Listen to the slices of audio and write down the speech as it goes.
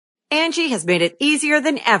Angie has made it easier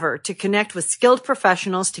than ever to connect with skilled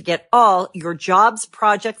professionals to get all your jobs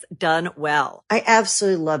projects done well. I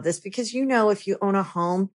absolutely love this because, if you own a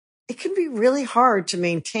home, it can be really hard to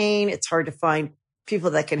maintain. It's hard to find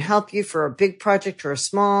people that can help you for a big project or a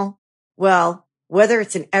small. Well, whether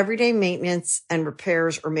it's in everyday maintenance and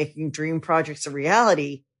repairs or making dream projects a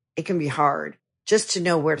reality, it can be hard just to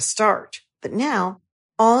know where to start. But now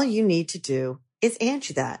all you need to do is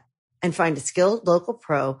Angie that and find a skilled local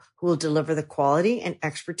pro who will deliver the quality and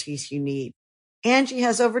expertise you need. Angie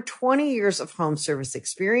has over 20 years of home service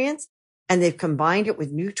experience, and they've combined it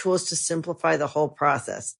with new tools to simplify the whole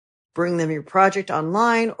process. Bring them your project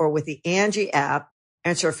online or with the Angie app,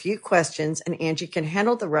 answer a few questions, and Angie can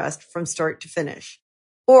handle the rest from start to finish.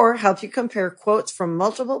 Or help you compare quotes from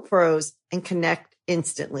multiple pros and connect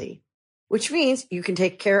instantly, which means you can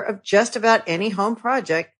take care of just about any home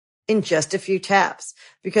project in just a few taps.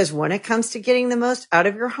 Because when it comes to getting the most out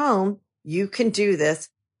of your home, you can do this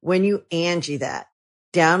when you Angie that.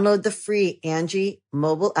 Download the free Angie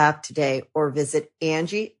mobile app today or visit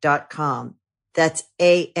Angie.com. That's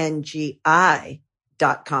ANGI.com.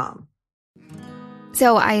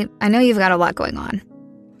 So I know you've got a lot going on,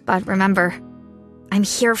 but remember, I'm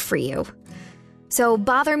here for you. So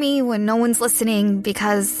bother me when no one's listening,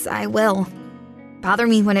 because I will. Bother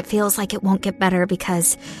me when it feels like it won't get better,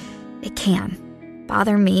 because it can.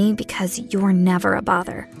 Bother me because you're never a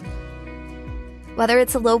bother. Whether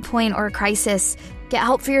it's a low point or a crisis, get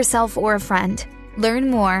help for yourself or a friend. Learn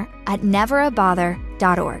more at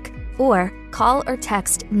neverabother.org or call or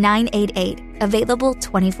text 988, available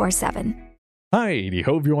 24/7. Hi,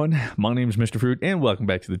 ho everyone. My name is Mr. Fruit, and welcome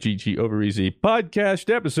back to the GG Over Easy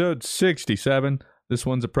podcast, episode 67. This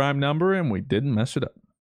one's a prime number, and we didn't mess it up.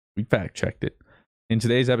 We fact-checked it. In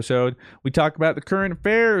today's episode, we talk about the current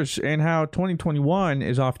affairs and how 2021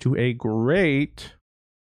 is off to a great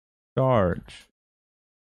start.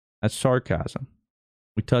 That's sarcasm.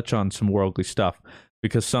 We touch on some worldly stuff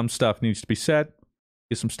because some stuff needs to be said,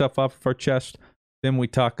 get some stuff off of our chest. Then we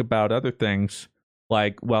talk about other things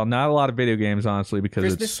like, well, not a lot of video games, honestly, because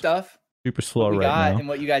Christmas it's stuff, super slow what we right got now. And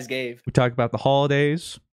what you guys gave. We talk about the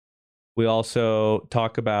holidays. We also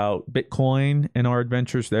talk about Bitcoin and our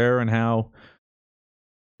adventures there and how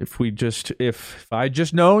if I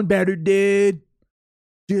just known better, dude.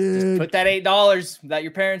 Just put that $8 that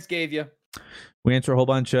your parents gave you. We answer a whole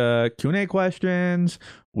bunch of Q&A questions.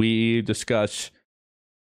 We discuss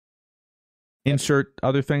insert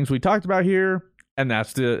other things we talked about here. And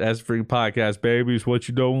that's the freaking podcast, babies. What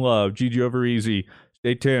you don't love. GG Over Easy.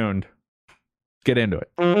 Stay tuned. Let's get into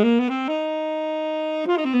it.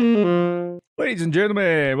 Ladies and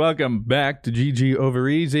gentlemen, welcome back to GG Over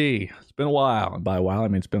Easy. It's been a while. And by a while, I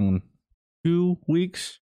mean it's been 2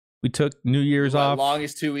 weeks. We took New Year's off. The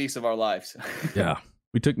longest 2 weeks of our lives. Yeah.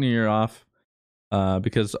 We took New Year off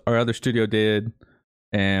because our other studio did.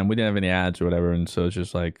 And we didn't have any ads or whatever. And so it's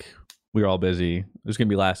just like, we were all busy. It was going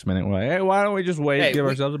to be last minute. We're like, hey, why don't we just wait and give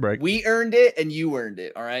ourselves a break? We earned it and you earned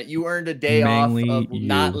it, all right? You earned a day Mainly off of you.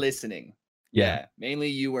 not listening. Yeah. Mainly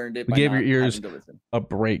you earned it We by gave not your ears having to listen. a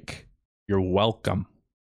break. You're welcome.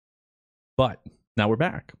 But now we're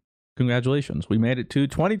back. Congratulations. We made it to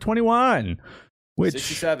 2021, which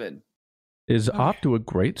 67. is off to a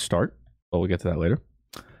great start. Well, we'll get to that later.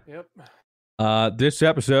 Yep. This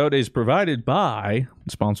episode is provided by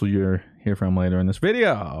the sponsor you'll hear from later in this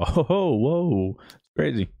video. Oh, whoa. It's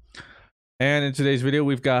crazy. And in today's video,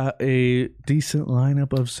 we've got a decent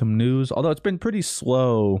lineup of some news, although it's been pretty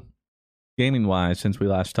slow gaming-wise since we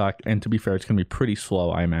last talked. And to be fair, it's going to be pretty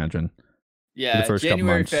slow, I imagine. Yeah, the first couple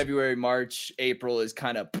January, months. February, March, April is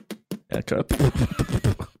kind of...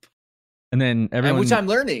 And then everyone... which I'm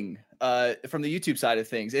learning from the YouTube side of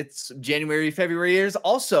things. It's January, February is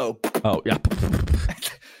also... Oh, yeah.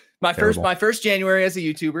 my first January as a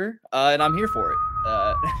YouTuber, and I'm here for it.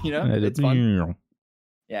 It's fun.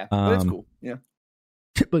 Yeah, but it's cool. Yeah.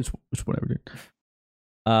 But it's whatever, dude.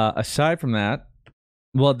 Aside from that,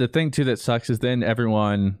 well, the thing too that sucks is then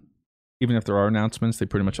everyone, even if there are announcements, they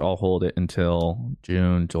pretty much all hold it until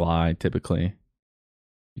June, July, typically,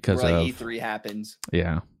 because like of E3 happens.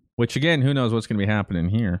 Yeah, which again, who knows what's going to be happening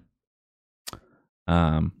here?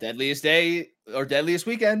 Deadliest day or deadliest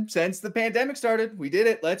weekend since the pandemic started. We did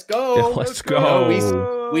it. Let's go. Yeah, let's go.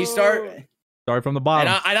 We start from the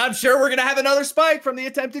bottom, and I'm sure we're gonna have another spike from the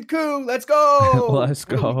attempted coup. Let's go. Let's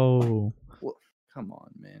go. Well, come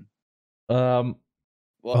on, man.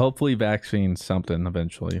 Well, hopefully vaccine something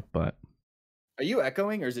eventually, but are you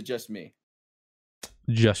echoing or is it just me?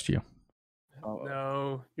 Just you. Oh.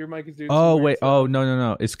 No, your mic is doing. Oh wait. Oh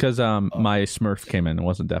no. It's because my Smurf came in and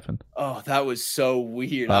wasn't deafened. Oh, that was so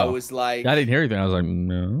weird. Oh. I was like, I didn't hear anything. I was like,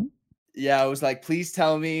 no. Yeah, I was like, please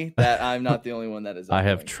tell me that I'm not the only one that is. I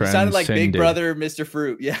have transcended. You sounded like Big Brother, Mr.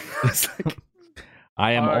 Fruit. Yeah. Like,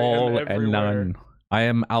 I am all and none. I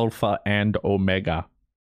am Alpha and Omega.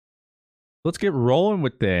 Let's get rolling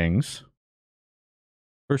with things.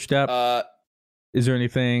 First step. Is there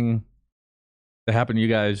anything that happened to you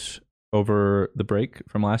guys over the break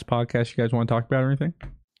from last podcast you guys want to talk about or anything?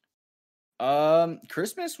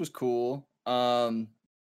 Christmas was cool.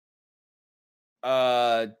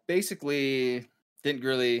 Basically didn't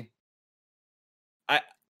really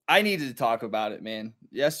I needed to talk about it, man.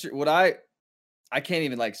 Yesterday, I can't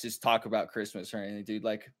even like just talk about Christmas or anything, dude.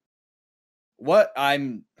 Like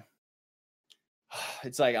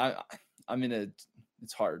it's like I'm in a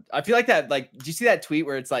it's hard. I feel like that, like, do you see that tweet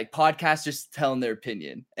where it's like podcasters telling their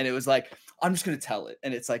opinion? And it was like, I'm just going to tell it.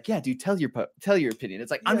 And it's like, yeah, dude, tell your opinion. It's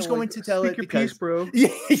like, I'm just going to tell it because, piece, bro. Yeah,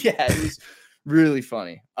 it was really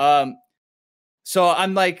funny. So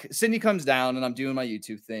I'm like, Sydney comes down and I'm doing my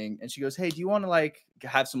YouTube thing. And she goes, hey, do you want to like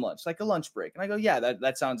have some lunch? Like a lunch break. And I go, yeah,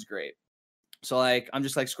 that sounds great. So like, I'm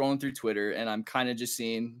just like scrolling through Twitter and I'm kind of just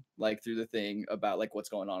seeing like through the thing about like what's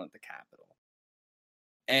going on at the Capitol.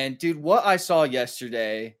 And dude, what I saw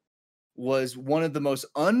yesterday was one of the most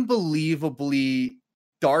unbelievably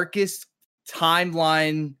darkest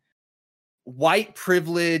timeline, white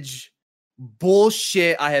privilege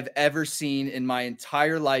bullshit I have ever seen in my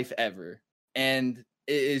entire life ever. And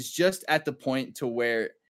it is just at the point to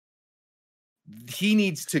where he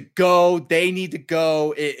needs to go. They need to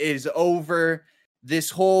go. It is over.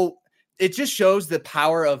 It just shows the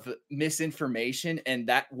power of misinformation and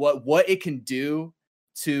that what it can do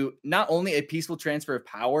to not only a peaceful transfer of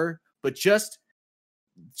power, but just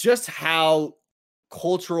how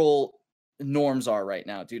cultural norms are right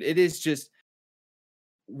now, dude. It is just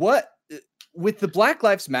with the Black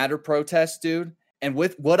Lives Matter protests, dude, and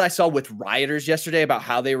with what I saw with rioters yesterday about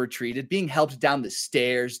how they were treated, being helped down the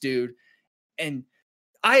stairs, dude. And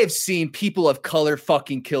I have seen people of color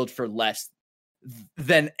fucking killed for less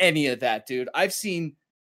than any of that, dude. I've seen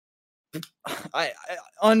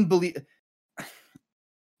unbelievable.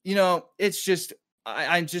 You know, it's just,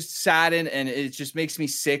 I'm just saddened, and it just makes me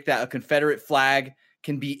sick that a Confederate flag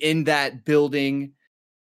can be in that building.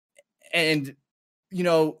 And, you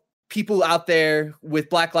know, people out there with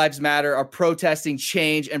Black Lives Matter are protesting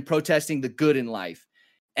change and protesting the good in life.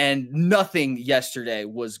 And nothing yesterday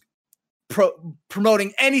was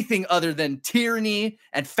promoting anything other than tyranny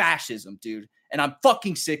and fascism, dude. And I'm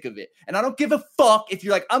fucking sick of it. And I don't give a fuck if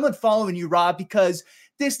you're like, I'm unfollowing you, Rob, because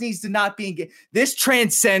this needs to not be engaged. This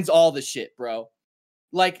transcends all the shit, bro.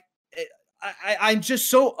 Like, I'm just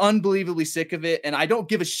so unbelievably sick of it. And I don't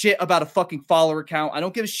give a shit about a fucking follower count. I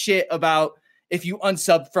don't give a shit about if you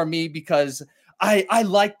unsub from me because I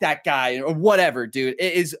like that guy or whatever, dude.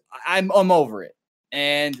 I'm over it.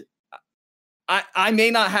 And I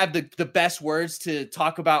may not have the best words to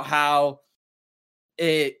talk about how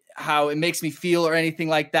it makes me feel or anything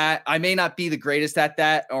like that. I may not be the greatest at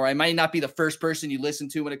that, or I might not be the first person you listen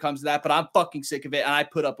to when it comes to that, but I'm fucking sick of it, and I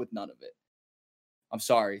put up with none of it. I'm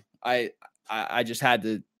sorry. I just had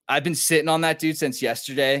to. I've been sitting on that dude since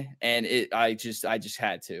yesterday, and I just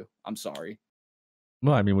had to. I'm sorry.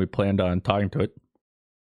 Well, I mean, we planned on talking to it.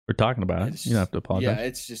 We're talking about it. You don't have to apologize. Yeah,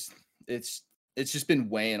 it's just been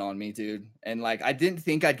weighing on me, dude. And like, I didn't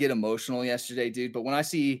think I'd get emotional yesterday, dude, but when I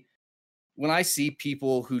see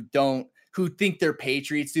people who think they're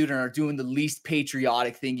patriots, dude, and are doing the least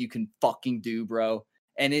patriotic thing you can fucking do, bro.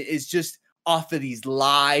 And it is just off of these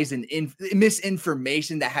lies and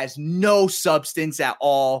misinformation that has no substance at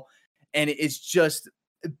all. And it is just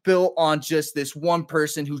built on just this one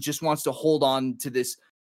person who just wants to hold on to this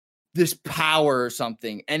power or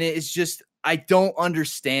something. And it is just, I don't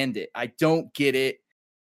understand it. I don't get it.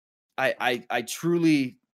 I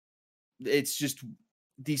truly, it's just,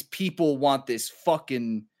 these people want this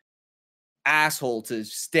fucking asshole to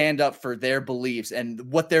stand up for their beliefs,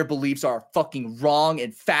 and what their beliefs are fucking wrong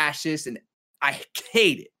and fascist, and I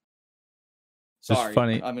hate it. Sorry. It's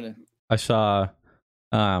funny. I saw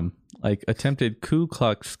like attempted Ku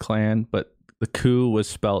Klux Klan, but the coup was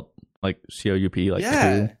spelled like C-O-U-P, like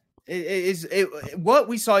yeah. coup. What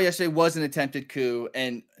we saw yesterday was an attempted coup,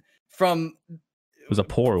 and it was a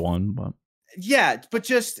poor one, but yeah, but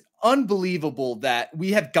just unbelievable that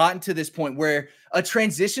we have gotten to this point where a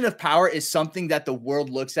transition of power is something that the world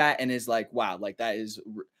looks at and is like, wow, like that is,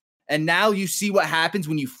 and now you see what happens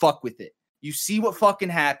when you fuck with it. You see what fucking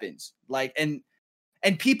happens. Like, and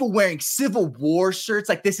people wearing Civil War shirts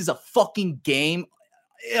like this is a fucking game.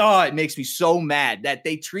 Oh, it makes me so mad that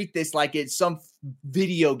they treat this like it's some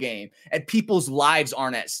video game and people's lives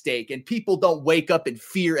aren't at stake and people don't wake up in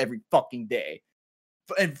fear every fucking day.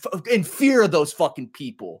 in fear of those fucking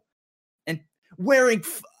people, and wearing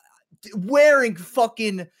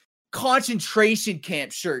fucking concentration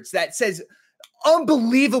camp shirts that says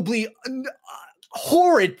unbelievably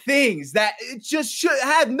horrid things that it just should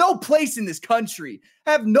have no place in this country,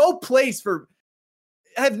 has no place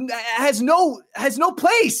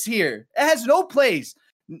here. It has no place.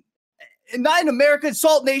 Not in America.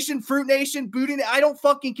 Salt Nation, Fruit Nation, Booty Nation, I don't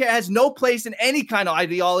fucking care. It has no place in any kind of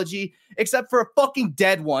ideology except for a fucking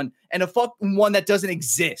dead one and a fucking one that doesn't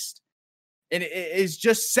exist. And it is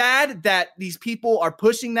just sad that these people are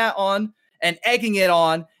pushing that on and egging it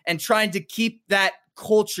on and trying to keep that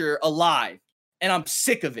culture alive. And I'm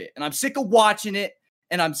sick of it. And I'm sick of watching it.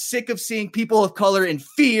 And I'm sick of seeing people of color in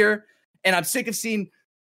fear. And I'm sick of seeing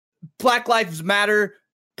Black Lives Matter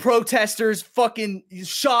protesters fucking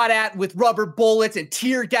shot at with rubber bullets and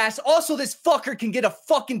tear gas. Also, this fucker can get a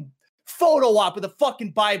fucking photo op with a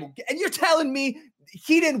fucking Bible. And you're telling me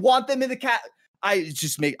he didn't want them in the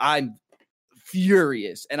I'm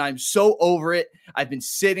furious, and I'm so over it. I've been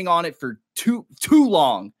sitting on it for too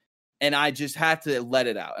long, and I just have to let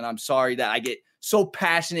it out. And I'm sorry that I get so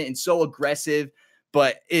passionate and so aggressive,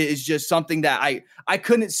 but it is just something that I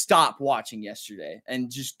couldn't stop watching yesterday, and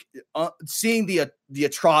just seeing the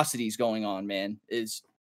atrocities going on, man, is,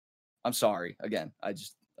 I'm sorry. Again, I'm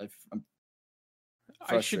frustrated.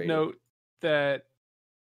 I should note that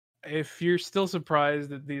if you're still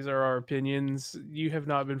surprised that these are our opinions, you have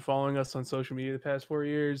not been following us on social media the past 4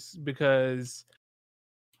 years, because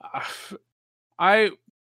at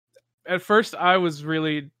first I was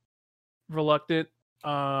really reluctant.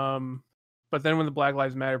 But then when the Black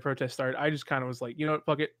Lives Matter protest started, I just kind of was like, you know what,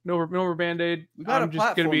 fuck it. No more Band-Aid. We got a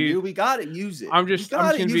platform, dude. We got to use it. I'm just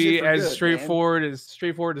going to be as straightforward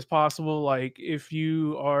as possible. Like, if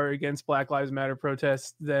you are against Black Lives Matter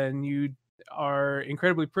protests, then you are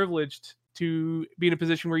incredibly privileged to be in a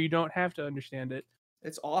position where you don't have to understand it.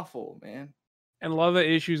 It's awful, man. And a lot of the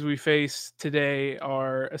issues we face today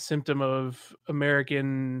are a symptom of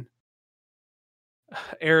American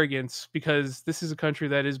arrogance, because this is a country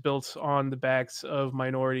that is built on the backs of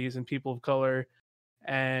minorities and people of color,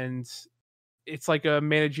 and it's like a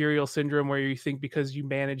managerial syndrome where you think because you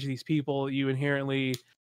manage these people you inherently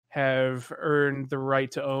have earned the right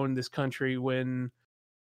to own this country, and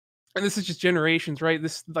this is just generations, right?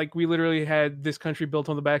 This, like, we literally had this country built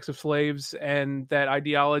on the backs of slaves, and that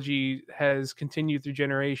ideology has continued through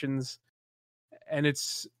generations, and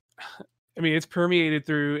it's permeated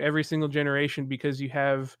through every single generation, because you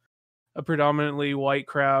have a predominantly white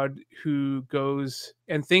crowd who goes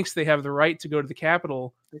and thinks they have the right to go to the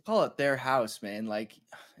Capitol. They call it their house, man. Like,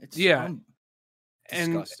 it's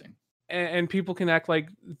disgusting. And people can act like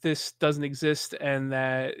this doesn't exist, and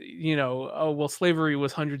that, you know, oh, well, slavery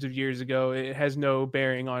was hundreds of years ago. It has no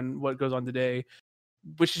bearing on what goes on today,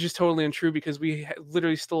 which is just totally untrue, because we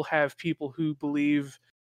literally still have people who believe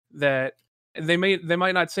that. They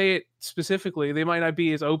might not say it specifically. They might not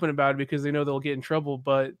be as open about it because they know they'll get in trouble.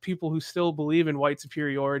 But people who still believe in white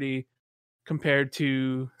superiority compared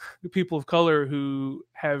to the people of color who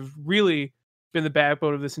have really been the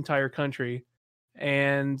backbone of this entire country.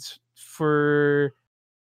 And for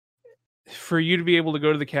you to be able to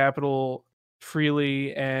go to the Capitol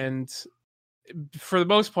freely, and for the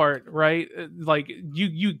most part, right, like,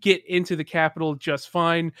 you get into the Capitol just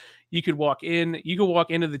fine. You could walk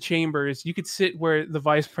into the chambers, you could sit where the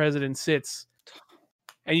vice president sits,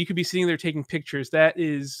 and you could be sitting there taking pictures. That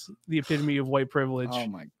is the epitome of white privilege. Oh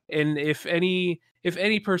my! And if any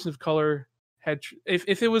person of color had,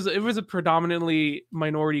 if it was a predominantly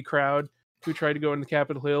minority crowd who tried to go into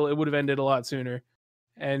Capitol Hill, it would have ended a lot sooner.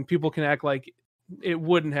 And people can act like it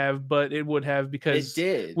wouldn't have, but it would have, because it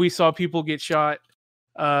did. We saw people get shot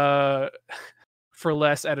for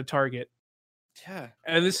less at a Target. Yeah.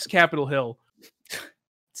 And this is Capitol Hill.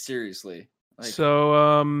 Seriously.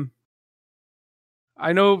 So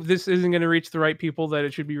I know this isn't going to reach the right people that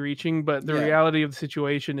it should be reaching, but the reality of the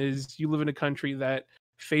situation is you live in a country that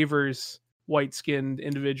favors white-skinned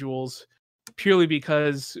individuals purely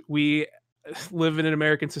because we live in an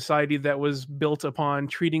American society that was built upon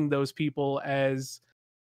treating those people as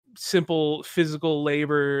simple physical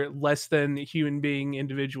labor, less than human being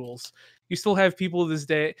individuals. You still have people this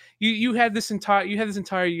day. You had this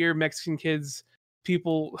entire year Mexican kids,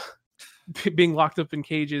 people being locked up in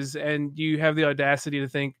cages, and you have the audacity to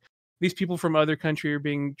think these people from other country are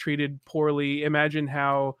being treated poorly. Imagine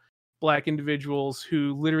how Black individuals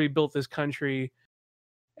who literally built this country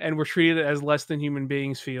and were treated as less than human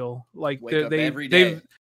beings feel. Like, every day.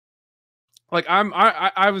 Like,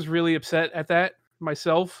 I was really upset at that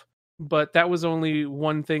myself, but that was only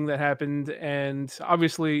one thing that happened. And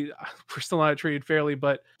obviously, we're still not treated fairly,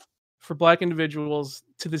 but for Black individuals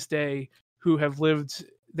to this day who have lived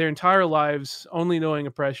their entire lives only knowing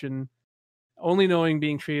oppression, only knowing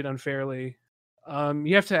being treated unfairly,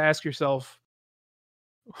 you have to ask yourself.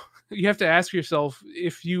 You have to ask yourself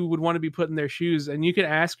if you would want to be put in their shoes, and you can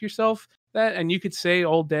ask yourself that, and you could say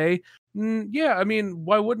all day, "Yeah, I mean,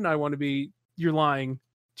 why wouldn't I want to be?" You're lying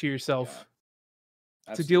to yourself.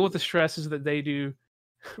 Yeah, to deal with the stresses that they do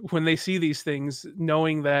when they see these things,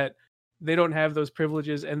 knowing that they don't have those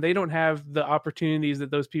privileges and they don't have the opportunities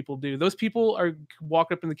that those people do. Those people are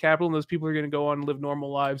walk up in the Capitol, and those people are going to go on and live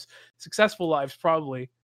normal lives, successful lives, probably,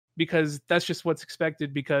 because that's just what's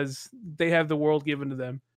expected, because they have the world given to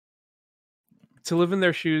them. To live in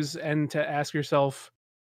their shoes and to ask yourself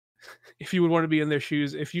if you would want to be in their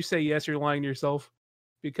shoes, if you say yes, you're lying to yourself,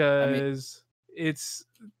 because it's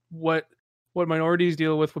what minorities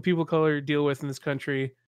deal with, what people of color deal with in this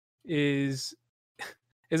country is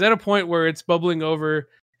at a point where it's bubbling over,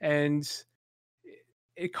 and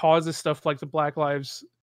it causes stuff like the Black Lives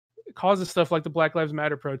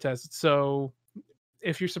Matter protests. So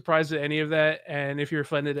if you're surprised at any of that, and if you're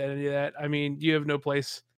offended at any of that, I mean, you have no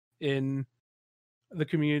place in the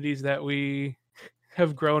communities that we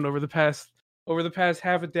have grown over the past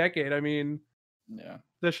half a decade. I mean, yeah,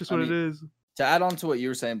 that's just what it is. To add on to what you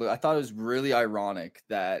were saying, but I thought it was really ironic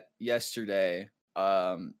that yesterday,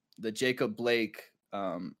 the Jacob Blake,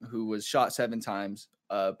 who was shot 7 times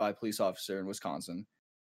by a police officer in Wisconsin,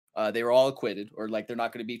 they were all acquitted, or like they're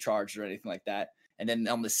not going to be charged or anything like that. And then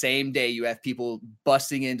on the same day, you have people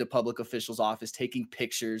busting into public officials' office, taking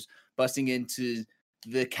pictures, busting into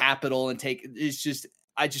the Capitol, and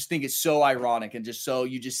I just think it's so ironic, and just so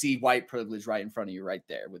you just see white privilege right in front of you right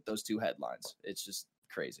there with those 2 headlines. It's just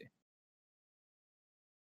crazy.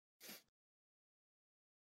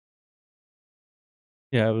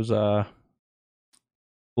 Yeah, it was I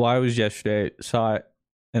was yesterday, saw it,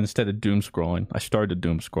 and instead of doom scrolling, I started to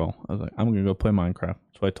doom scroll. I was like, I'm gonna go play Minecraft.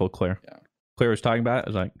 So I told Claire. Yeah. Claire was talking about it. I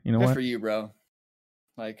was like, you know Good what? for you, bro.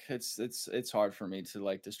 Like it's hard for me to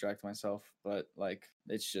like distract myself, but like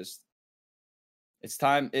it's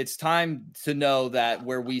time to know that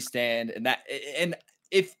where we stand, and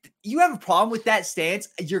if you have a problem with that stance,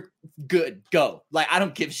 you're good. Go. Like, I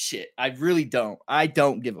don't give a shit. I really don't. I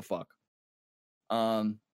don't give a fuck.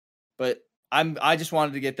 But I just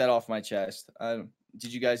wanted to get that off my chest. Do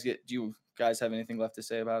you guys have anything left to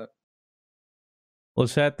say about it? Well,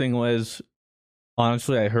 the sad thing was,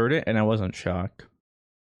 honestly, I heard it and I wasn't shocked.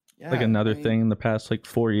 Yeah, like another thing in the past like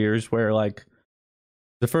 4 years where like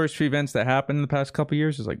the first few events that happened in the past couple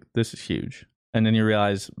years is like, this is huge. And then you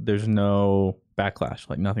realize there's no backlash.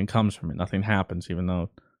 Like nothing comes from it. Nothing happens, even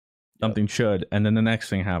though something should. And then the next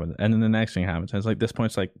thing happens. And then the next thing happens. And it's like, this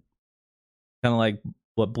point, it's like kind of like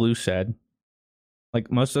what Blue said.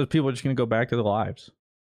 Like most of those people are just going to go back to their lives.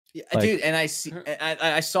 Yeah, Like, dude, and I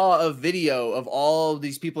saw a video of all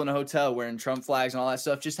these people in a hotel wearing Trump flags and all that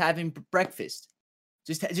stuff, just having breakfast.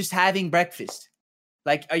 Just having breakfast.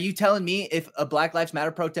 Like, are you telling me if a Black Lives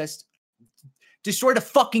Matter protest destroyed a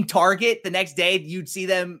fucking Target, the next day you'd see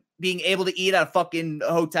them being able to eat at a fucking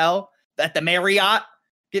hotel at the Marriott?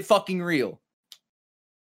 Get fucking real.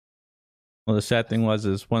 Well, the sad thing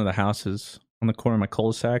is one of the houses on the corner of my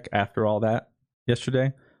cul-de-sac, after all that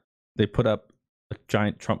yesterday, they put up a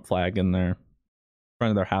giant Trump flag in their front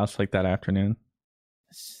of their house like that afternoon.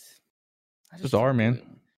 Bizarre, man.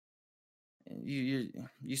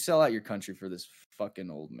 You sell out your country for this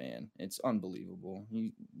fucking old man. It's unbelievable.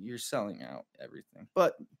 You're selling out everything.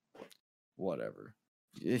 But whatever.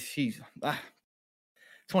 If he's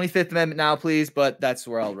 25th Amendment now, please. But that's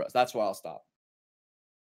where I'll stop.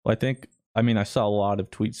 Well, I saw a lot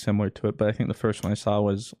of tweets similar to it, but I think the first one I saw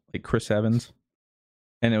was like Chris Evans.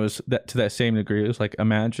 And it was that to that same degree. It was like,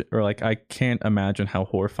 I can't imagine how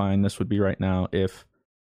horrifying this would be right now if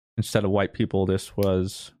instead of white people, this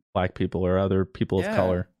was Black people or other people of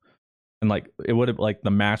color. And like, it would have, like,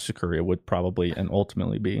 the massacre it would probably and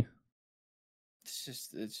ultimately be.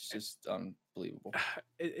 It's just unbelievable.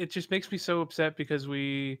 It just makes me so upset because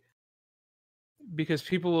people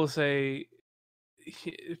will say,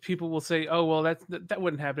 oh, well, that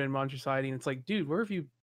wouldn't happen in modern society. And it's like, dude, where have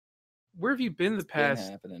you been the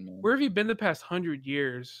past 100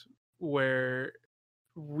 years where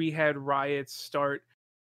we had riots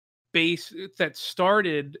that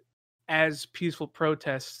started as peaceful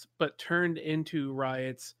protests but turned into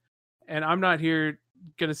riots? And I'm not here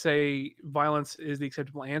gonna say violence is the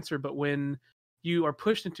acceptable answer, but when you are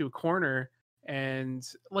pushed into a corner, and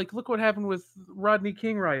like, look what happened with Rodney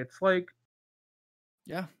King riots. Like,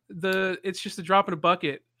 yeah, it's just a drop in a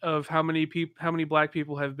bucket of how many black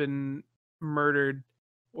people have been murdered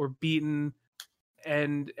or beaten,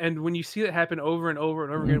 and when you see that happen over and over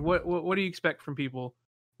and over again, what do you expect from people?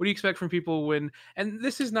 What do you expect from people when? And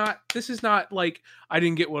this is not like I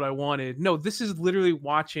didn't get what I wanted. No, this is literally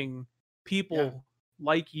watching people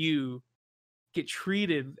like you get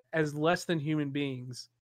treated as less than human beings.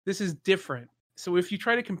 This is different. So if you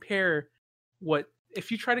try to compare what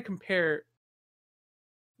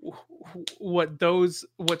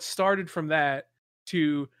started from that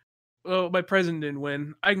to, oh, my president didn't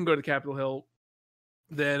win, I can go to Capitol Hill,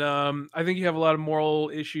 then I think you have a lot of moral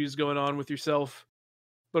issues going on with yourself.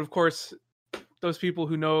 But of course, those people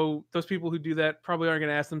who do that probably aren't going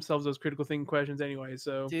to ask themselves those critical thinking questions anyway.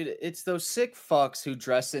 So, dude, it's those sick fucks who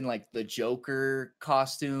dress in like the Joker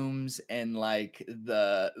costumes and like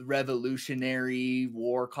the Revolutionary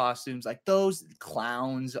War costumes. Like those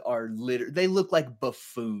clowns are they look like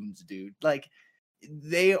buffoons, dude. Like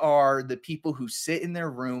they are the people who sit in their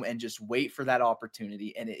room and just wait for that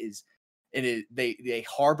opportunity. And they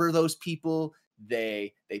harbor those people.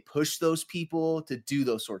 They push those people to do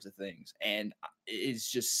those sorts of things, and it's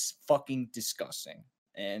just fucking disgusting.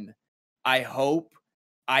 And I hope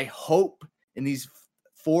in these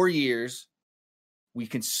 4 years we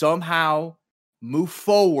can somehow move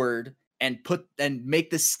forward and make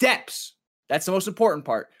the steps. That's the most important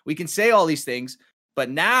part. We can say all these things, but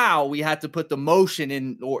now we have to put the motion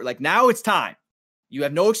in, or like now it's time. You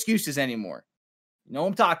have no excuses anymore. You know who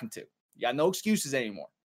I'm talking to. You got no excuses anymore.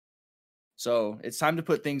 So it's time to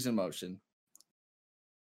put things in motion.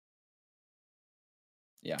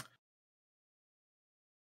 Yeah.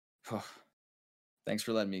 Thanks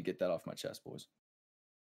for letting me get that off my chest, boys.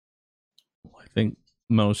 I think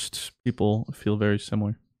most people feel very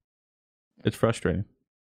similar. It's frustrating.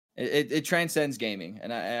 It transcends gaming.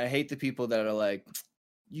 And I hate the people that are like,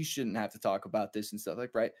 you shouldn't have to talk about this and stuff.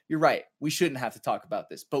 Like, right? You're right. We shouldn't have to talk about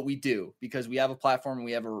this, but we do, because we have a platform and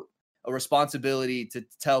we have a responsibility to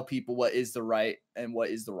tell people what is the right and what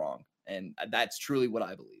is the wrong. And that's truly what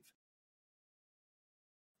I believe.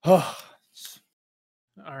 All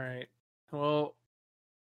right. Well,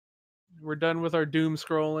 we're done with our doom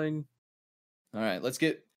scrolling. All right, let's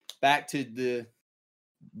get back to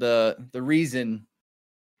the reason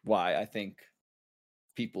why I think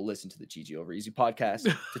people listen to the GG Over Easy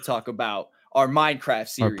podcast to talk about our Minecraft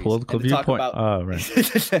series. Our political viewpoint. Oh,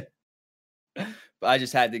 right. But I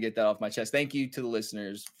just had to get that off my chest. Thank you to the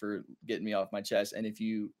listeners for getting me off my chest. And if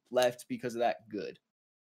you left because of that, good.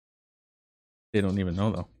 They don't even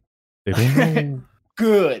know, though. They don't know.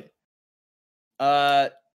 Good.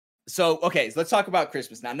 So let's talk about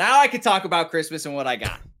Christmas now. Now I can talk about Christmas and what I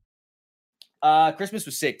got. Christmas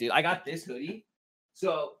was sick, dude. I got this hoodie.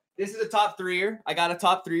 So this is a top threer. I got a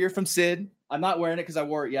top threer from Sid. I'm not wearing it because I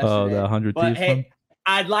wore it yesterday. Oh, the 100 But hey, one?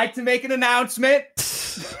 I'd like to make an announcement.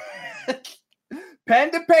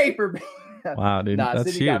 Pen to paper. Wow, dude, that's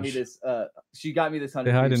Sydney huge. got me this. She got me this 100.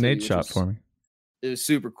 They had a Nate shop for me. It was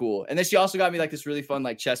super cool. And then she also got me like this really fun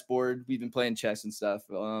like chessboard. We've been playing chess and stuff.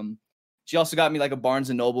 She also got me like a Barnes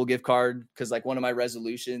and Noble gift card because like one of my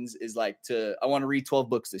resolutions is like I want to read 12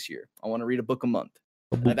 books this year. I want to read a book a month.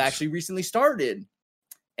 And I've actually recently started,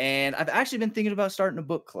 and I've actually been thinking about starting a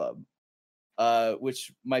book club,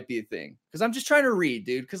 which might be a thing because I'm just trying to read,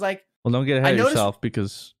 dude. Because like, well, don't get ahead of yourself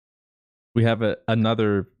because we have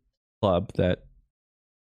another club that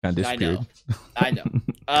kind of disappeared. I know.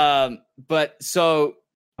 But so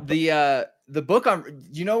the book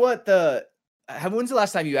you know what when's the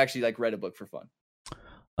last time you actually like read a book for fun?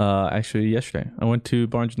 Actually yesterday I went to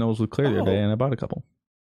Barnes & Noble's with Claire the other day and I bought a couple.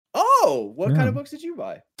 Oh, what kind of books did you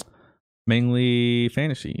buy? Mainly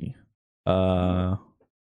fantasy. Trying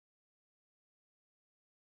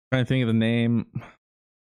to think of the name.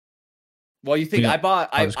 Well, you think I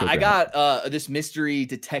got this mystery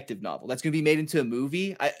detective novel that's going to be made into a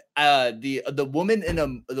movie. The woman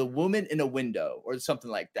in a window or something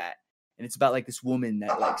like that, and it's about like this woman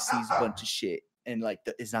that like sees a bunch of shit and like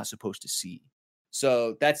is not supposed to see.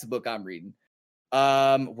 So that's the book I'm reading.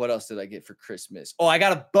 What else did I get for Christmas? Oh, I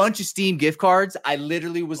got a bunch of Steam gift cards. I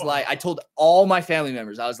literally was like, I told all my family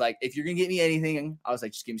members, I was like, if you're gonna get me anything, I was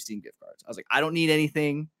like, just give me Steam gift cards. I was like, I don't need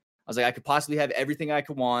anything. I was like, I could possibly have everything I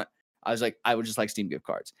could want. I was like, I would just like Steam gift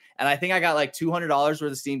cards. And I think I got like $200 worth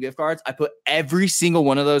of Steam gift cards. I put every single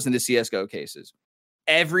one of those into CSGO cases.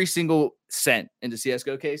 Every single cent into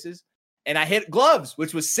CSGO cases. And I hit gloves,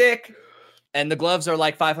 which was sick. And the gloves are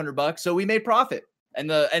like $500. So we made profit. And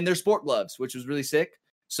they're sport gloves, which was really sick.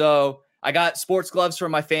 So I got sports gloves for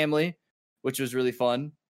my family, which was really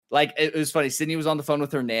fun. Like, it was funny. Sydney was on the phone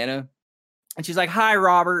with her Nana. And she's like, hi,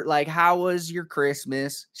 Robert. Like, how was your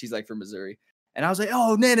Christmas? She's like from Missouri. And I was like,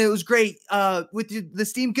 oh, Nana, it was great. With the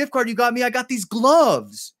Steam gift card you got me, I got these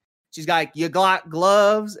gloves. She's like, you got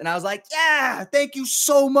gloves? And I was like, yeah, thank you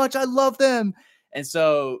so much. I love them. And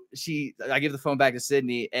so I give the phone back to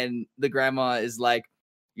Sydney, and the grandma is like,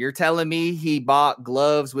 you're telling me he bought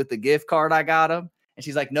gloves with the gift card I got him? And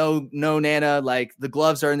she's like, no, Nana, like the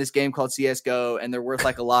gloves are in this game called CSGO and they're worth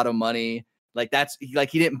like a lot of money. Like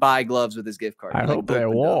he didn't buy gloves with his gift card. I hope they're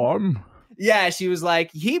warm. Yeah, she was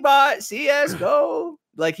like, he bought CSGO.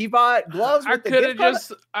 Like he bought gloves with the gift card.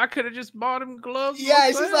 I could have just bought him gloves. Yeah,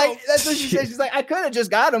 myself. she's like, that's what she said. She's like, I could have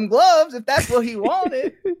just got him gloves if that's what he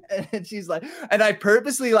wanted. And she's like, and I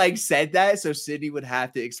purposely like said that so Sydney would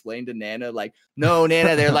have to explain to Nana, like, no,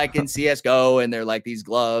 Nana, they're like in CSGO and they're like these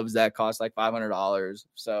gloves that cost like $500.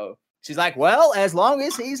 So she's like, well, as long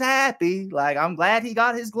as he's happy, like I'm glad he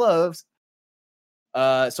got his gloves. So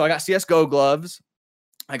I got CSGO gloves.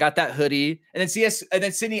 I got that hoodie, and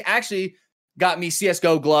then Sydney actually got me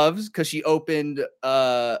CSGO gloves because she opened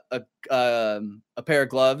a pair of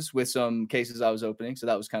gloves with some cases I was opening, so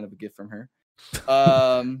that was kind of a gift from her.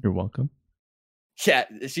 You're welcome. Yeah,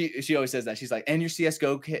 she always says that. She's like, and your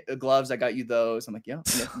CSGO gloves, I got you those. I'm like, yeah,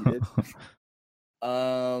 you did.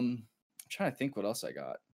 I'm trying to think what else I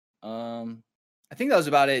got. I think that was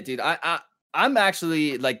about it, dude. I'm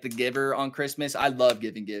actually like the giver on Christmas. I love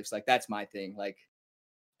giving gifts. Like that's my thing. Like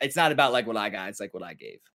it's not about like what I got. It's like what I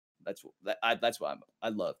gave. That's why I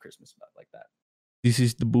love Christmas about like that. This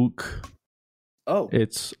is the book. Oh,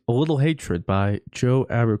 it's A Little Hatred by Joe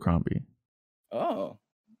Abercrombie. Oh,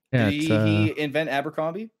 yeah. Did he invent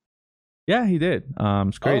Abercrombie? Yeah, he did.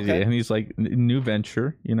 It's crazy, and he's like new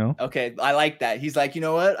venture, you know. Okay, I like that. He's like, you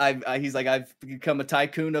know what? He's like, I've become a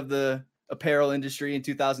tycoon of the apparel industry in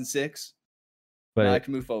 2006. But now I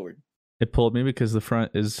can move forward. It pulled me because the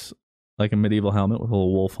front is like a medieval helmet with a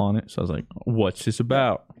little wolf on it. So I was like, what's this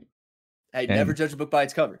about? Hey, never judge a book by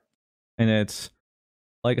its cover. And it's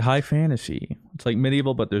like high fantasy. It's like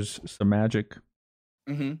medieval, but there's some magic.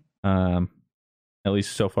 Mm-hmm. At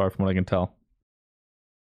least so far from what I can tell.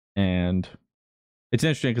 And it's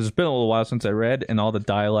interesting because it's been a little while since I read, and all the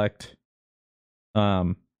dialect,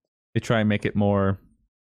 they try and make it more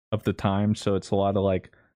of the time. So it's a lot of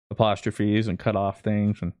like apostrophes and cut off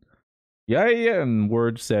things and and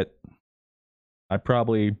words that I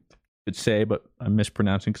probably could say, but I'm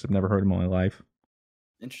mispronouncing because I've never heard them in my life.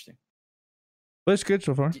 Interesting. But it's good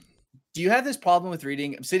so far. Do you have this problem with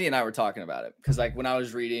reading? Sydney and I were talking about it because like when I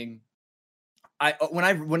was reading,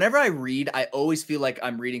 whenever I read, I always feel like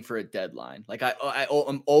I'm reading for a deadline. Like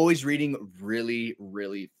I'm always reading really,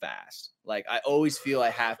 really fast. Like I always feel I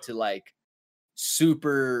have to like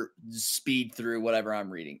super speed through whatever I'm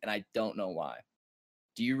reading, and I don't know why.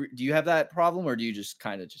 Do you have that problem, or do you just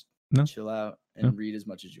kind of just chill out and read as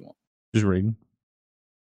much as you want? Just reading.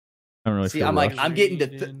 I don't really see. I'm like I'm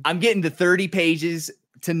getting to 30 pages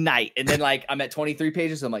tonight, and then like I'm at 23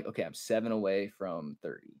 pages. So I'm like, okay, I'm 7 away from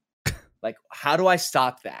 30. Like, how do I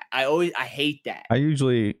stop that? I hate that. I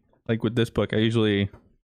usually like with this book. I usually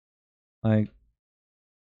like,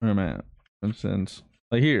 where am I at? For instance,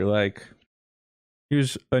 like here, like.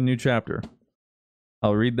 Here's a new chapter.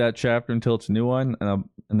 I'll read that chapter until it's a new one, and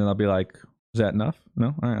then I'll be like, is that enough?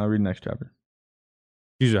 No? All right, I'll read the next chapter.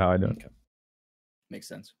 Usually how I do it. Okay. Makes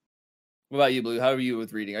sense. What about you, Blue? How are you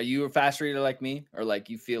with reading? Are you a fast reader like me? Or like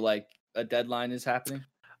you feel like a deadline is happening?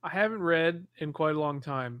 I haven't read in quite a long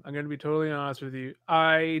time. I'm going to be totally honest with you.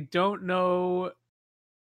 I don't know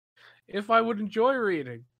if I would enjoy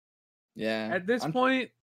reading. Yeah. At this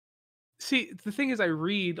point, see, the thing is I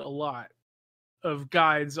read a lot of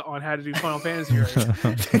guides on how to do Final Fantasy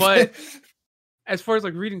writing. But as far as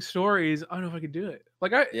like reading stories, I don't know if I could do it.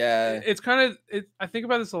 Like it's kind of I think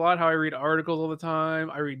about this a lot, how I read articles all the time,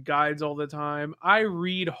 I read guides all the time. I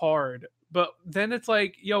read hard. But then it's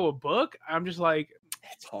like, yo, a book? I'm just like,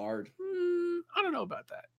 it's hard. I don't know about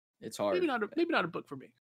that. It's hard. Maybe not a book for me.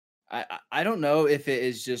 I don't know if it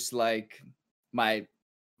is just like my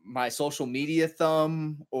social media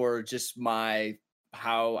thumb, or just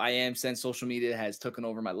how I am since social media has taken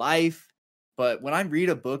over my life. But when I read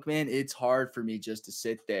a book, man, it's hard for me just to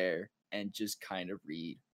sit there and just kind of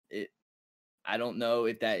read it. I don't know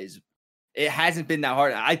if it hasn't been that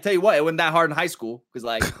hard. I tell you what, it wasn't that hard in high school because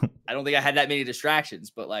like I don't think I had that many distractions,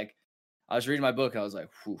 but like I was reading my book and I was like,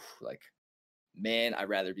 whew, like, man, I'd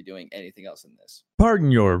rather be doing anything else than this.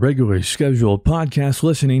 Pardon your regularly scheduled podcast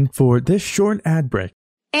listening for this short ad break.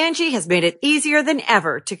 Angie has made it easier than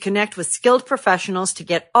ever to connect with skilled professionals to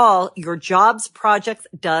get all your jobs projects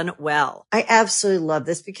done well. I absolutely love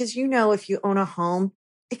this because, you know, if you own a home,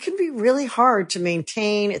 it can be really hard to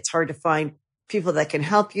maintain. It's hard to find people that can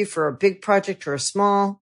help you for a big project or a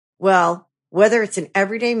small. Well, Whether it's in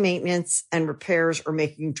everyday maintenance and repairs or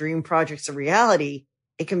making dream projects a reality,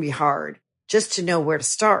 it can be hard just to know where to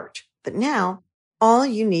start. But now, all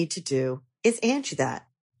you need to do is Angie that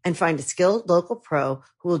and find a skilled local pro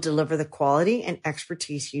who will deliver the quality and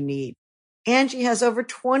expertise you need. Angie has over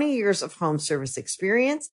 20 years of home service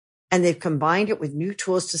experience, and they've combined it with new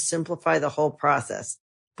tools to simplify the whole process.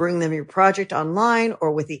 Bring them your project online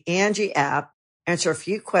or with the Angie app, answer a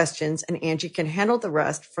few questions, and Angie can handle the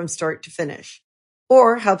rest from start to finish.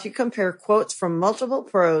 Or help you compare quotes from multiple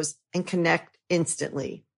pros and connect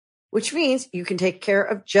instantly. Which means you can take care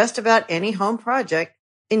of just about any home project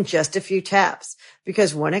in just a few taps.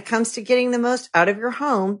 Because when it comes to getting the most out of your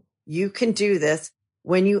home, you can do this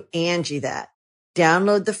when you Angie that.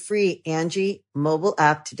 Download the free Angie mobile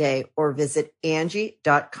app today or visit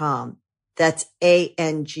Angie.com. That's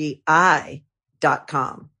ANGI.com.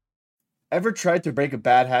 Ever tried to break a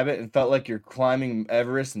bad habit and felt like you're climbing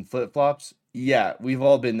Everest in flip-flops? Yeah, we've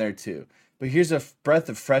all been there too. But here's a breath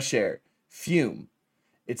of fresh air. Fume.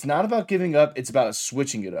 It's not about giving up, it's about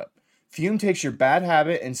switching it up. Fume takes your bad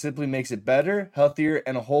habit and simply makes it better, healthier,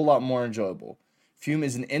 and a whole lot more enjoyable. Fume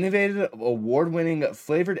is an innovative, award-winning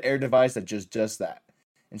flavored air device that does that.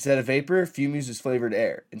 Instead of vapor, Fume uses flavored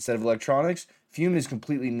air. Instead of electronics, Fume is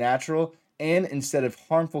completely natural. And instead of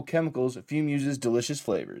harmful chemicals, Fume uses delicious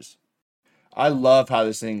flavors. I love how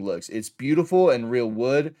this thing looks. It's beautiful and real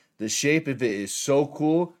wood. The shape of it is so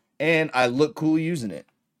cool, and I look cool using it.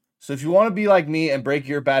 So if you want to be like me and break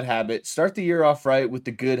your bad habit, start the year off right with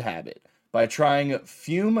the good habit by trying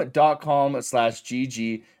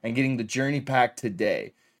fume.com/GG and getting the journey pack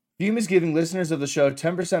today. Fume is giving listeners of the show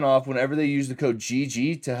 10% off whenever they use the code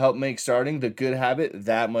GG to help make starting the good habit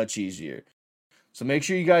that much easier. So make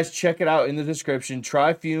sure you guys check it out in the description.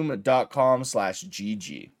 Try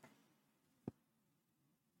fume.com/GG.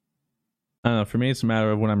 I don't know. For me, it's a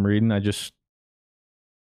matter of when I'm reading, I just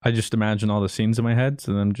imagine all the scenes in my head,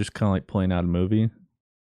 so then I'm just kind of like playing out a movie.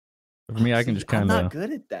 For me, I can just kind of. I'm not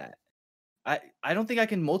good at that. I don't think I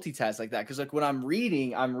can multitask like that because like when I'm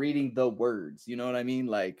reading the words. You know what I mean?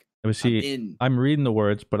 Like I'm reading the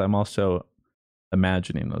words, but I'm also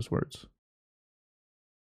imagining those words.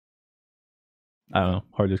 I don't know.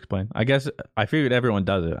 Hard to explain. I guess I figured everyone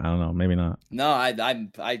does it. I don't know. Maybe not. No,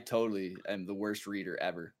 I totally am the worst reader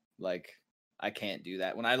ever. Like I can't do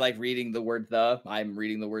that. When I like reading the word I'm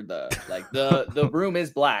reading the word the. Like the room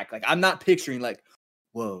is black. Like I'm not picturing like,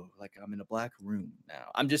 whoa, like I'm in a black room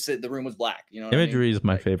now. I'm just the room was black. You know what Imagery I mean? is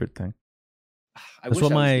my like, favorite thing. That's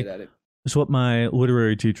what I was good at it. That's what my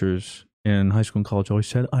literary teachers in high school and college always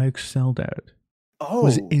said I excelled at.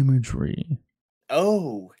 Was imagery.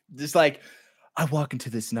 Oh, just like I walk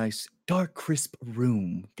into this nice, dark, crisp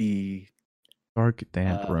room. The dark,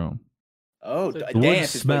 damp room. Oh, the wood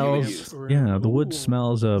smells. Yeah, the wood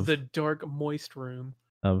smells of the dark, moist room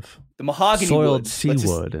of the mahogany, soiled wood.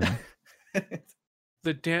 seawood.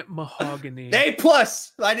 The damp mahogany. A+.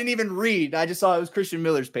 I didn't even read. I just saw it was Christian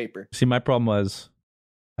Miller's paper. See, my problem was,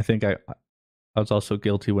 I think I was also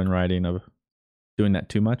guilty when writing of doing that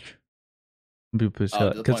too much. People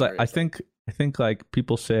say, because I think like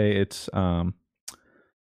people say it's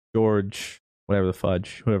George, whatever the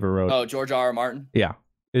fudge, whoever wrote. Oh, George R.R. Martin. Yeah,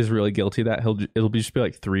 is really guilty that it'll just be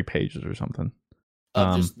like 3 pages or something.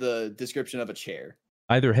 Of just the description of a chair.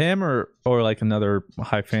 Either him or like another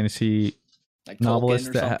high fantasy like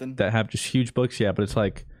novelist that have just huge books. Yeah, but it's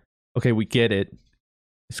like, okay, we get it.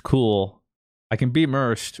 It's cool. I can be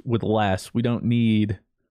immersed with less. We don't need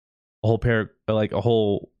a whole a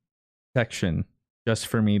whole section just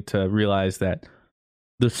for me to realize that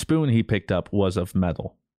the spoon he picked up was of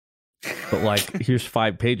metal. But like, here's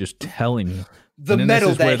 5 pages telling me the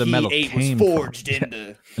metal that he ate was forged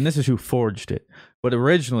into. And this is who forged it. But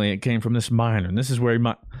originally, it came from this miner, and this is where he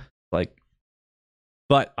like.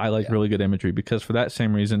 But I like really good imagery because for that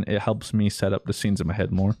same reason, it helps me set up the scenes in my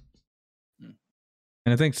head more.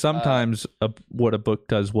 And I think sometimes what a book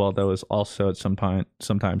does well, though, is also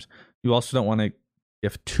sometimes you also don't want to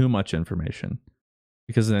give too much information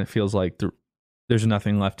because then it feels like there's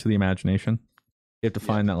nothing left to the imagination. You have to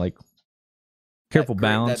find that like careful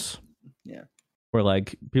balance. Where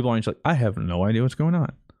like people aren't just like, I have no idea what's going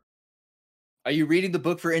on. Are you reading the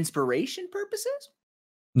book for inspiration purposes?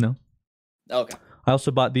 No. Okay. I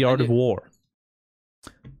also bought The Art of War.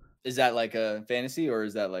 Is that like a fantasy or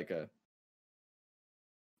is that like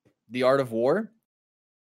The Art of War?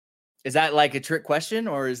 Is that like a trick question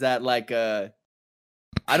or is that like I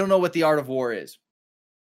don't know what The Art of War is.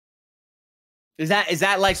 Is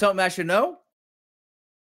that like something I should know?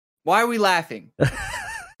 Why are we laughing?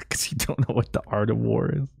 Because you don't know what The Art of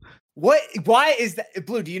War is. What? Why is that?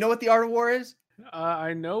 Blue, do you know what The Art of War is?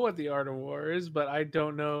 I know what the Art of War is, but I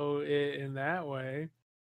don't know it in that way.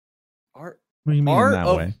 Art. What do you mean Art in that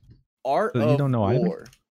of- way? Art So of you don't know either? War.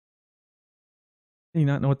 Do you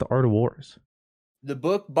not know what the Art of War is? The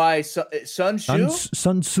book by Sun Tzu.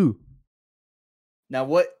 Sun Tzu. Now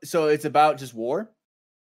what? So it's about just war.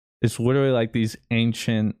 It's literally like these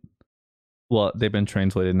ancient, well, they've been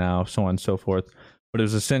translated now, so on and so forth. But it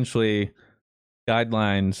was essentially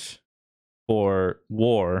guidelines for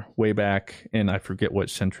war way back in, I forget what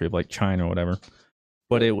century, of like China or whatever.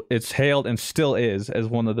 But it's hailed and still is as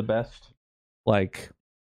one of the best. Like,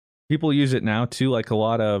 people use it now too. Like, a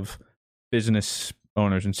lot of business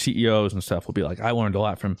owners and CEOs and stuff will be like, I learned a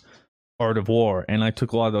lot from Art of War, and I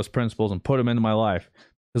took a lot of those principles and put them into my life.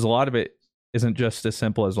 Because a lot of it isn't just as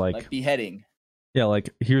simple as like beheading. Yeah, like,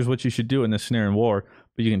 here's what you should do in this scenario in war,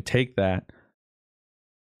 but you can take that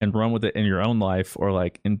and run with it in your own life or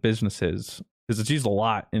like in businesses, because it's used a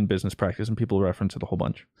lot in business practice and people reference it a whole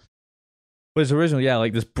bunch. But it's originally, yeah,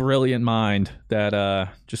 like this brilliant mind that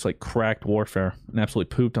just like cracked warfare and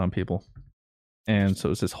absolutely pooped on people. And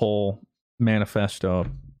so it's this whole manifesto,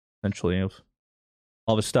 essentially, of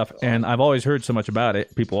all this stuff. And I've always heard so much about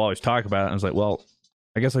it. People always talk about it. And I was like, well,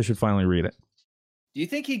 I guess I should finally read it. Do you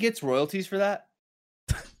think he gets royalties for that?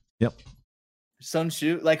 Yep. Sun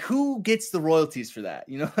Tzu, like, who gets the royalties for that?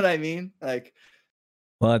 You know what I mean? Like,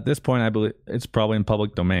 well, at this point, I believe it's probably in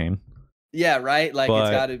public domain. Yeah, right. Like, but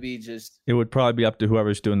it's got to be just. It would probably be up to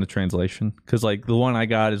whoever's doing the translation, because like the one I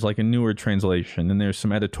got is like a newer translation, and there's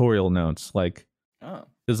some editorial notes, like,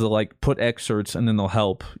 because they'll like put excerpts and then they'll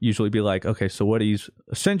help usually be like, okay, so what he's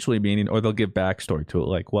essentially meaning, or they'll give backstory to it,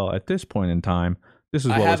 like, well, at this point in time, this is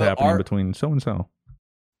what was happening between so and so.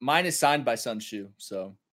 Mine is signed by Sun Tzu,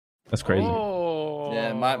 so that's crazy. Oh,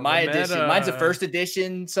 yeah, my edition. Mine's a first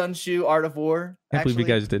edition Sun Tzu Art of War. I can't believe you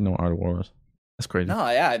guys didn't know what Art of War was. That's crazy. No,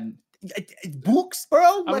 yeah. Books,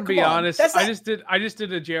 bro. I'm gonna be honest. I just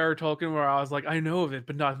did a J.R. Tolkien where I was like, I know of it,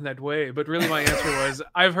 but not in that way. But really, my answer was,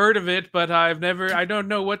 I've heard of it, but I don't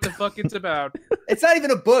know what the fuck it's about. It's not even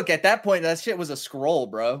a book at that point. That shit was a scroll,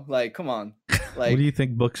 bro. Like, come on. Like, what do you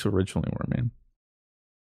think books originally were, man?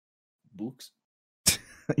 Books.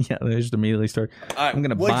 Yeah, they just immediately start. All right, I'm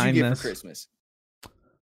gonna what'd bind you get this for Christmas?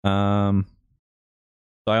 So I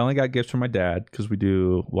only got gifts from my dad because we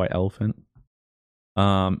do White Elephant.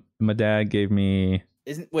 My dad gave me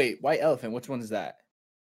White Elephant, which one is that?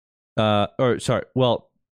 Different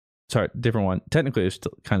one. Technically it's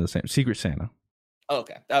still kind of the same. Secret Santa. Oh,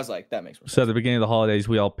 okay. That was like, that makes more sense. So at the beginning of the holidays,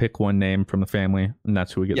 we all pick one name from the family, and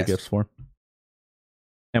that's who we get the gifts for.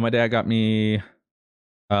 And my dad got me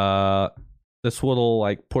this little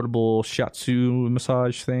like portable shiatsu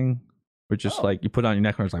massage thing, where just like you put it on your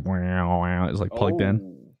neck and it's like wow, it's like plugged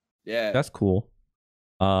in. Yeah, that's cool.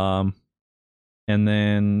 And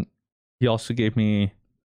then he also gave me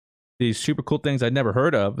these super cool things I'd never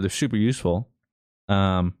heard of. They're super useful.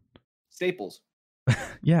 Staples.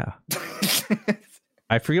 Yeah.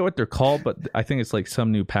 I forget what they're called, but I think it's like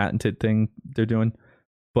some new patented thing they're doing.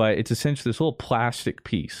 But it's essentially this little plastic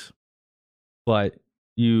piece. But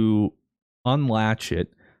you unlatch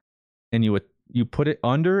it and you put it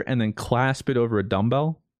under and then clasp it over a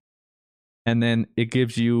dumbbell. And then it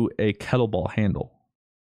gives you a kettlebell handle.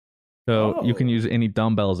 So you can use any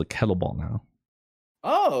dumbbell as a kettlebell now.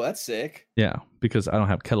 Oh, that's sick. Yeah, because I don't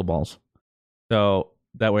have kettlebells. So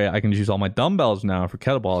that way I can just use all my dumbbells now for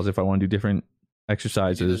kettlebells if I want to do different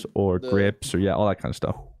exercises or grips or all that kind of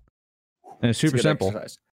stuff. And it's super simple.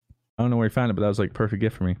 Exercise. I don't know where he found it, but that was like a perfect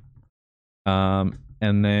gift for me.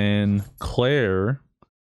 And then Claire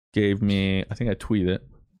gave me, I think I tweeted it.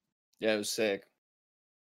 Yeah, it was sick.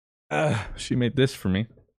 She made this for me.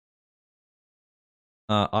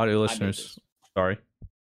 Audio listeners, sorry.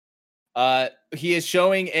 He is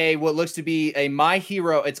showing what looks to be a My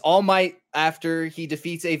Hero. It's All Might after he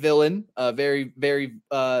defeats a villain. A very, very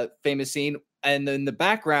famous scene. And in the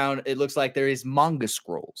background, it looks like there is manga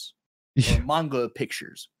scrolls. Or manga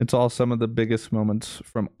pictures. It's all some of the biggest moments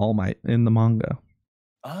from All Might in the manga.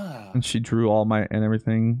 And she drew All Might and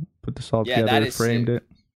everything, put this all together, framed it.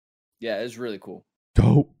 Yeah, it's really cool.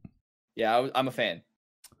 Dope. Yeah, I'm a fan.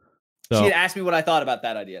 So, she had asked me what I thought about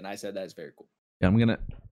that idea, and I said that is very cool. Yeah, I'm gonna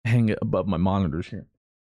hang it above my monitors here.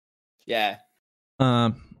 Yeah.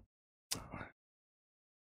 What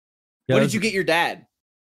did you get your dad?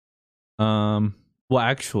 So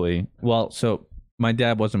my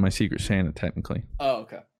dad wasn't my Secret Santa technically. Oh,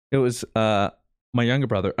 okay. It was my younger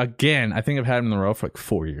brother, again, I think I've had him in the row for like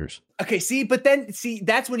 4 years. Okay, but then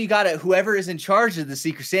that's when you gotta, whoever is in charge of the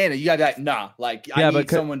Secret Santa, you gotta be like, nah, like I need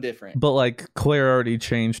someone different. But like Claire already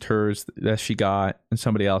changed hers that she got, and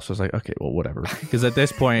somebody else was like, okay, well, whatever. Because at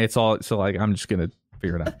this point, it's all so like I'm just gonna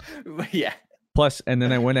figure it out. Yeah. Plus, and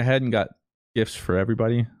then I went ahead and got gifts for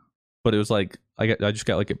everybody, but it was like I just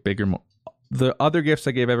got like a bigger. The other gifts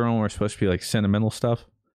I gave everyone were supposed to be like sentimental stuff.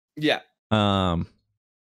 Yeah. Then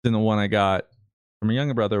the one I got from my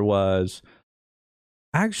younger brother was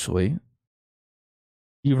actually,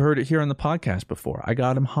 you've heard it here on the podcast before. I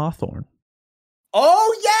got him Hawthorne.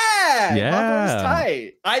 Oh yeah, yeah. Hawthorne's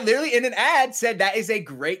tight. I literally in an ad said that is a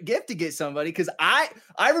great gift to get somebody because I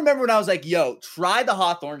remember when I was like, "Yo, try the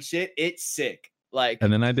Hawthorne shit. It's sick." Like,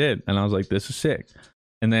 and then I did, and I was like, "This is sick."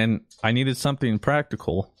 And then I needed something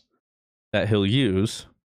practical that he'll use,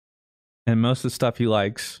 and most of the stuff he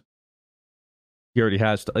likes, he already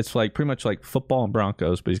has. It's like pretty much like football and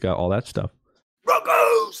Broncos, but he's got all that stuff.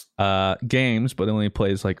 Broncos! Games, but only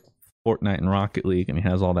plays like Fortnite and Rocket League, and he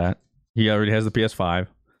has all that. He already has the PS5.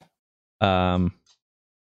 And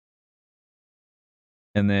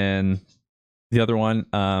then the other one,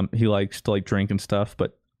 he likes to like drink and stuff,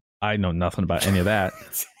 but I know nothing about any of that.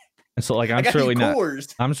 And so like I'm certainly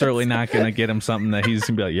not gonna get him something that he's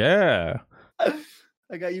gonna be like, yeah.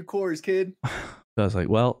 I got you Coors, kid. So I was like,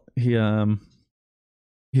 well, he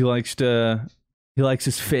likes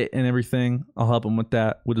his fit and everything. I'll help him with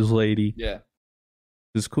that with his lady. Yeah.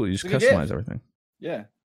 It's cool. You just customize everything. Yeah.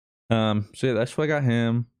 So yeah, that's what I got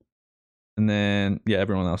him. And then yeah,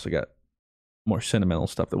 everyone else I got more sentimental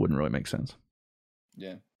stuff that wouldn't really make sense.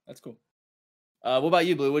 Yeah, that's cool. What about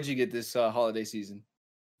you, Blue? What'd you get this holiday season?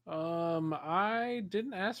 I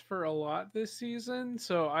didn't ask for a lot this season,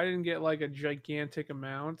 so I didn't get like a gigantic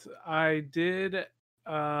amount. I did get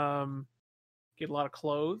a lot of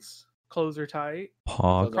clothes. Clothes are tight.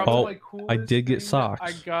 I did get socks.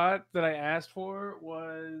 I got that I asked for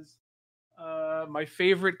was my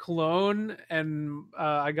favorite cologne, and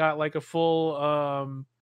I got like a full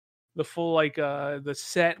the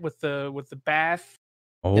set with the bath.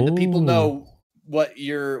 Oh. And the people know what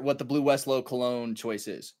the Blue Westlow cologne choice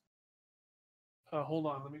is. Hold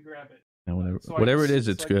on, let me grab it. Yeah, whatever it is,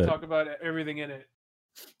 it's good. Talk about everything in it.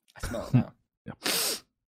 I smell it now. Yeah.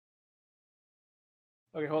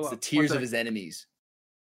 Okay, hold on. The tears of his enemies.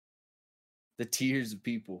 The tears of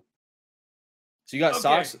people. So you got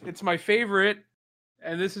socks? It's my favorite,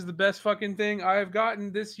 and this is the best fucking thing I've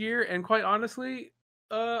gotten this year, and quite honestly,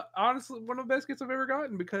 one of the best gifts I've ever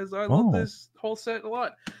gotten because I love this whole set a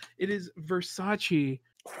lot. It is Versace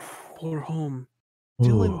Pour Homme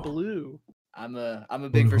Dylan Blue. I'm a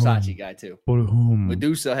big Versace guy too.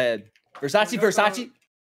 Medusa head. Versace.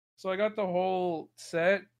 So I got the whole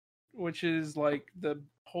set, which is like the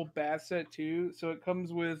whole bath set too. So it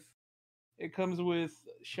comes with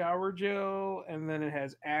shower gel, and then it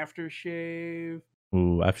has aftershave.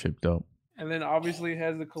 Ooh, aftershave dope. And then obviously it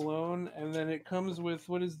has the cologne, and then it comes with,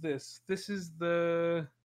 what is this? This is the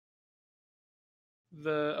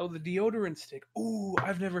deodorant stick. Ooh,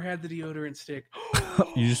 I've never had the deodorant stick.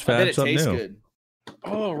 You just found something new. Good.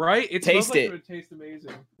 Oh, right. It smells like it would taste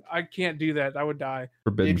amazing. I can't do that. I would die.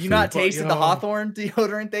 Forbidden Have you food. not tasted the Hawthorne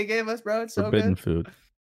deodorant they gave us, bro? It's so Forbidden good. Food.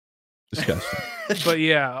 Disgusting. But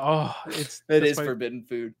yeah, it is forbidden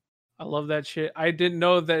food. I love that shit. I didn't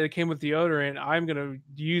know that it came with deodorant. I'm gonna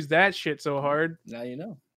use that shit so hard. Now you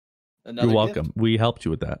know. You're welcome. Gift. We helped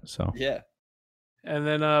you with that. So yeah. And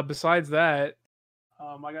then besides that,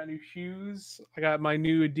 I got new shoes. I got my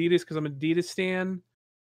new Adidas because I'm Adidas stan.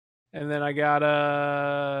 And then I got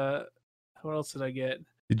what else did I get?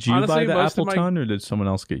 Did you buy the Appleton or did someone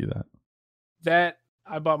else get you that? That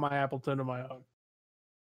I bought my Appleton on my own.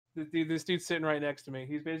 This dude's sitting right next to me.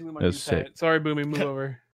 He's basically my new pet. Sorry, Boomy, move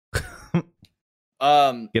over.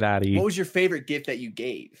 Get out of here. What was your favorite gift that you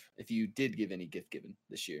gave? If you did give any gift given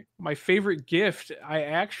this year? My favorite gift, I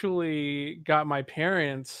actually got my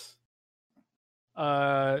parents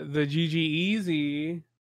the GG Easy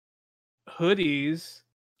hoodies.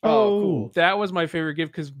 Oh, cool. That was my favorite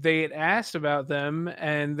gift because they had asked about them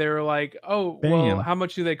and they were like, "Oh, Bam. Well, how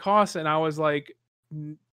much do they cost?" And I was like,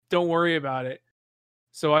 "Don't worry about it."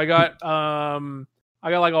 So I got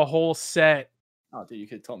like a whole set. Oh, dude, you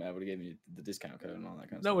could have told me. I would have given you the discount code and all that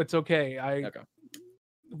kind of stuff. No, it's okay.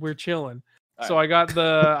 We're chilling. All so right.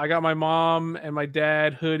 I got my mom and my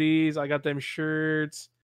dad hoodies. I got them shirts.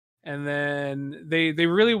 And then they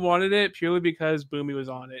really wanted it purely because Boomy was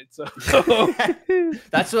on it. So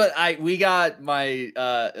that's what we got my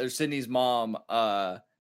Sydney's mom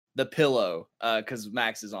the pillow because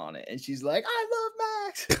Max is on it, and she's like, "I love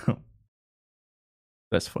Max."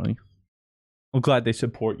 That's funny. I'm glad they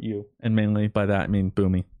support you, and mainly by that I mean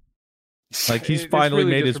Boomy. Like he's It's finally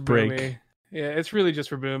really made just his for break. Boomy. Yeah, it's really just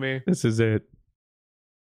for Boomy. This is it.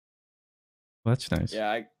 Well, that's nice.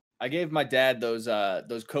 Yeah, I gave my dad those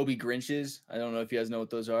Kobe Grinches. I don't know if you guys know what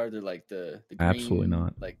those are. They're like the green, Absolutely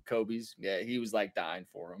not. like Kobe's. Yeah, he was like dying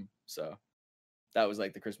for them. So that was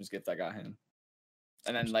like the Christmas gift I got him.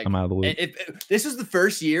 And then like I'm out of the loop. This is the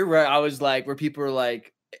first year where I was like, where people were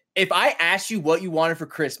like, if I asked you what you wanted for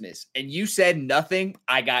Christmas and you said nothing,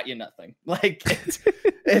 I got you nothing. Like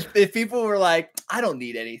if people were like, I don't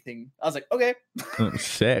need anything, I was like, okay.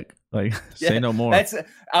 Sick. Like Yeah, say no more. I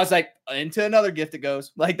was like, into another gift it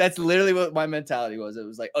goes. Like that's literally what my mentality was. It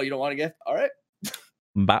was like, oh, you don't want a gift? All right.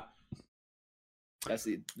 Bop. That's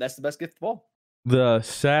the best gift of all. The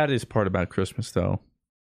saddest part about Christmas though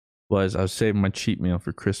was I was saving my cheat meal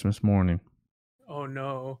for Christmas morning Oh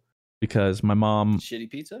no. because my mom Shitty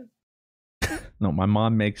pizza? my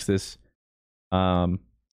mom makes this hard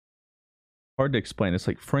to explain. It's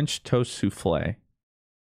like French toast souffle.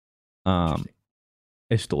 Interesting.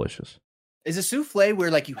 It's delicious. Is a souffle where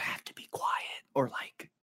like you have to be quiet or like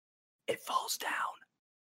it falls down?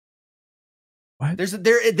 What?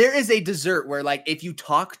 There is a dessert where like if you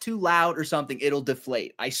talk too loud or something, it'll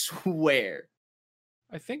deflate. I swear.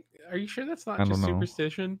 I think. Are you sure that's not I just don't know.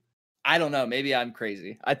 superstition? I don't know. Maybe I'm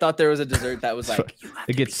crazy. I thought there was a dessert that was like you have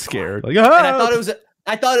It to gets be quiet. scared. Like, And ah! I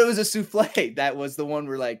thought it was a souffle. That was the one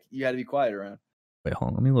where like you had to be quiet around. Wait, hold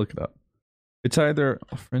on. Let me look it up. It's either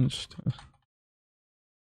a French toast.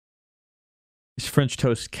 It's French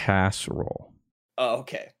toast casserole. Oh,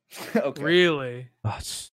 okay. Okay. Really? Oh,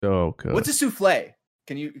 it's so good. What's a souffle?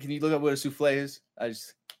 Can you look up what a souffle is?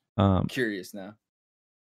 I'm curious now.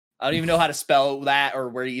 I don't even know how to spell that or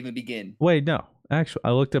where to even begin. Wait, no. Actually,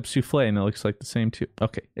 I looked up souffle and it looks like the same too.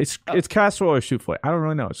 Okay, it's Oh. it's casserole or souffle. I don't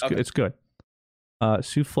really know. It's Okay. good. It's good.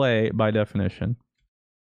 Souffle by definition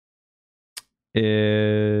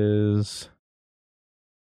is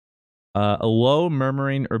a low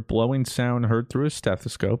murmuring or blowing sound heard through a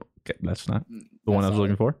stethoscope. Okay, that's not the one I was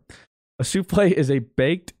looking for. A souffle is a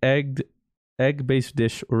baked egg-based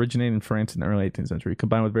dish originating in France in the early 18th century.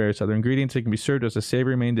 Combined with various other ingredients, it can be served as a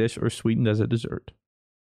savory main dish or sweetened as a dessert.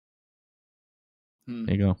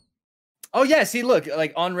 There you go. Oh yeah, see, look,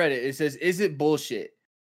 like on Reddit, it says, "Is it bullshit?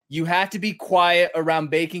 You have to be quiet around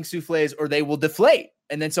baking souffles or they will deflate."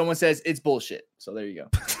 And then someone says it's bullshit. So there you go.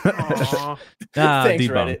 Aw, Thanks,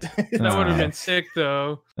 debunked. Reddit. that would have Ah. been sick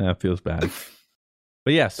though. That feels bad.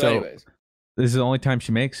 But yeah, So, so anyways, this is the only time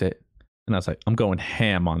she makes it. And I was like, I'm going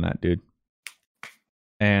ham on that, dude.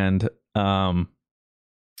 And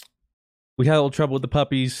we had a little trouble with the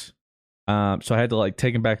puppies. So I had to like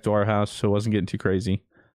take them back to our house so it wasn't getting too crazy.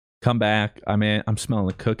 Come back. I'm smelling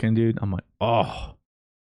the cooking, dude. I'm like, oh,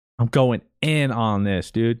 I'm going in on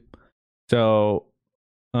this, dude. So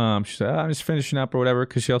she said, I'm just finishing up or whatever,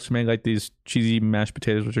 because she also made like these cheesy mashed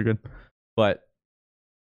potatoes, which are good. But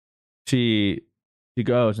she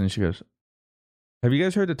goes and she goes, have you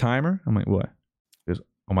guys heard the timer? I'm like, what? She goes,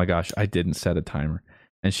 oh my gosh, I didn't set a timer.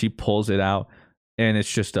 And she pulls it out and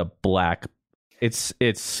it's just a black, it's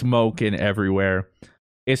smoking everywhere.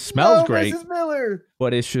 It smells great, Mrs. Miller.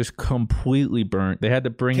 but it's just completely burnt. They had to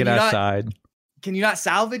bring Can it you not- outside. Can you not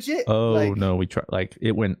salvage it? Oh Like- no, we tried. Like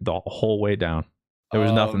it went the whole way down. There was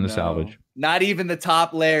Oh, nothing to no. salvage, Not even the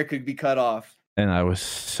top layer could be cut off. and I was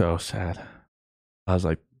so sad. I was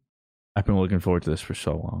like, I've been looking forward to this for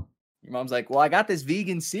so long. Your mom's like, "Well, I got this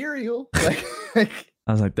vegan cereal." Like,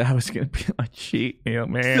 I was like, that was gonna be my cheat meal,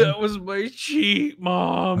 man. That was my cheat,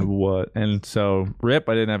 Mom. What? And so, rip,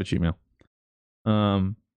 I didn't have a cheat meal.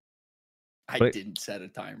 I But- didn't set a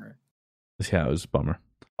timer. Yeah, it was a bummer.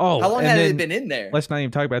 Oh, How long and had then, it been in there? Let's not even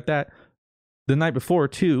talk about that. The night before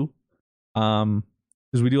too, because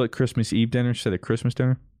we do like Christmas Eve dinner instead of Christmas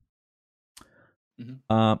dinner.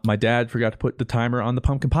 Mhm. My dad forgot to put the timer on the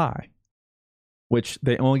pumpkin pie, which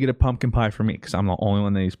they only get a pumpkin pie for me because I'm the only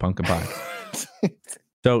one that eats pumpkin pie.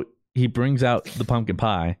 So he brings out the pumpkin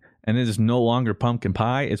pie, and it is no longer pumpkin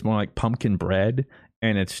pie. It's more like pumpkin bread,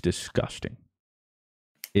 and it's disgusting.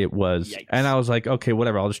 It was, Yikes. and I was like, okay,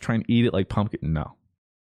 whatever. I'll just try and eat it like pumpkin. No.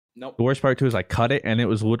 Nope. The worst part too is I cut it, and it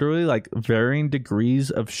was literally like varying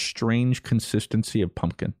degrees of strange consistency of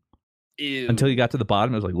pumpkin. Ew. Until you got to the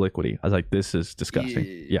bottom, it was like liquidy. I was like, this is disgusting.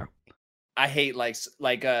 Ew. Yeah. I hate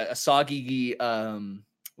like a soggy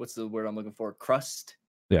what's the word I'm looking for? Crust.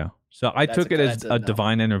 Yeah. So I That's took a- it as that's a a no.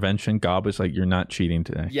 divine intervention. God was like, you're not cheating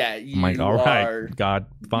today. Yeah, I'm like, all right, God,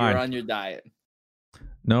 fine. You're on your diet.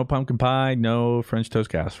 No pumpkin pie, no French toast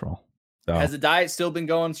casserole. So, Has the diet still been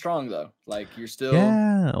going strong though? Like you're still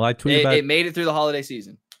yeah. Well, I tweeted it, about it made it through the holiday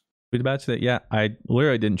season. Tweet about it today. Yeah, I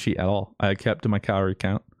literally didn't cheat at all. I kept to my calorie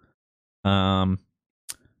count. And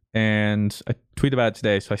I tweeted about it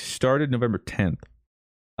today. So I started November 10th.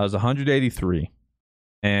 I was 183,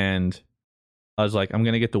 and I was like, I'm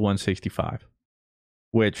gonna get to 165,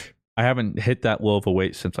 which I haven't hit that low of a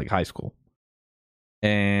weight since like high school.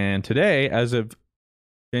 And today, as of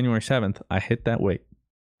January 7th, I hit that weight.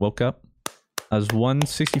 Woke up, I was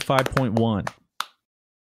 165.1.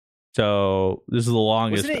 So this is the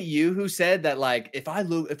longest. Wasn't it you who said that like if I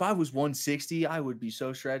was 160, I would be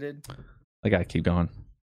so shredded? I gotta keep going.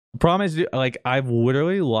 The problem is, like, I've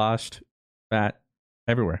literally lost fat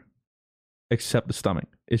everywhere except the stomach.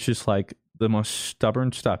 It's just like the most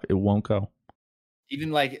stubborn stuff. It won't go.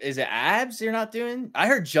 Even like, is it abs you're not doing? I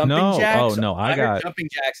heard jumping No. jacks. Oh no, I heard got jumping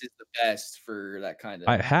jacks is the best for that kind of.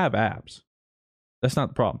 I have abs. That's not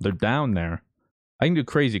the problem. They're down there. I can do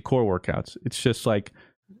crazy core workouts. It's just like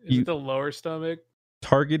Is it the lower stomach?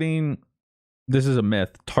 targeting. This is a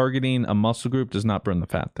myth. Targeting a muscle group does not burn the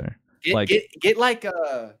fat there. Get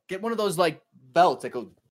one of those like belts that go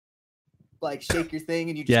like shake your thing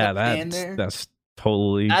and you just stand there. That's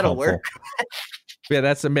totally That'll helpful. work. Yeah,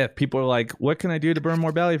 that's a myth. People are like, what can I do to burn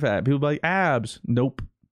more belly fat? People are like, abs. Nope.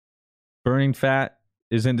 Burning fat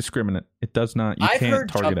is indiscriminate. It does not. You I've can't heard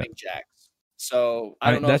target jumping it. jacks. So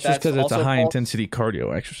I don't know. That's if just because it's a also high false. intensity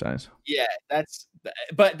cardio exercise. Yeah,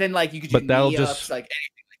 but then like you could do But that'll knee-ups, just- like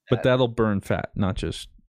anything like that. But that'll burn fat, not just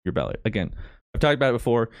your belly. Again, I've talked about it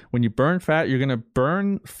before. When you burn fat, you're going to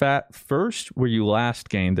burn fat first where you last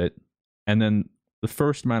gained it. And then the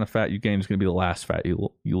first amount of fat you gain is going to be the last fat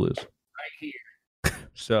you lose. Right here.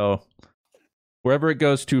 So wherever it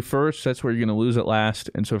goes to first, that's where you're going to lose it last.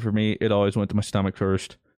 And so for me, it always went to my stomach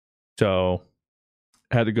first. So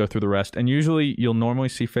I had to go through the rest. And usually you'll normally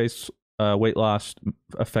see face weight loss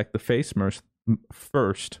affect the face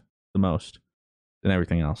first the most than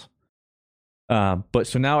everything else. But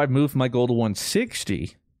so now I've moved my goal to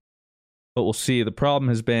 160. But we'll see. The problem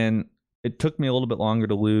has been it took me a little bit longer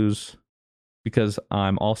to lose because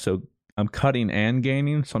I'm cutting and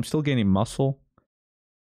gaining. So I'm still gaining muscle.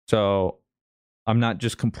 So I'm not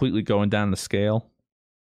just completely going down the scale.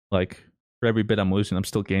 Like for every bit I'm losing, I'm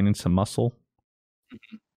still gaining some muscle.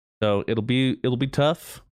 Mm-hmm. So it'll be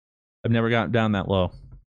tough. I've never gotten down that low.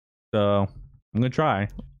 So I'm gonna try.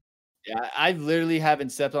 Yeah, I literally haven't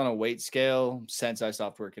stepped on a weight scale since I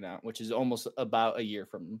stopped working out, which is almost about a year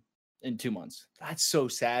in 2 months. That's so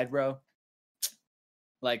sad, bro.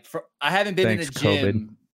 Like I haven't been Thanks, in a gym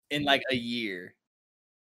COVID. in like a year.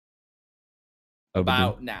 COVID.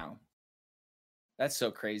 About now. That's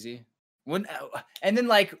so crazy. And then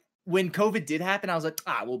like when COVID did happen, I was like,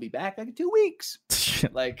 we'll be back like in 2 weeks.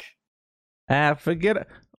 Like forget it.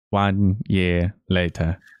 1 year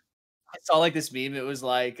later. I saw like this meme. It was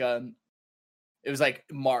like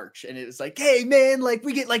March, and it was like, hey man, like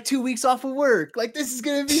we get like 2 weeks off of work. Like this is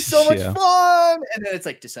gonna be so much Yeah. fun. And then it's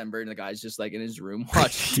like December, and the guy's just like in his room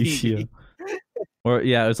watching TV. Yeah. Or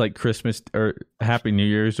yeah, it was like Christmas or Happy New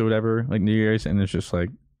Year's or whatever, like New Year's, and it's just like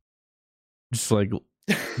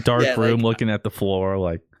dark Yeah, room like- looking at the floor,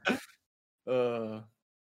 like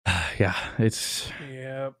yeah, it's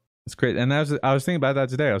Yep. great. And I was thinking about that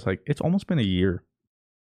today. I was like, it's almost been a year.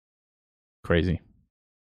 Crazy.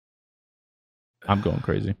 I'm going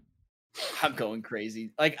crazy. I'm going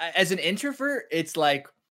crazy. Like as an introvert, it's like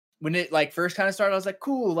when it like first kind of started, I was like,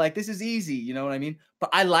 cool, like this is easy, you know what I mean? But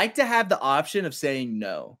I like to have the option of saying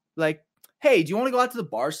no. Like, hey, do you want to go out to the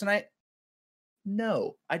bars tonight?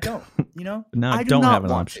 No, I don't. You know, Now I do don't not have an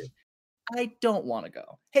want option. to. I don't want to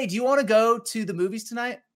go. Hey, do you want to go to the movies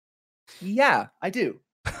tonight? Yeah, I do.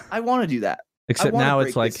 I want to do that. Except wanna now it's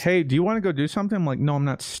break like, this. hey, do you want to go do something? I'm like, no, I'm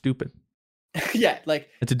not stupid. Yeah, like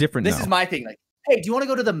It's a different this no. is my thing. Like, hey, do you want to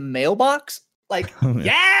go to the mailbox? Like,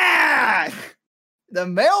 yeah, the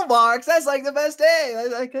mailbox. That's like the best day.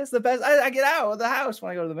 Like that's the best. I get out of the house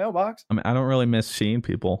when I go to the mailbox. I mean, I don't really miss seeing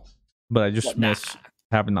people, but I just Well, nah. miss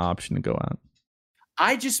having the option to go out.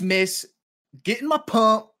 I just miss getting my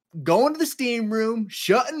pump, going to the steam room,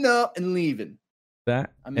 shutting up, and leaving.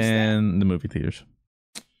 That I miss that. and the movie theaters.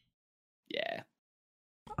 Yeah.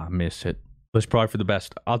 I miss it. But it's probably for the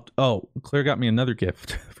best. Claire got me another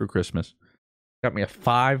gift for Christmas. Got me a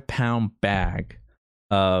 5-pound bag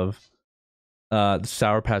of the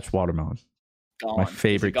Sour Patch watermelon. Gone. My Is it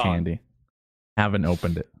favorite gone? candy. Haven't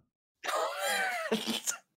opened it.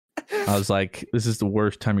 I was like, this is the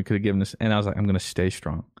worst time you could have given this. And I was like, I'm going to stay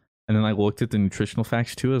strong. And then I looked at the nutritional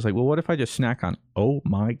facts too. I was like, well, what if I just snack on? Oh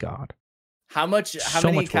my God. How many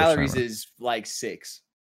So much worse calories than is like 6?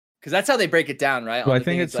 Because that's how they break it down, right? So On I the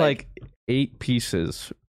think thing, it's like 8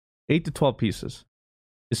 pieces, 8 to 12 pieces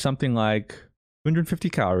is something like 250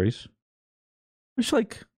 calories, which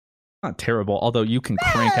like not terrible. Although you can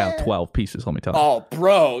crank out 12 pieces. Let me tell you. Oh,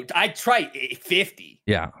 bro, I tried 50.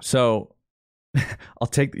 Yeah. So I'll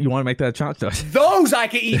take. You want to make that challenge? Those I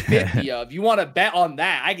can eat 50 of. You want to bet on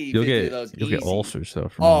that? I can eat 50 of those. You'll easy. get ulcers though.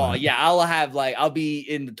 Oh yeah, I'll be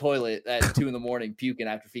in the toilet at 2 a.m. puking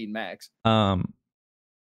after feeding Max.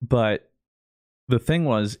 But the thing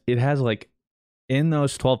was, it has like in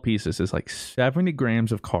those 12 pieces is like 70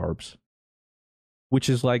 grams of carbs, which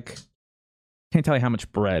is like can't tell you how much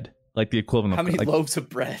bread, like the equivalent. How many like, loaves of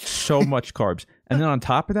bread? So much carbs, and then on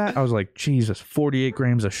top of that, I was like, Jesus, 48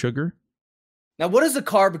 grams of sugar. Now, what does a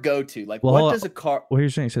carb go to? Like, well, what does a carb? Well,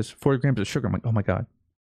 here's the thing. It says 40 grams of sugar. I'm like, oh my God.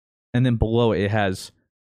 And then below it has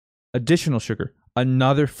additional sugar,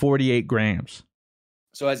 another 48 grams.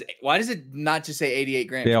 So why does it not just say 88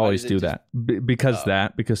 grams? They always do that.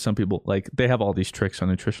 Because some people, like, they have all these tricks on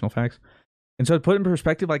nutritional facts. And so to put in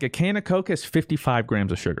perspective, like a can of Coke has 55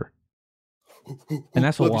 grams of sugar. And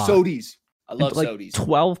that's a lot. Sodies. I love like sodies.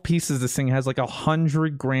 12 pieces, this thing has like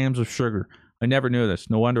 100 grams of sugar. I never knew this.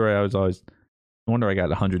 No wonder I got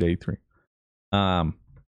 183. But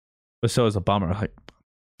so is a bummer. Like,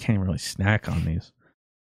 can't really snack on these.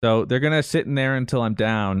 So they're gonna sit in there until I'm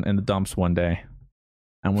down in the dumps one day,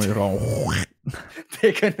 and we're all.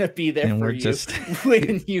 They're gonna be there and for we're you just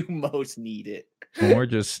when you most need it. And we're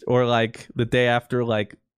just, or like the day after,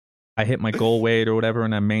 like I hit my goal weight or whatever,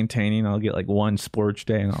 and I'm maintaining. I'll get like one splurge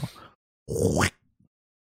day, and I'll.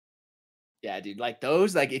 Yeah, dude, like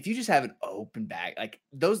those, like if you just have an open bag, like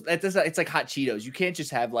those, it's like hot Cheetos. You can't just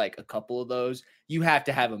have like a couple of those. You have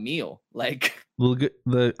to have a meal. Like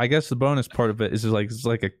I guess the bonus part of it is like it's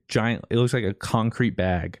like a giant. It looks like a concrete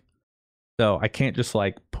bag, so I can't just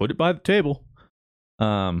like put it by the table.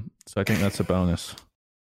 So I think that's a bonus.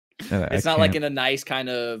 It's not like in a nice kind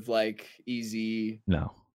of like easy.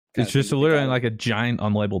 No, it's just literally like a giant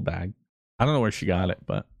unlabeled bag. I don't know where she got it,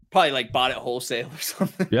 but. Probably like bought it wholesale or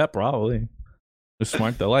something. Yeah, probably. It's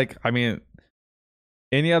smart though. Like, I mean,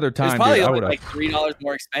 any other time, it's probably dude, I would like $3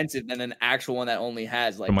 more expensive than an actual one that only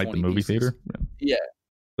has like from like the movie pieces. theater. Yeah.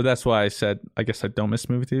 But that's why I said I guess I don't miss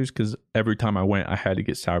movie theaters because every time I went, I had to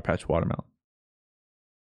get Sour Patch watermelon.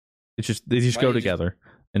 It's just they just go together,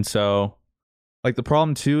 and so like the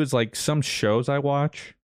problem too is like some shows I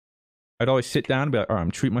watch, I'd always sit down and be like, all right,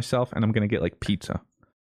 I'm treating myself, and I'm gonna get like pizza.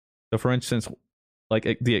 So for instance.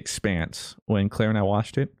 Like The Expanse, when Claire and I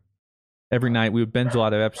watched it, every night we would binge a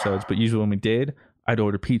lot of episodes, but usually when we did, I'd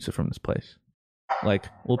order pizza from this place. Like,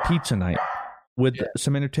 well, pizza night with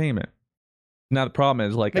some entertainment. Now the problem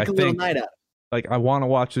is, like, Make a little night out. Like, I want to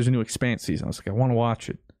watch, there's a new Expanse season. I was like, I want to watch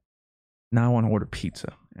it. Now I want to order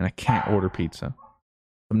pizza, and I can't order pizza.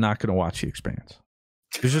 I'm not going to watch The Expanse.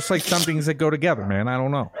 There's just like some things that go together, man. I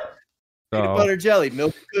don't know. Peanut butter jelly,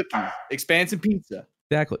 milk and cookies, Expanse and pizza.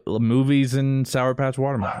 Exactly. Movies and Sour Patch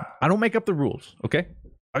watermelon. I don't make up the rules, okay?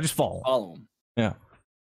 I just follow them. Yeah.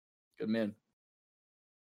 Good man.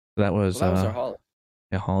 That was our holiday.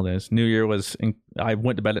 Yeah, holidays. New Year was... I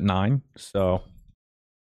went to bed at 9, so...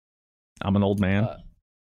 I'm an old man.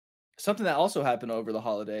 Something that also happened over the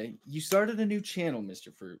holiday. You started a new channel,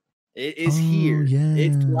 Mr. Fruit. It is here. Yeah.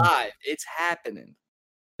 It's live. It's happening.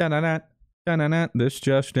 Da-na-na. This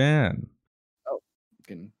just in. Oh.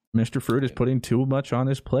 Can... Mr. Fruit is putting too much on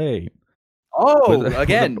his plate. Oh,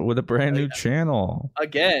 again. With a brand new channel.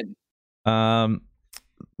 Again. Mr.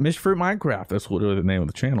 Fruit Minecraft. That's literally the name of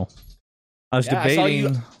the channel. I was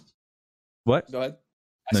debating. What? Go ahead.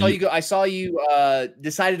 I saw you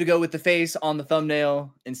decided to go with the face on the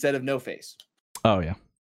thumbnail instead of no face. Oh, yeah.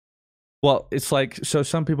 Well, it's like, so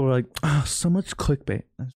some people are like, oh, so much clickbait.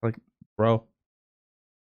 It's like, bro.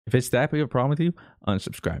 If it's that big of a problem with you,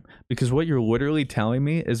 unsubscribe. Because what you're literally telling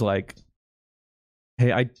me is like,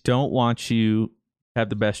 hey, I don't want you to have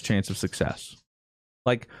the best chance of success.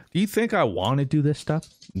 Like, do you think I want to do this stuff?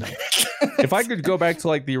 No. If I could go back to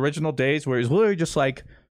like the original days where it was literally just like,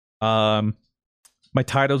 my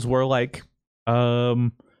titles were like, Fatebringer,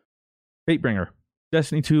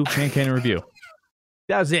 Destiny 2, Man Cannon Review.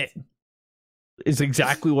 That was it. It's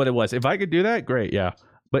exactly what it was. If I could do that, great, yeah.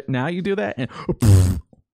 But now you do that and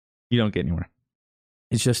you don't get anywhere.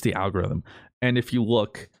 It's just the algorithm. And if you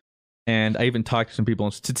look, and I even talked to some people,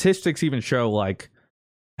 and statistics even show like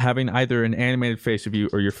having either an animated face of you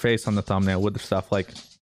or your face on the thumbnail with the stuff like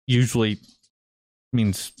usually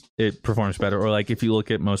means it performs better. Or like if you look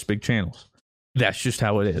at most big channels, that's just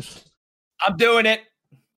how it is. I'm doing it.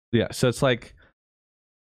 Yeah. So it's like,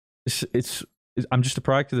 it's I'm just a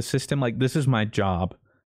product of the system. Like this is my job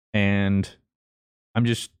and I'm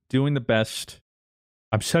just doing the best.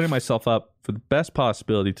 I'm setting myself up for the best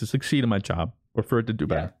possibility to succeed in my job or for it to do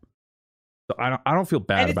bad. So I don't feel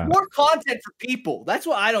bad And it's about more content for people. That's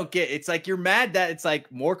what I don't get. It's like you're mad that it's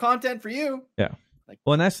like more content for you. Yeah. Like,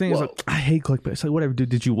 Well, and that's the thing is whoa. like, I hate clickbait. It's like, whatever, dude.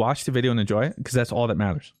 Did you watch the video and enjoy it? Because that's all that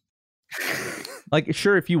matters. Like,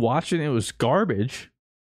 sure, if you watched it and it was garbage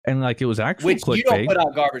and like it was actual Which clickbait. you don't put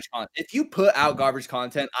out garbage content. If you put out garbage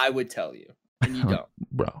content, I would tell you. And you don't.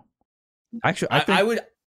 Bro. Actually, I think I would.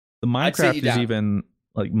 the I'd sit Minecraft you is down. even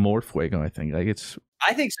like more fuego, I think. Like it's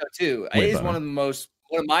I think so too. Way It is better. one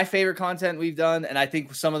of my favorite content we've done, and I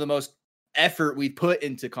think some of the most effort we put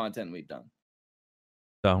into content we've done.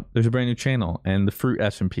 so there's a brand new channel and the Fruit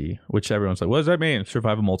SMP, which everyone's like, what does that mean?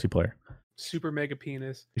 Survival multiplayer. Super mega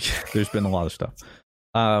penis. There's been a lot of stuff.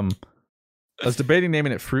 I was debating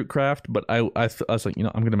naming it Fruitcraft, but I was like,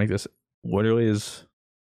 I'm gonna make this literally is.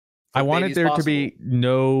 I wanted baby as there to possible. be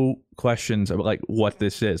no questions about like what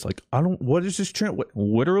this is. Like, what is this channel? What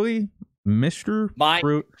literally, Mr.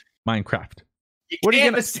 Fruit Minecraft? What are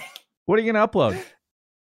you gonna upload?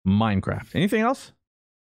 Minecraft. Anything else?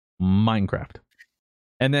 Minecraft.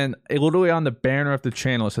 And then literally on the banner of the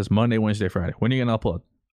channel it says Monday, Wednesday, Friday. When are you gonna upload?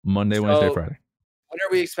 Monday, Wednesday, Friday. When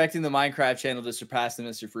are we expecting the Minecraft channel to surpass the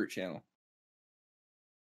Mr. Fruit channel?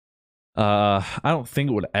 I don't think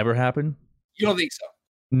it would ever happen. You don't think so?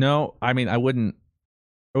 No, I mean I wouldn't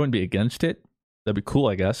be against it. That'd be cool,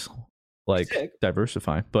 I guess. Like Sick.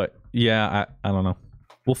 diversify. But yeah, I don't know.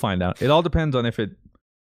 We'll find out. It all depends on if it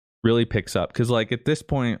really picks up. Because like at this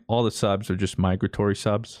point, all the subs are just migratory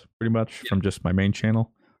subs, pretty much from just my main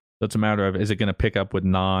channel. So it's a matter of is it going to pick up with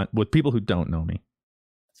people who don't know me.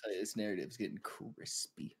 I'll tell you, this narrative's getting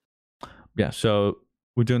crispy. Yeah, so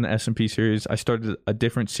we're doing the SMP series. I started a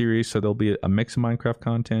different series, so there'll be a mix of Minecraft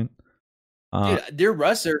content. Dude, your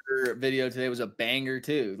Rust server video today was a banger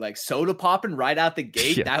too. Like soda popping right out the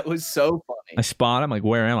gate. Yeah. That was so funny. I spot. I'm like,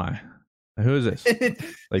 where am I? Who is this?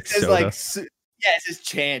 Like It says soda. like, yeah, it says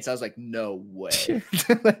Chance. I was like, no way.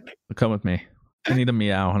 Come with me. I need a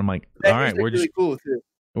meow, and I'm like, That all was, right, like, we're really just cool too.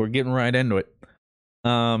 we're getting right into it.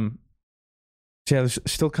 So yeah, there's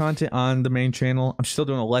still content on the main channel. I'm still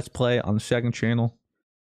doing a let's play on the second channel.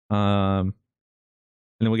 And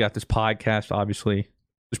then we got this podcast. Obviously,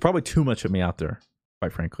 there's probably too much of me out there,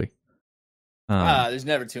 quite frankly. There's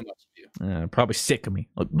never too much of you. Probably sick of me.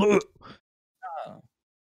 Like,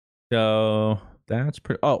 so that's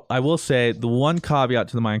pretty. Oh, I will say the one caveat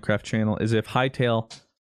to the Minecraft channel is if Hytale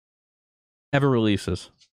ever releases,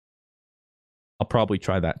 I'll probably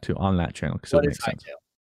try that too on that channel because it What is makes sense. Hytale?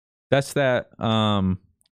 That's that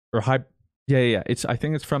or high. Yeah. I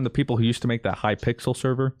think it's from the people who used to make that Hypixel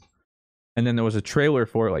server, and then there was a trailer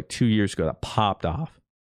for it like 2 years ago that popped off,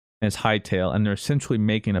 and it's Hytale, and they're essentially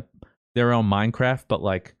making their own Minecraft, but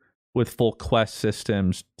like with full quest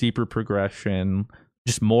systems, deeper progression,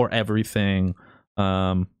 just more everything.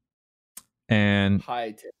 And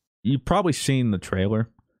Hytale. you've probably seen the trailer.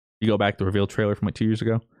 You go back to the reveal trailer from like 2 years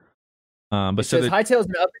ago. But It says Hytale is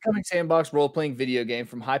an up-and-coming sandbox role-playing video game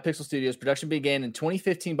from Hypixel Studios. Production began in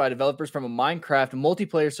 2015 by developers from a Minecraft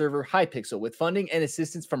multiplayer server, Hypixel, with funding and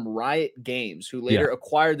assistance from Riot Games, who later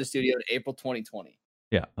acquired the studio in April 2020.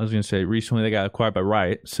 yeah, I was gonna say recently they got acquired by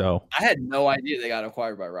Riot, so I had no idea they got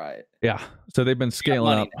acquired by Riot. yeah, so they've been scaling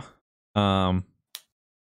money up.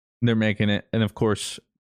 They're making it, and of course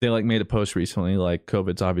they like made a post recently, like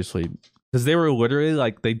COVID's obviously because they were literally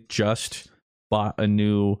like they just bought a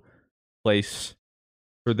new place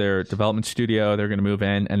for their development studio. They're gonna move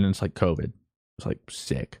in, and then it's like COVID. It's like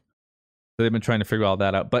sick. So they've been trying to figure all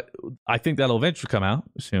that out, but I think that'll eventually come out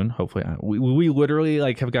soon. Hopefully, we literally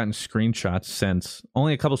like have gotten screenshots since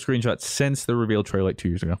only a couple screenshots since the reveal trailer like 2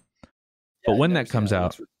 years ago. But when that comes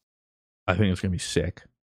out, I think it's gonna be sick.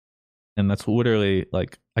 And that's literally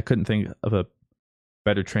like I couldn't think of a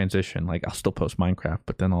better transition. Like I'll still post Minecraft,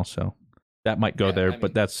 but then also that might go there.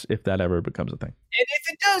 But that's if that ever becomes a thing. And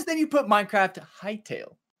if it does, then you put Minecraft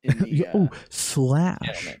Hytale in the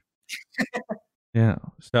slash. Yeah.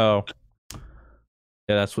 So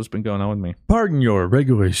yeah, that's what's been going on with me. Pardon your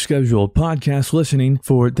regularly scheduled podcast listening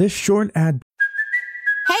for this short ad.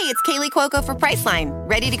 Hey, it's Kaylee Cuoco for Priceline.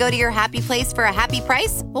 Ready to go to your happy place for a happy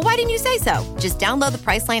price? Well, why didn't you say so? Just download the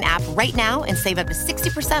Priceline app right now and save up to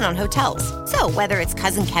 60% on hotels. So whether it's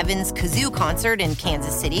Cousin Kevin's Kazoo Concert in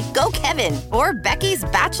Kansas City, go Kevin, or Becky's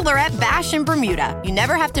Bachelorette Bash in Bermuda, you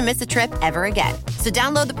never have to miss a trip ever again. So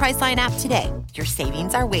download the Priceline app today. Your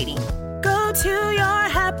savings are waiting. Go to your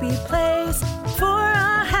happy place for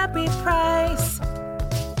a happy price.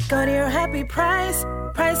 Go to your happy price,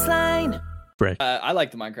 Priceline. I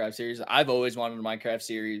like the Minecraft series. I've always wanted a Minecraft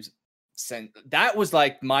series. That was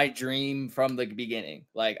like my dream from the beginning.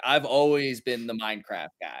 Like I've always been the Minecraft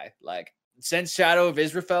guy. Like since Shadow of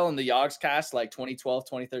Israfel and the Yogscast, like 2012,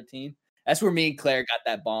 2013. That's where me and Claire got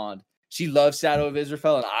that bond. She loves Shadow of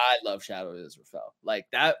Israfel, and I love Shadow of Israfel. Like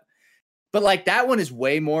that. But like that one is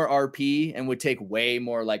way more RP and would take way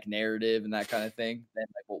more like narrative and that kind of thing than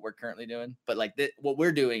like what we're currently doing. But like what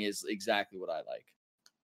we're doing is exactly what I like.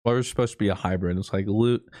 Well, it's supposed to be a hybrid. It's like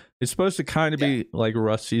loot. It's supposed to kind of be like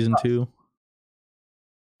Rust Season 2.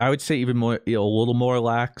 I would say even more, a little more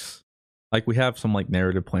lax. Like we have some like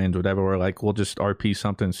narrative plans, whatever. Where like we'll just RP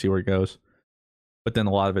something and see where it goes. But then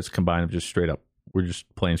a lot of it's combined of just straight up. We're just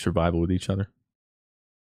playing survival with each other.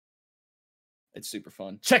 It's super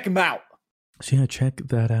fun. Check them out. So yeah, check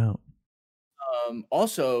that out.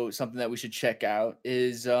 Also, something that we should check out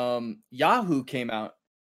is Yahoo came out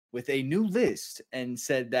with a new list and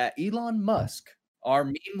said that Elon Musk, our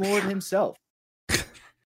meme lord himself, a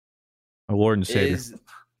Lord and Savior, is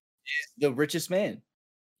the richest man.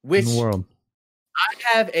 in Which the world. I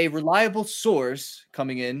have a reliable source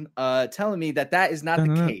coming in telling me that is not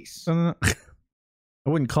the case. I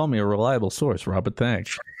wouldn't call me a reliable source, Robert.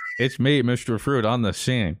 Thanks. It's me, Mr. Fruit, on the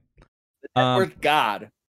scene. The network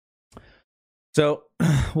God. So,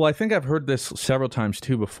 well, I think I've heard this several times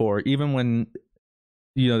too before, even when,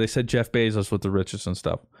 they said Jeff Bezos was the richest and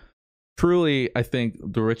stuff. Truly, I think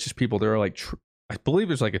the richest people, there are like, I believe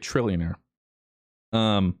there's like a trillionaire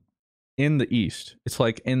in the East. It's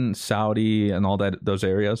like in Saudi and all that, those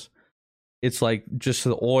areas. It's like just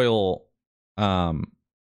the oil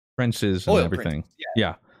princes and everything. Princes,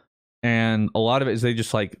 yeah. And a lot of it is they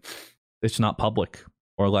just like, it's not public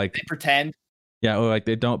or like. They pretend. Yeah, or like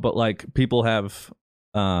they don't, but like people have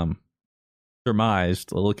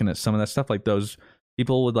surmised looking at some of that stuff, like those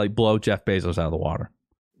people would like blow Jeff Bezos out of the water.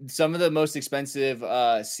 Some of the most expensive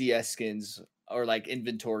CS skins or like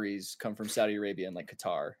inventories come from Saudi Arabia and like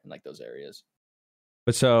Qatar and like those areas.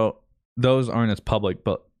 But so those aren't as public,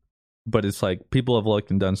 but it's like people have looked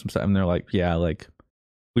and done some stuff and they're like, yeah, like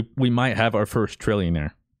we might have our first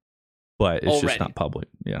trillionaire, but it's just not public.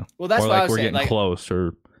 Yeah. Well, that's or what like I was we're saying. getting Like, close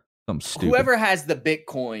or something stupid. whoever has the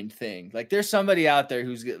Bitcoin thing, like there's somebody out there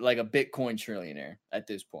who's like a Bitcoin trillionaire at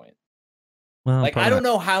this point. Well, like I don't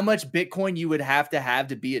know how much Bitcoin you would have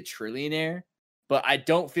to be a trillionaire, but I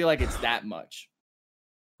don't feel like it's that much.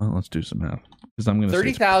 Well, let's do some math. Because I'm going to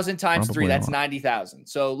 30,000 times 3, that's 90,000.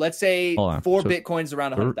 So let's say 4 Bitcoins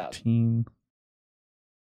around 100,000.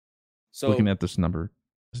 So looking at this number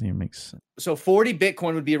doesn't even make sense. So 40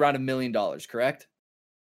 Bitcoin would be around $1 million, correct?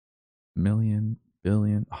 Million,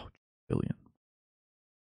 billion, billion.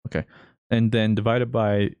 Okay. And then divided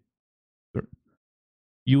by,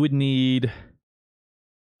 you would need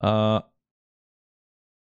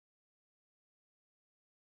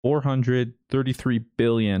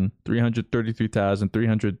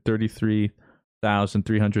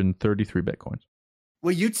 433,333,333,333 Bitcoins.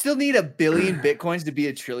 Well, you'd still need 1 billion Bitcoins to be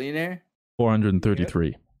a trillionaire?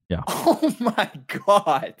 433. Yeah. Oh my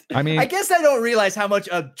God. I mean, I guess I don't realize how much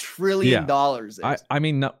 $1 trillion is. I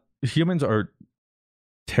mean, no, humans are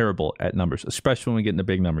terrible at numbers, especially when we get into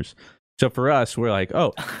big numbers. So for us, we're like,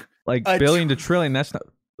 oh, like billion to trillion, that's not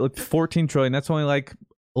like 14 trillion. That's only like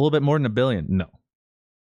a little bit more than 1 billion. No.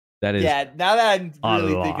 That is. Yeah, now that I'm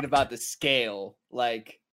really thinking about the scale,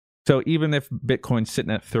 like. So even if Bitcoin's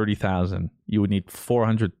sitting at 30,000, you would need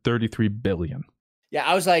 433 billion. Yeah,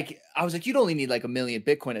 I was like, you'd only need like 1 million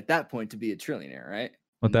Bitcoin at that point to be a trillionaire, right?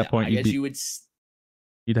 At that point,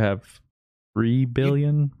 you'd have 3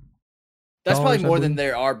 billion. That's probably more than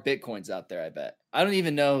there are Bitcoins out there, I bet. I don't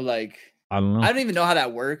even know, like. I don't know. I don't even know how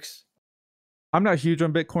that works. I'm not huge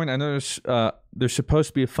on Bitcoin. I know there's supposed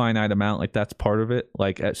to be a finite amount. Like that's part of it.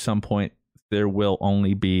 Like at some point there will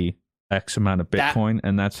only be X amount of Bitcoin,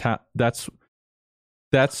 and that's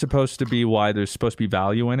supposed to be why there's supposed to be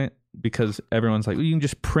value in it, because everyone's like, well, you can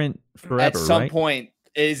just print forever. At some right? point,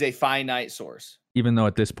 it is a finite source. Even though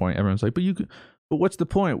at this point everyone's like, but what's the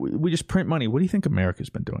point? We just print money. What do you think America's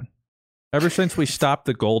been doing? Ever since we stopped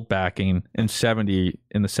the gold backing in the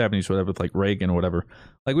 70s, whatever, with like Reagan or whatever,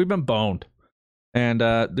 like we've been boned. And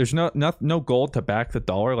there's no gold to back the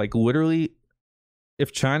dollar. Like literally,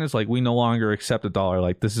 if China's like, we no longer accept the dollar,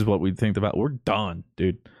 like this is what we think about, we're done,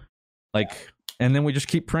 dude. Like, and then we just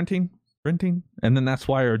keep printing, and then that's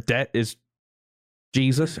why our debt is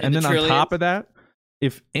Jesus. And then on top of that,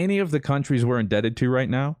 if any of the countries we're indebted to right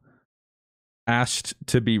now asked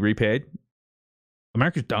to be repaid,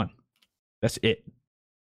 America's done. That's it.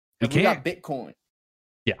 We got Bitcoin.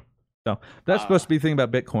 Yeah. So that's supposed to be the thing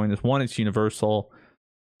about Bitcoin is 1, it's universal.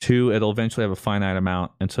 2, it'll eventually have a finite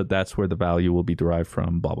amount. And so that's where the value will be derived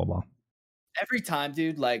from, blah, blah, blah. Every time,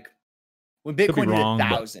 dude, like when Bitcoin hit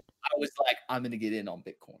 1,000, I was like, I'm going to get in on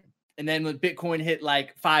Bitcoin. And then when Bitcoin hit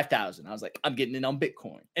like 5,000, I was like, I'm getting in on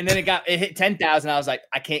Bitcoin. And then it hit 10,000. I was like,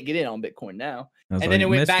 I can't get in on Bitcoin now. And then it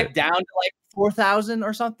went back down to like 4,000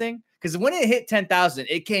 or something. Because when it hit 10,000,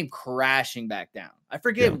 it came crashing back down. I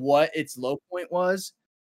forget what its low point was,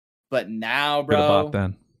 but now, bro,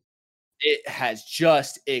 it has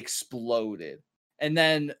just exploded. And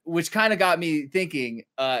then, which kind of got me thinking,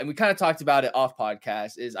 and we kind of talked about it off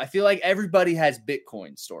podcast, is I feel like everybody has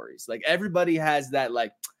Bitcoin stories. Like everybody has that,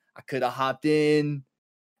 like, I could have hopped in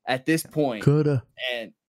at this point. Coulda.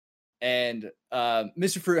 And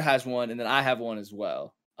Mr. Fruit has one, and then I have one as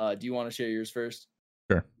well. Do you want to share yours first?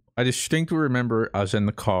 Sure. I distinctly remember I was in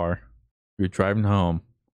the car. We were driving home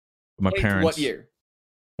with my parents. What year?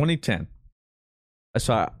 2010.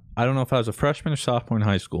 I don't know if I was a freshman or sophomore in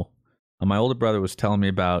high school. My older brother was telling me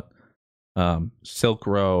about Silk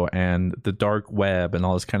Road and the dark web and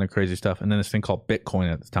all this kind of crazy stuff. And then this thing called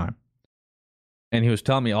Bitcoin at the time. And he was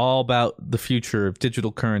telling me all about the future of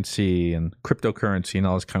digital currency and cryptocurrency and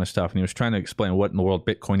all this kind of stuff. And he was trying to explain what in the world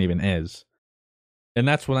Bitcoin even is. And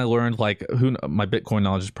that's when I learned, like, my Bitcoin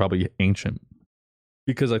knowledge is probably ancient.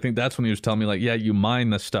 Because I think that's when he was telling me, like, yeah, you mine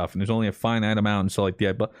this stuff and there's only a finite amount. And so, like,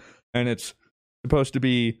 and it's supposed to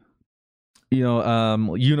be,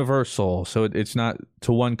 universal. So it's not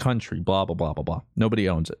to one country, blah, blah, blah, blah, blah. Nobody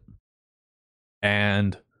owns it.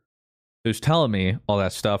 And he was telling me all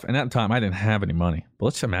that stuff, and at the time I didn't have any money. But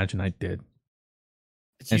let's imagine I did.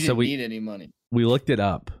 But you didn't need any money. We looked it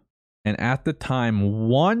up, and at the time,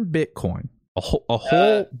 one Bitcoin, a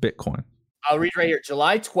whole Bitcoin. I'll read right here.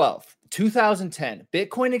 July 12th, 2010,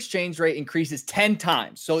 Bitcoin exchange rate increases 10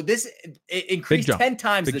 times. So it increased 10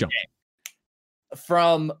 times a day,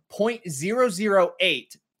 from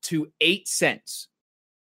 0.008 to 8 cents.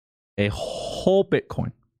 A whole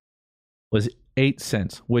Bitcoin was 8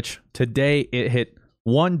 cents, which today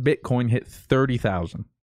one Bitcoin hit 30,000.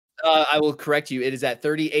 I will correct you. It is at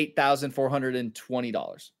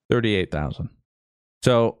 $38,420. 38,000.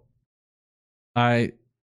 So I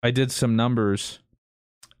did some numbers,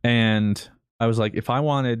 and I was like, if I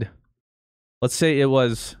wanted, let's say it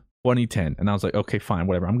was 2010, and I was like, okay, fine,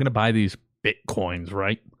 whatever. I'm going to buy these Bitcoins,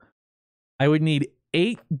 right? I would need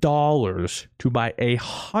 $8 to buy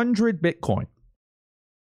 100 Bitcoin.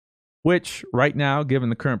 Which, right now, given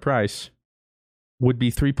the current price, would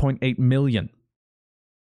be $3.8 million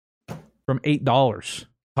from $8.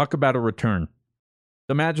 Talk about a return.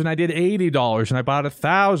 Imagine I did $80 and I bought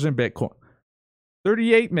 1,000 Bitcoin.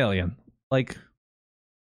 $38 million. Like,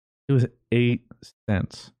 it was 8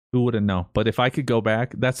 cents. Who would have known? But if I could go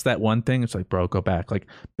back, that's that one thing. It's like, bro, go back. Like,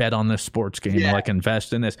 bet on this sports game. Or like,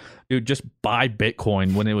 invest in this. Dude, just buy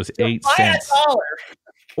Bitcoin when it was 8 cents.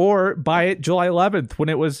 Or buy it July 11th when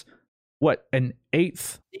it was, what, an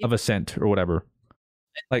eighth of a cent or whatever.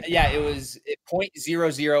 Like, yeah, it was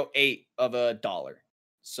 0.008 of a dollar.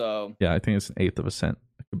 So yeah, I think it's an eighth of a cent.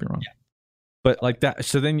 I could be wrong. Yeah. But like that,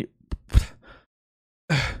 so then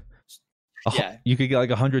you could get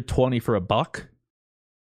like 120 for $1.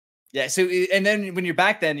 Yeah. So, and then when you're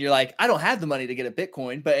back then, you're like, I don't have the money to get a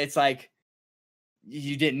Bitcoin, but it's like,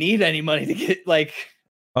 you didn't need any money to get like,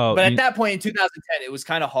 but at that point in 2010, it was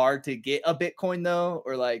kind of hard to get a Bitcoin though,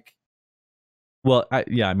 or like, well, I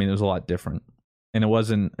mean, it was a lot different, and it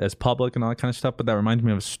wasn't as public and all that kind of stuff. But that reminds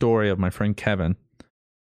me of a story of my friend Kevin.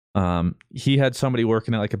 He had somebody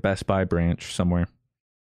working at like a Best Buy branch somewhere,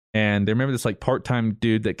 and they remember this like part-time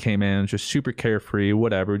dude that came in, just super carefree,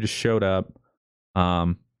 whatever, just showed up.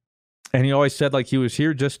 And he always said like he was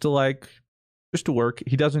here just to work.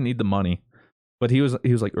 He doesn't need the money, but he was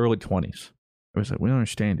like early 20s. I was like, we don't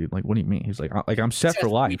understand, dude. Like, what do you mean? He's like I'm set for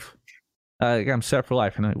life. I'm set for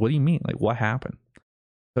life. And I'm like, what do you mean? Like, what happened?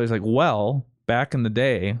 So he's like, well, back in the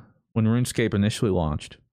day when RuneScape initially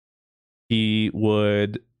launched, he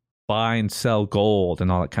would buy and sell gold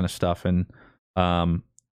and all that kind of stuff, and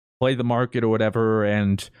play the market or whatever.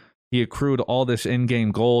 And he accrued all this in-game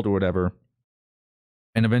gold or whatever,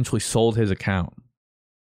 and eventually sold his account.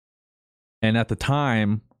 And at the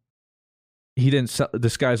time, he didn't sell.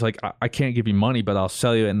 This guy's like, I can't give you money, but I'll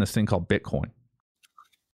sell you in this thing called Bitcoin.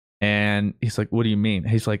 And he's like, what do you mean?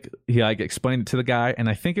 He's like, he like explained it to the guy, and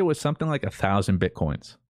I think it was something like 1,000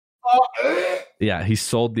 Bitcoins. Yeah, he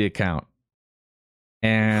sold the account.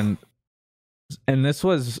 And this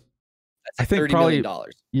was, I think, probably $30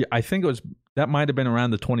 million. Yeah, I think it was, that might have been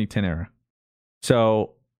around the 2010 era.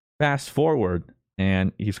 So fast forward,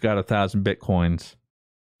 and he's got 1,000 Bitcoins.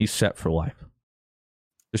 He's set for life.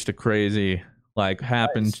 Just a crazy, like,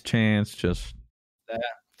 happens, chance, just.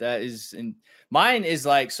 That is, mine is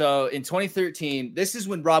like, so in 2013, this is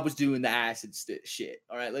when Rob was doing the acid shit.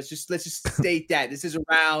 All right, let's just state that this is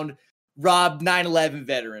around Rob 9/11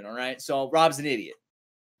 veteran. All right. So Rob's an idiot.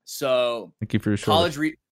 So Thank you for your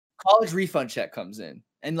college refund check comes in.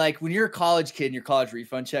 And like when you're a college kid and your college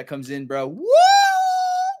refund check comes in, bro, woo!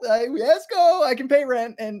 Like, let's go. I can pay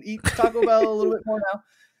rent and eat Taco Bell a little bit more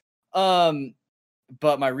now.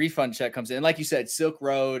 But my refund check comes in. And like you said, Silk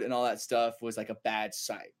Road and all that stuff was like a bad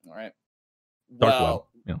sight. All right. Well,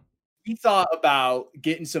 we thought about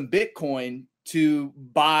getting some Bitcoin to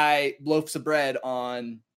buy loaves of bread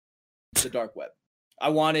on the dark web. I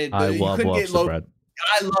love loaves of bread.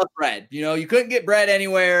 I love bread. You know, you couldn't get bread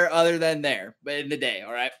anywhere other than there, but in the day,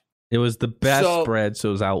 all right? It was the best bread, so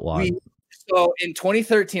it was outlawed. So in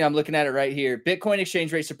 2013, I'm looking at it right here. Bitcoin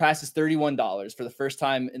exchange rate surpasses $31 for the first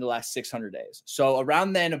time in the last 600 days. So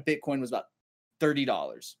around then, a Bitcoin was about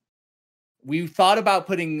 $30. We thought about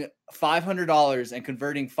putting $500 and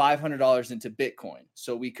converting $500 into Bitcoin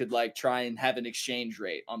so we could like try and have an exchange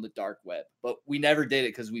rate on the dark web, but we never did it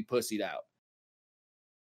because we pussied out.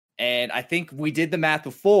 And I think we did the math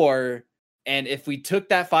before, and if we took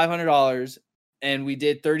that $500 and we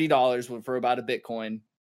did $30 for about a Bitcoin,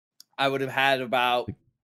 I would have had about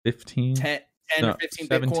 15, 10 or 15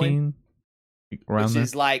 17, Bitcoin, around which there.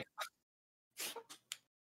 is like,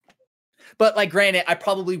 but like, granted, I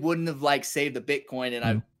probably wouldn't have like saved the Bitcoin, and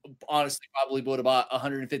I honestly probably would have bought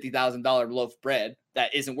 $150,000 loaf of bread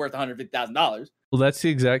that isn't worth $150,000. Well, that's the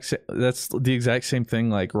exact same thing.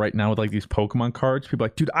 Like right now with like these Pokemon cards, people are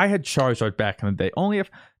like, dude, I had Charizard back in the day. Only if,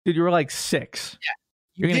 dude, you were like 6. Yeah,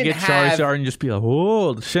 you're gonna get Charizard and just be like,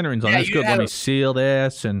 oh, the Centering's on. That's good. Let me seal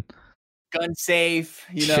this and gun safe.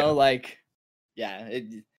 You know, like, yeah.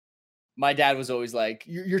 My dad was always like,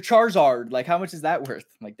 "Your Charizard, like, how much is that worth?"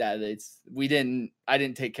 I'm like, Dad, I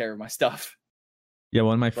didn't take care of my stuff. Yeah,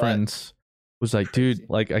 one of my friends was like, dude,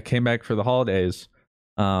 like, I came back for the holidays.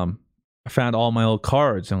 I found all my old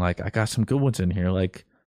cards and like I got some good ones in here. Like,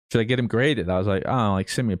 should I get them graded? I was like, oh, like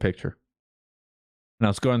send me a picture. And I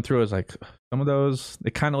was going through. I was like, some of those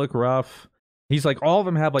they kind of look rough. He's like, all of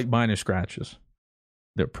them have like minor scratches.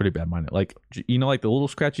 They're pretty bad minor. Like, you know, like the little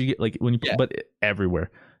scratch you get like when you but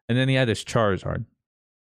everywhere. And then he had his Charizard,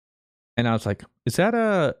 and I was like, is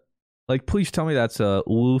that like? Please tell me that's a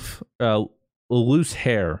loose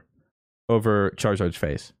hair over Charizard's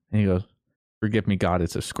face. And he goes, forgive me, God,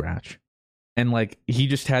 it's a scratch. And like he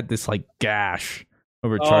just had this like gash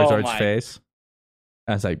over Charizard's face.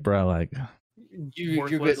 I was like, bro, like you're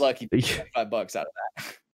a bit lucky to get $5 out of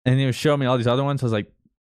that. And he was showing me all these other ones. I was like,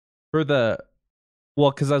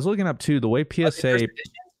 because I was looking up too the way PSA.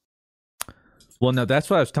 Well, no, that's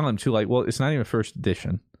what I was telling him too. Like, well, it's not even first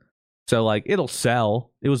edition, so like it'll sell.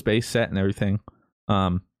 It was base set and everything.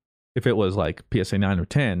 If it was like PSA 9 or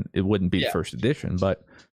 10, it wouldn't be first edition, but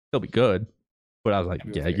it'll be good. But I was like,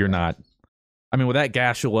 yeah, you're not. I mean, with that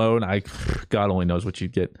gash alone, God only knows what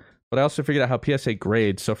you'd get. But I also figured out how PSA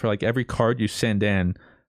grades. So for like every card you send in,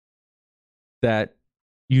 that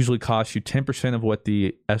usually costs you 10% of what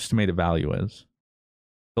the estimated value is.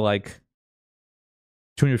 So like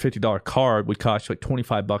 $250 card would cost you like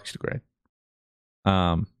 $25 to grade.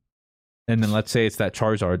 And then let's say it's that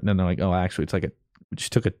Charizard, and then they're like, oh, actually, it's like we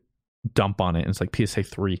just took a dump on it, and it's like PSA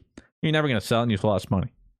 3. You're never gonna sell it, and you lost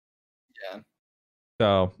money. Yeah.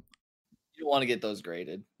 So you don't want to get those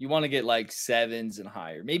graded. You want to get like 7s and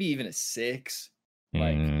higher, maybe even a 6.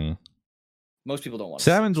 Like most people don't want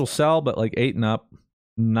 7s will sell, but like 8 and up,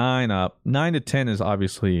 9 up, 9 to 10 is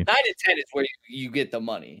obviously 9 to 10 is where you get the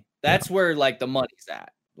money. That's where like the money's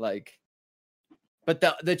at. Like, but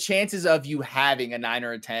the chances of you having a 9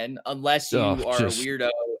 or a 10, unless you are a weirdo,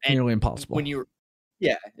 and nearly impossible. When you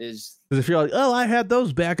is because if you're like, oh, I had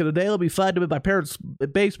those back in the day, let me find them in my parents'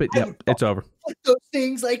 basement. Yep, it's over. Those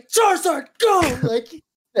things like Charizard, go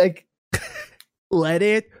like let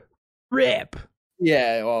it rip.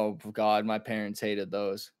 Yeah. Oh God, my parents hated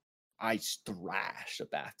those. I thrashed a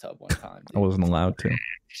bathtub one time. Dude. I wasn't allowed to.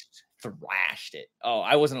 Thrashed it. Oh,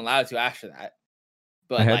 I wasn't allowed to after that.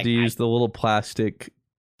 But I had to use the little plastic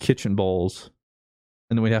kitchen bowls.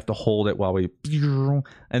 And then we'd have to hold it while we, and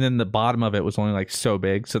then the bottom of it was only like so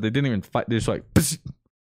big, so they didn't even fight. They're just like, this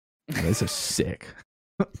is sick.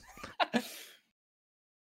 This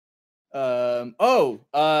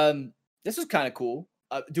is kind of cool.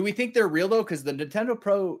 Do we think they're real though? Because the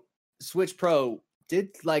Nintendo Switch Pro did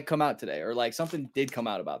like come out today, or like something did come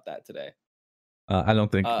out about that today. I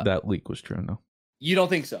don't think that leak was true. No. You don't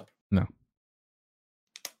think so? No.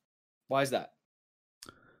 Why is that?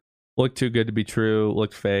 Looked too good to be true.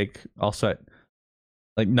 Looked fake. Also,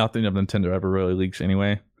 like nothing of Nintendo ever really leaks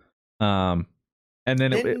anyway. And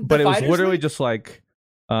then, but it was literally just like,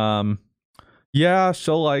 yeah.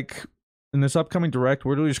 So like, in this upcoming direct,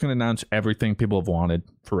 we're just going to announce everything people have wanted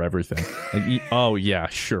for everything. Like, oh yeah,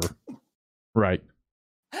 sure, right.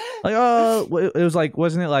 Like, oh, it was like,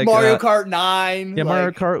 wasn't it like Mario Kart 9? Yeah, like...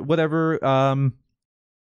 Mario Kart, whatever.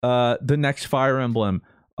 The next Fire Emblem,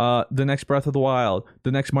 the next Breath of the Wild,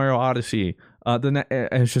 the next Mario Odyssey.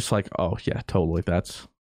 It's just like, oh yeah, totally. That's.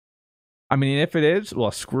 I mean, if it is,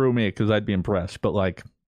 well, screw me, because I'd be impressed. But like,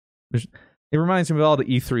 it reminds me of all the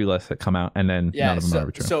E3 lists that come out, and then none of them are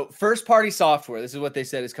ever true. So first party software. This is what they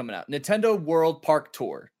said is coming out. Nintendo World Park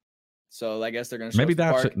Tour. So I guess they're gonna show maybe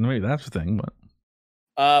that's the thing,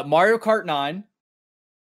 but Mario Kart 9.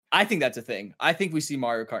 I think that's a thing. I think we see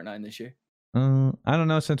Mario Kart 9 this year. I don't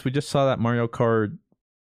know, since we just saw that Mario Kart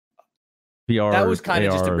VR. That was kind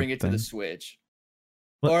of just to AR bring it thing. to the Switch.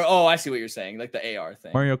 What? Or I see what you're saying, like the AR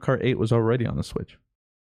thing. Mario Kart 8 was already on the Switch.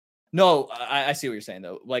 No, I see what you're saying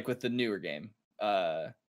though. Like with the newer game.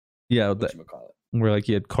 Yeah, Whatchamacallit. where like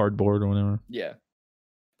you had cardboard or whatever. Yeah.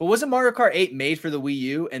 But wasn't Mario Kart 8 made for the Wii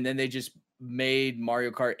U and then they just made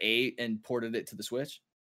Mario Kart 8 and ported it to the Switch?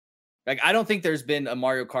 Like, I don't think there's been a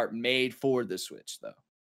Mario Kart made for the Switch though.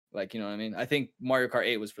 Like, you know what I mean? I think Mario Kart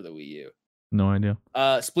 8 was for the Wii U. No idea.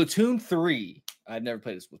 Splatoon 3. I've never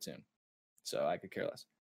played a Splatoon, so I could care less.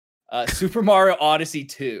 Super Mario Odyssey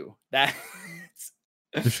 2. That's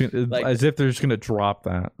like, as if they're just gonna drop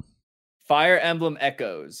that. Fire Emblem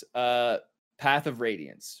Echoes. Path of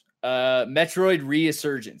Radiance. Metroid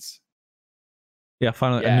Resurgence. Yeah,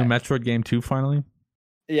 finally a new Metroid game too. Finally.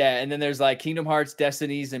 Yeah, and then there's like Kingdom Hearts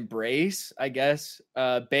Destiny's Embrace, I guess.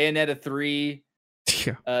 Bayonetta 3.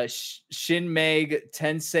 Yeah. Shin Meg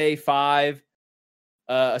Tensei 5.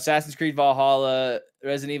 Assassin's Creed Valhalla.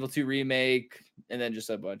 Resident Evil 2 Remake. And then just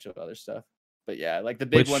a bunch of other stuff. But yeah, like the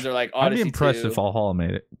big ones are like Odyssey. I'd be impressed 2. if Valhalla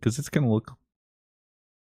made it, because it's gonna look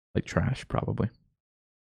like trash probably.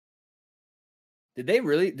 Did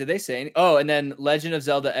they say any? Oh, and then Legend of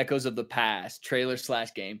Zelda Echoes of the Past trailer /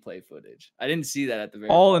 gameplay footage. I didn't see that at the very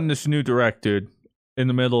all top. in this new direct, dude, in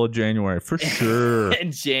the middle of January for sure.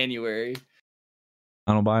 In January.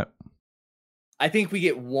 I don't buy it. I think we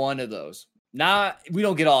get one of those. We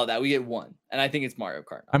don't get all of that. We get one. And I think it's Mario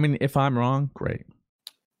Kart. I mean, if I'm wrong, great.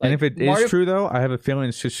 Like, and if it is true, though, I have a feeling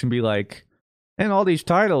it's just going to be like, and all these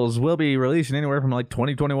titles will be releasing anywhere from like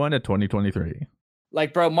 2021 to 2023.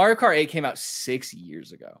 Like, bro, Mario Kart 8 came out 6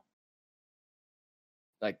 years ago.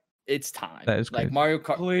 Like, it's time. That is crazy. Like, Mario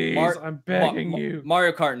Kart. Please, I'm begging you.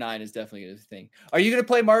 Mario Kart 9 is definitely a thing. Are you going to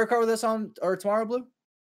play Mario Kart with us tomorrow, Blue?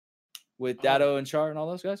 With Dado and Char and all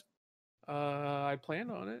those guys? I plan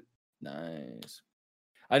on it. Nice.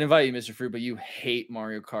 I'd invite you, Mr. Fruit, but you hate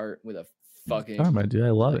Mario Kart with a fucking... Oh, my dude,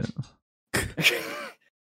 I love it.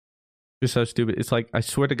 Just so stupid. It's like, I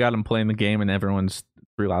swear to God, I'm playing the game and everyone's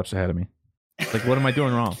 3 laps ahead of me. Like, what am I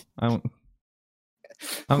doing wrong? I'm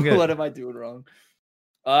good. What am I doing wrong?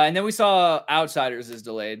 And then we saw Outsiders is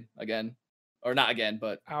delayed again. Or not again,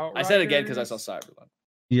 but Outriders? I said it again because I saw Cyberpunk.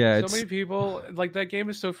 Yeah, so many people, like, that game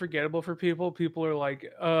is so forgettable for people. People are like,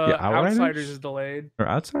 Outriders? Outsiders is delayed. Or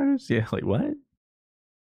Outsiders? Yeah, like what?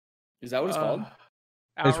 Is that what it's called?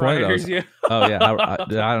 It's one of those. Yeah. Oh, yeah. I don't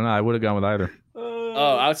know. I would have gone with either.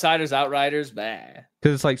 Oh, Outsiders, Outriders, bah.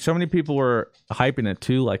 Because it's like so many people were hyping it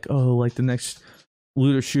too, like, oh, like the next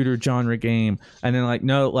looter shooter genre game, and then like,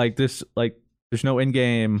 no, like this, like there's no in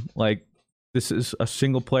game, like this is a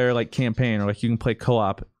single player like campaign, or like you can play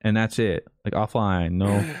co-op and that's it, like offline, no.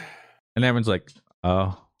 And everyone's like,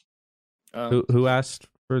 oh, who asked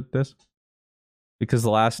for this? Because the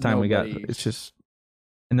last time we got, it's just,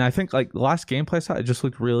 and I think like the last gameplay side, it just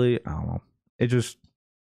looked really, I don't know, it just,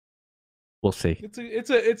 we'll see. It's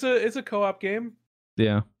a co-op game.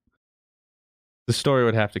 Yeah. The story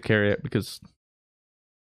would have to carry it because,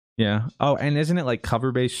 yeah. Oh, and isn't it like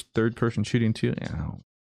cover-based third-person shooting too? Yeah.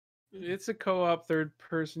 It's a co-op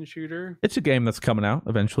third-person shooter. It's a game that's coming out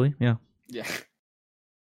eventually. Yeah. Yeah.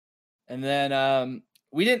 And then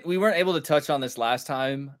we weren't able to touch on this last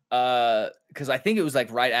time because I think it was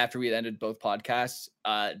like right after we had ended both podcasts.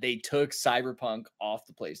 They took Cyberpunk off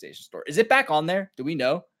the PlayStation Store. Is it back on there? Do we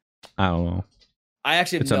know? I don't know. I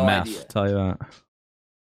actually have It's no a mess, idea. I'll tell you that.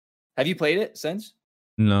 Have you played it since?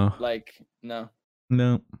 No. Like, no.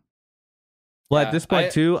 No. Well, Yeah, at this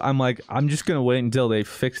point too, I'm like, I'm just gonna wait until they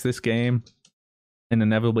fix this game and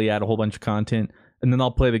inevitably add a whole bunch of content, and then I'll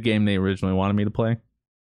play the game they originally wanted me to play.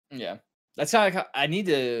 Yeah. That's how I need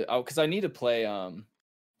to, because I need to play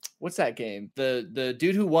what's that game? The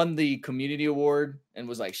dude who won the community award and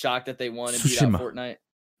was like shocked that they won and beat out Tsushima. Fortnite.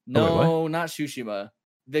 Oh, wait, No, not Tsushima.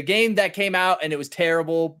 The game that came out and it was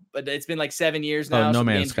terrible, but it's been like 7 years now. No so the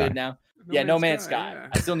Man's game's Sky. good now. No Man's Sky. yeah.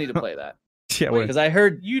 I still need to play that. Yeah, Wait, Because I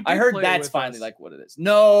heard You I did heard play it that's with finally us. like what it is.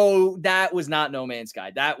 No, that was not No Man's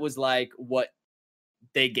Sky. That was like what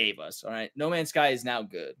they gave us. All right. No Man's Sky is now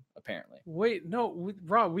good, apparently. Wait, no,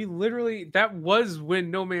 Rob, we literally that was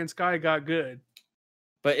when No Man's Sky got good.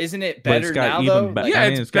 But isn't it but it's better got now even though? better. Like, Yeah, I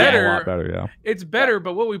mean, it's it's got a better. lot better. Yeah. It's better,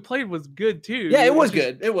 but what we played was good too. yeah, it was just-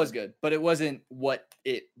 good. It was good, but it wasn't what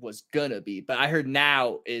it was gonna be. But I heard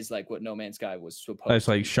now is like what No Man's Sky was supposed It's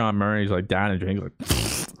to like be. Sean Murray's like down and drink like.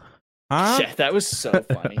 Huh? Yeah, that was so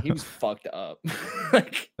funny. He was fucked up.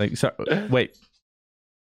 Like, so, wait,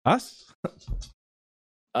 us?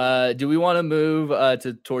 Do we want to move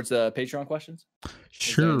towards the Patreon questions? Is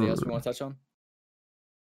there anything Sure. else we want to touch on?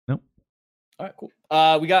 Nope. All right,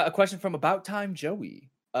 cool. We got a question from About Time Joey.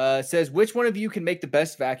 Says, which one of you can make the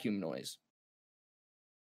best vacuum noise?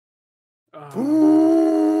 I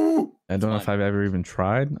don't know if I've ever even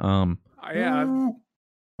tried. Yeah.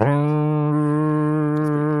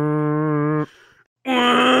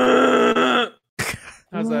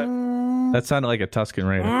 How's that? That sounded like a Tuscan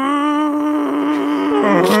Raider.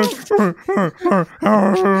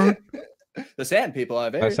 The sand people are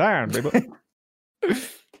very. That sound, people.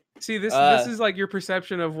 See, this Uh, is like your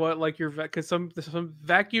perception of what like your because some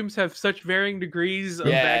vacuums have such varying degrees of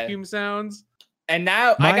Yeah. vacuum sounds. And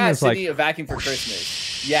now I Mine got is like- Sydney a vacuum for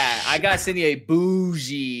Christmas. Yeah, I got Sydney a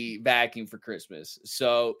bougie vacuum for Christmas.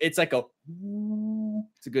 So it's like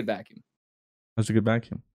it's a good vacuum. That's a good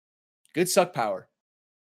vacuum. Good suck power.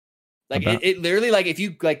 Like bet. it literally like if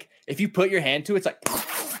you put your hand to it,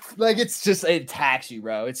 it's like it's just it attacks you,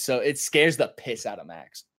 bro. It scares the piss out of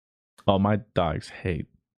Max. Oh, my dogs hate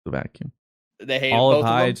the vacuum. They hate All both of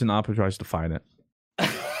hides and Opera tries to fight it. them.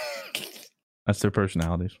 That's their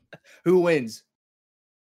personalities. Who wins?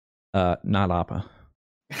 Not Appa.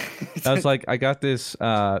 That was like I got this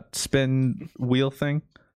spin wheel thing.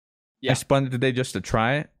 Yeah. I spun it today just to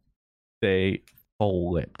try it. They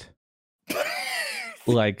flipped.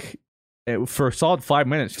 Like for a solid 5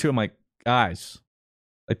 minutes too. I'm like, guys,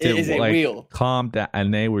 like, It is a like, wheel. calm down,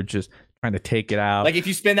 and they were just trying to take it out. Like if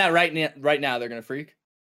you spin that right now, they're gonna freak.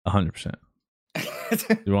 100%.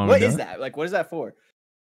 You want me What to is do it? that? Like what is that for?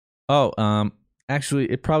 Oh, actually,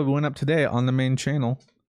 it probably went up today on the main channel.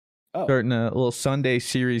 Oh, Starting a little Sunday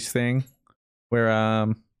series thing where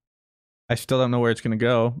I still don't know where it's gonna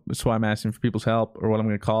go. That's why I'm asking for people's help or what I'm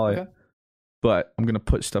gonna call it. Okay. But I'm gonna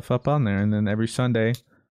put stuff up on there, and then every Sunday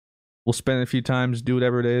we'll spend it a few times, do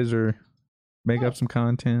whatever it is, or make up some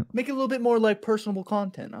content. make it a little bit more like personable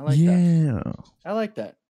content. I like that. Yeah, I like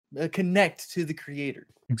that. Connect to the creator.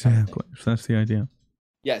 exactly. So that's the idea.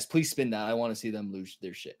 Yes, please spin that. I want to see them lose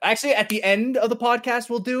their shit. Actually, at the end of the podcast,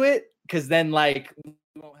 we'll do it because then, like, we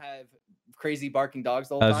won't have crazy barking dogs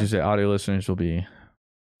the whole I was time. just say audio listeners will be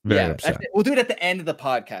very upset. We'll do it at the end of the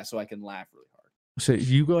podcast so I can laugh really hard. So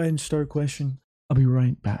you go ahead and start a question. I'll be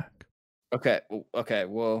right back. Okay. Okay.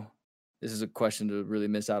 Well, this is a question to really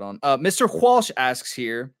miss out on. Mr. Walsh asks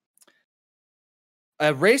here: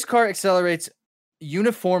 a race car accelerates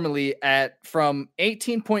uniformly at from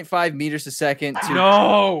 18.5 meters a second to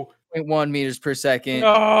No, 0.1 meters per second.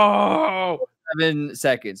 no, 7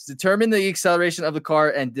 seconds. Determine the acceleration of the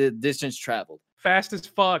car and the distance traveled. fast as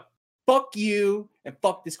fuck. Fuck you and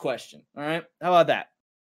fuck this question. All right. How about that?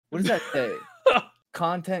 What does that say?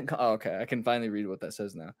 Content. Oh, okay. I can finally read what that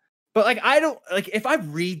says now. But like, I don't like if I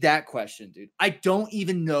read that question, dude, I don't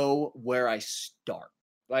even know where I start.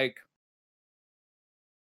 Like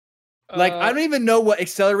I don't even know what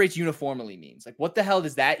accelerates uniformly means. Like, what the hell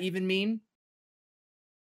does that even mean?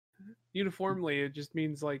 Uniformly, it just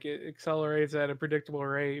means like it accelerates at a predictable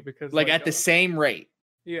rate because Like at the same rate.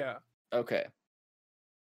 yeah. Okay.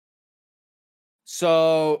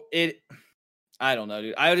 So I don't know,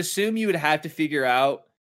 dude. I would assume you would have to figure out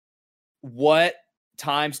what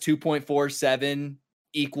times 2.47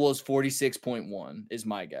 equals 46.1 is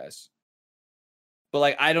my guess. But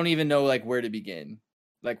like, I don't even know like where to begin,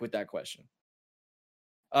 like with that question.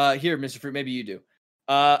 Here, Mr. Fruit, maybe you do.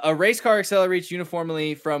 A race car accelerates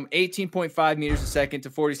uniformly from 18.5 meters a second to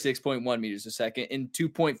 46.1 meters a second in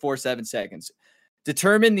 2.47 seconds.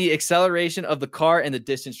 Determine the acceleration of the car and the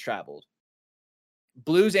distance traveled.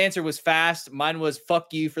 Blue's answer was fast. Mine was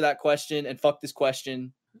fuck you for that question and fuck this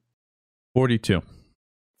question. 42.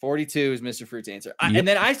 42 is Mr. Fruit's answer. Yep. And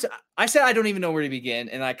then I said I don't even know where to begin,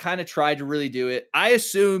 and I kind of tried to really do it. I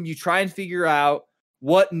assume you try and figure out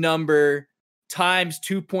what number times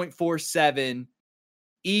 2.47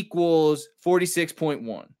 equals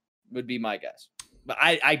 46.1 would be my guess. But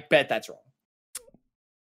I bet that's wrong.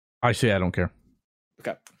 I say I don't care.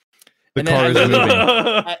 Okay. The And then car I is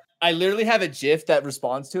literally- moving. I literally have a GIF that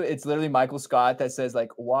responds to it. It's literally Michael Scott that says,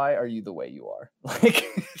 like, why are you the way you are? Like,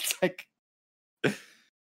 it's like,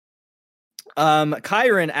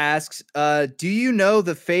 Kyron asks, do you know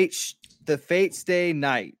the Fate Stay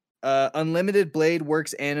Night? Unlimited Blade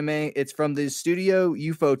Works anime. It's from the studio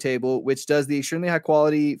UFO Table, which does the extremely high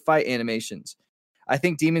quality fight animations. I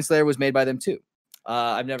think Demon Slayer was made by them too.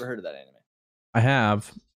 I've never heard of that anime. I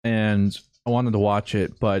have, and I wanted to watch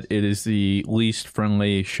it, but it is the least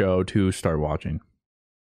friendly show to start watching.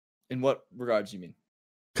 In what regards do you mean?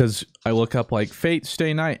 Because I look up like Fate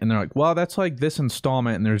Stay Night, and they're like, well, that's like this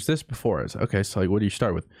installment, and there's this before it. Okay, so like, what do you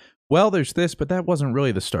start with? Well, there's this, but that wasn't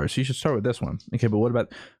really the start, so you should start with this one. Okay, but what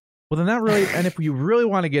about... Well, then not really. And if you really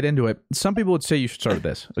want to get into it, some people would say you should start with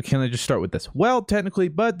this. Okay, can I just start with this? Well, technically,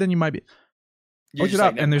 but then you might be... Look it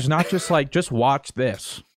up, and there's not just like, just watch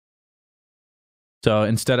this. So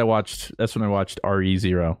instead that's when I watched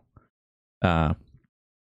RE0. I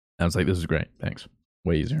was like, this is great. Thanks.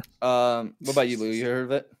 Way easier. What about you, Lou? You heard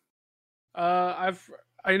of it?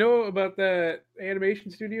 I know about the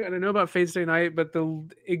animation studio and I know about Fate Stay Night, but the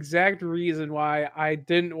exact reason why I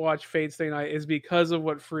didn't watch Fate Stay Night is because of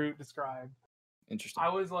what Fruit described. Interesting. I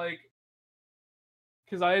was like,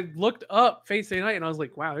 because I had looked up Fate Stay Night and I was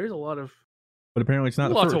like, wow, there's a lot But apparently it's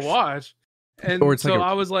not a lot to watch. And or it's so like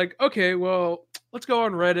I was like, okay, well, let's go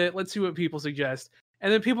on Reddit. Let's see what people suggest.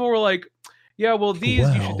 And then people were like, yeah, well, these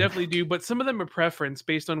you should definitely do, but some of them are preference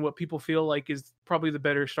based on what people feel like is probably the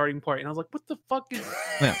better starting point. And I was like, what the fuck is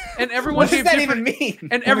Yeah. And everyone What does gave that different even mean?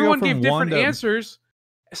 and Can we go everyone from gave different one to- answers.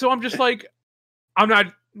 So I'm just like, I'm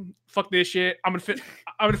not fuck this shit. I'm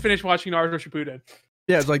gonna finish watching Naruto Shippuden.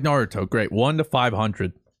 Yeah, it's like Naruto. Great. 1 to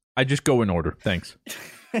 500. I just go in order. Thanks.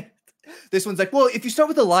 This one's like, well, if you start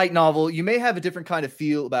with a light novel, you may have a different kind of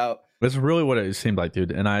feel about. That's really what it seemed like,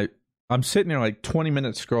 dude. And I'm sitting there like 20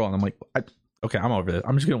 minutes scrolling. I'm like, okay, I'm over this.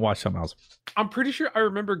 I'm just gonna watch something else. I'm pretty sure I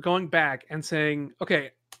remember going back and saying,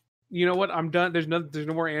 okay, you know what? I'm done. There's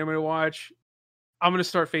no more anime to watch. I'm gonna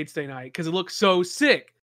start Fate Stay Night because it looks so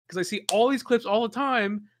sick. Because I see all these clips all the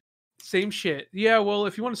time. Same shit. Yeah, well,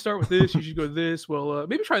 if you want to start with this, you should go this. Well,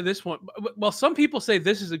 maybe try this one. Well, some people say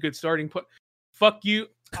this is a good starting point. Fuck you.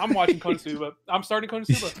 I'm watching Konosuba. I'm starting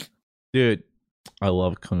Konosuba. Dude, I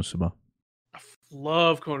love Konosuba. I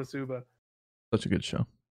love Konosuba. Such a good show.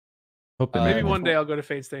 Hope Maybe one day I'll go to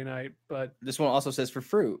Fate Stay Night, but This one also says for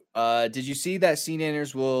Fruit. Did you see that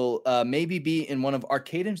CNanners will maybe be in one of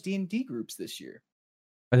Arcadum's D&D groups this year?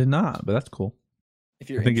 I did not, but that's cool. If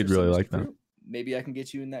you're I think you'd interested, really Mr. like that. Fruit, maybe I can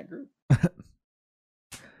get you in that group.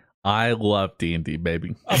 I love D&D,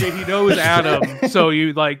 baby. I mean, he knows Adam, so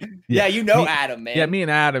you like. Yeah, you know Me- Adam, man. Yeah, me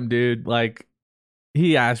and Adam, dude. Like,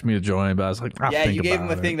 he asked me to join, but I was like, Yeah, you gave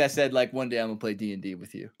him a thing that said like, one day I'm gonna play D&D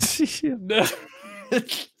with you.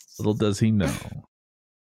 Little does he know.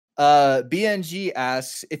 BNG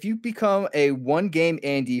asks, if you become a one game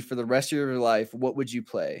Andy for the rest of your life, what would you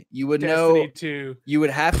play? You would Destiny know 2. you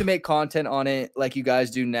would have to make content on it like you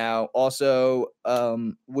guys do now. Also,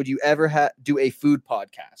 would you ever do a food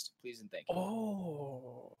podcast? Please and thank you.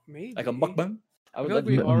 Oh, maybe Like a mukbang? I I would feel love like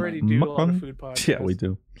we to. already do a lot of Mukbang? food podcasts. Yeah, we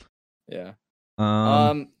do. Yeah.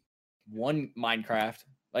 Um, One Minecraft.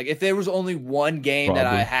 Like if there was only one game that I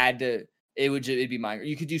Probably. had to, it'd be Minecraft.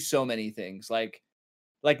 You could do so many things. Like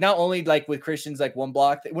not only like with Christian's like one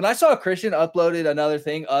block. When I saw Christian uploaded another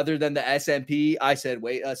thing other than the SMP, I said,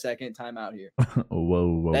 wait a second, time out here.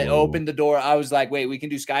 whoa. That opened the door. I was like, wait, we can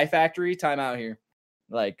do Sky Factory, time out here.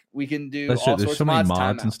 Like we can do That's all true. There's sorts so of many mods,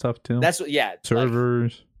 time mods and out. stuff too. That's what, yeah.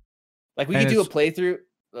 Servers. Like we And can do a it's- playthrough.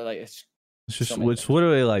 Like It's just so many it's things.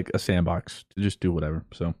 literally like a sandbox to just do whatever.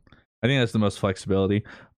 So I think that's the most flexibility.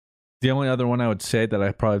 The only other one I would say that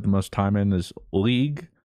I probably have the most time in is League,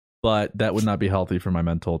 but that would not be healthy for my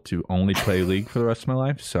mental to only play League for the rest of my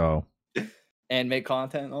life. So and make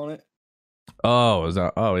content on it. oh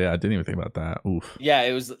yeah, I didn't even think about that. Oof. Yeah,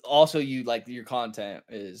 it was also you like your content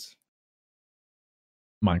is.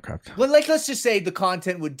 Minecraft. Well, like let's just say the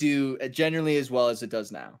content would do generally as well as it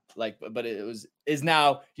does now. Like, but is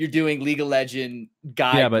now you're doing League of Legend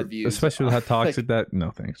guide Yeah, but reviews, especially with how toxic like, that.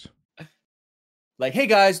 No thanks. like, hey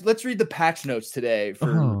guys, let's read the patch notes today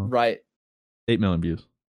for Oh. right. 8 million views.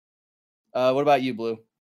 What about you, Blue?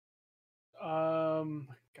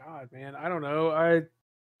 God, man, I don't know. I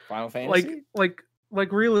Final Fantasy?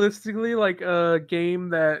 like realistically, like a game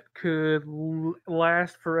that could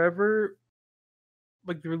last forever.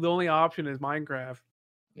 Like the only option is Minecraft.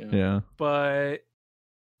 Yeah. But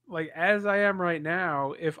like as I am right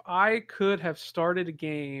now, if I could have started a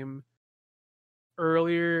game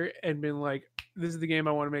earlier and been like, this is the game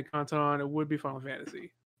I want to make content on, it would be Final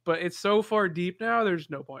Fantasy. But it's so far deep now, there's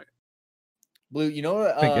no point. Blue, you know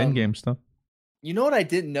what? I think endgame stuff. You know what I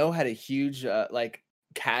didn't know had a huge like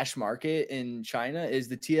cash market in China is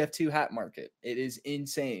the TF2 hat market. It is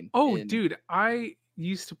insane. Oh, dude, I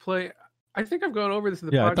used to play. I think I've gone over this in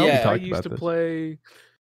the Yeah, I podcast. thought we Yeah. I talked used about to this. play.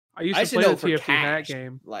 I used I to should play know the for TF2 hat cash.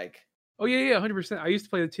 game. Like, Oh yeah, 100%. I used to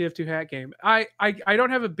play the TF2 hat game. I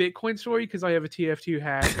don't have a Bitcoin story because I have a TF2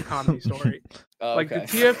 hat economy story. oh, Like okay. the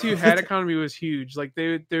TF2 hat economy was huge. Like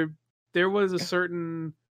there was a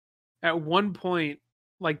certain, at one point,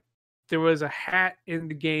 like there was a hat in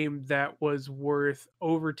the game that was worth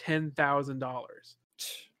over $10,000.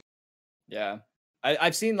 Yeah,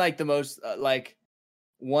 I've seen like the most like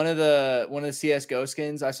one of the CS:GO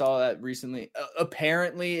skins I saw that recently.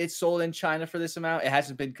 Apparently, it's sold in China for this amount. It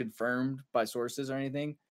hasn't been confirmed by sources or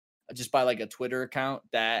anything, just by like a Twitter account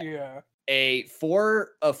that Yeah. a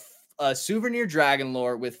souvenir Dragon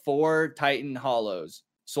Lore with 4 Titan Hollows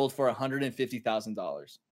sold for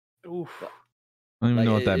 $150,000. Oof. I don't even Like,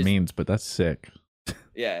 know what that it's- means, but that's sick.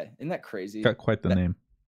 Yeah, isn't that crazy? Got quite the That- name.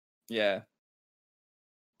 Yeah.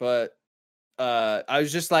 But I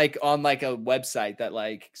was just like on like a website that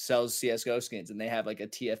like sells CS:GO skins, and they have like a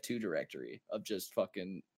TF2 directory of just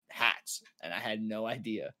fucking hats, and I had no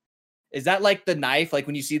idea. Is that like the knife? Like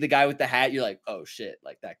when you see the guy with the hat, you're like, oh shit,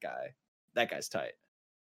 like that guy's tight.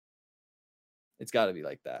 It's got to be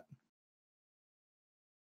like that.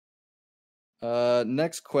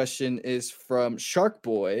 Next question is from Shark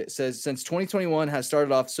Boy. It says, since 2021 has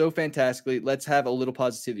started off so fantastically, let's have a little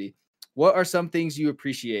positivity. What are some things you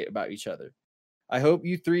appreciate about each other? I hope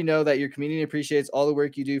you three know that your community appreciates all the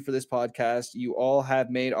work you do for this podcast. You all have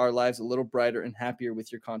made our lives a little brighter and happier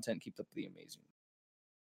with your content. Keep up the amazing.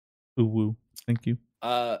 Ooh, woo. Thank you.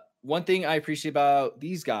 One thing I appreciate about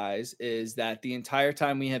these guys is that the entire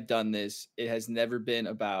time we have done this, it has never been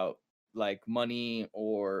about like money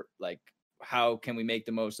or like how can we make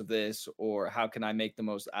the most of this or how can I make the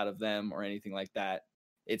most out of them or anything like that.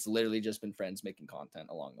 It's literally just been friends making content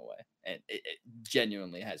along the way. And it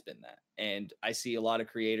genuinely has been that. And I see a lot of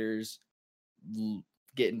creators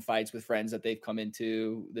get in fights with friends that they've come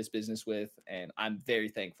into this business with. And I'm very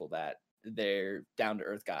thankful that they're down to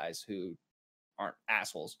earth guys who aren't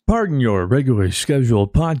assholes. Pardon your regularly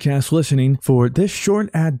scheduled podcast listening for this short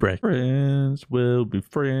ad break. Friends will be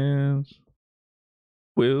friends.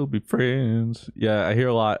 We'll be friends. Yeah, I hear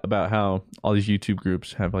a lot about how all these YouTube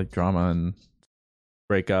groups have like drama and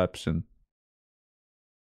breakups, and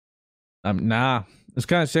it's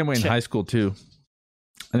kind of the same way in high school too.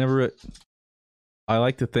 I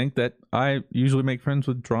like to think that I usually make friends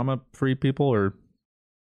with drama-free people or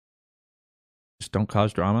just don't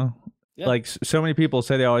cause drama. Yeah. Like so many people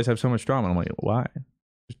say they always have so much drama. I'm like, why?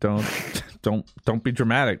 Just don't be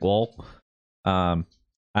dramatic, lol. I don't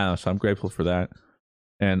know. So I'm grateful for that,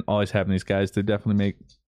 and always having these guys to definitely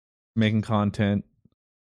making content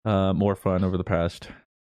more fun over the past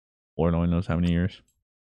Lord only knows how many years.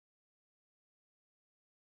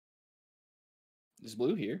 Is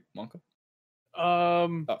Blue here, Monka?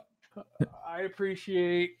 I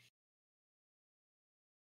appreciate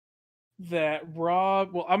that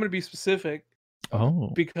Rob. Well, I'm going to be specific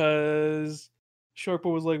Oh, because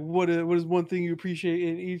Sharpo was like, "What is one thing you appreciate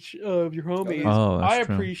in each of your homies?" Oh, that's I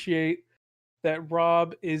true. appreciate that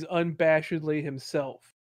Rob is unabashedly himself.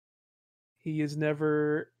 He's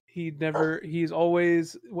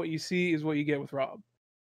always, what you see is what you get with Rob,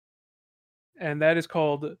 and that is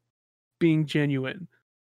called being genuine.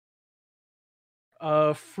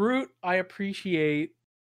 Fruit, I appreciate,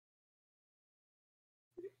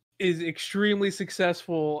 is extremely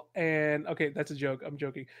successful, and okay, that's a joke. I'm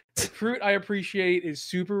joking. Fruit, I appreciate, is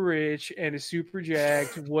super rich and is super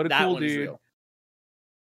jacked. What a That cool one is dude. real.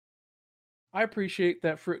 I appreciate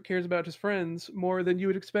that Fruit cares about his friends more than you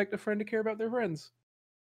would expect a friend to care about their friends.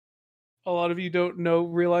 A lot of you don't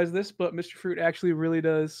realize this, but Mr. Fruit actually really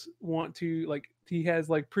does want to, like, he has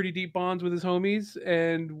like pretty deep bonds with his homies,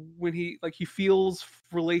 and when he feels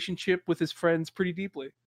relationship with his friends pretty deeply.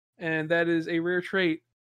 And that is a rare trait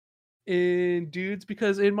in dudes,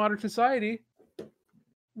 because in modern society,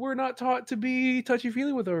 we're not taught to be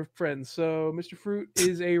touchy-feely with our friends. So Mr. Fruit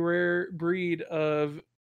is a rare breed of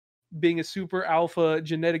being a super alpha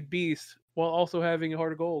genetic beast while also having a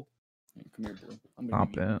heart of gold. Come here, Blue.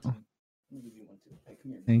 Stop give you it. one, too. I'm gonna give you one too. Hey,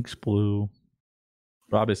 come here. Thanks, Blue.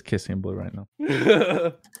 Rob is kissing Blue right now.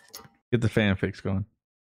 Get the fanfics going.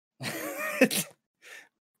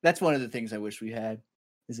 That's one of the things I wish we had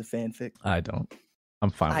is a fanfic. I don't. I'm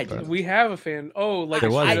fine I with that. do. We have a fan. Oh, like There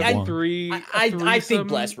was a one. I think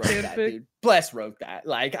Bless wrote that, dude. Bless wrote that.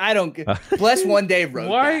 Like, I don't. Bless one day wrote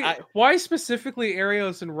that. Why specifically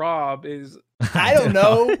Arios and Rob is? I don't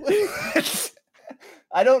know.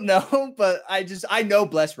 I don't know, but I know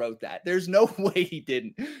Bless wrote that. There's no way he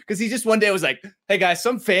didn't, because he just one day was like, "Hey guys,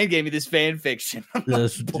 some fan gave me this fan fiction." I'm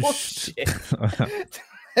like, bullshit.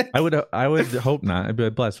 I would hope not. I'd be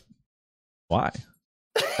like, Bless, why?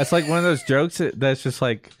 That's like one of those jokes that's just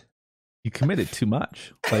like you committed too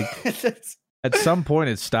much. Like at some point,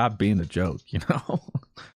 it stopped being a joke, you know.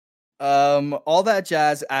 All that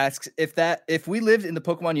jazz asks if we lived in the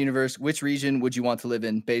Pokemon universe, which region would you want to live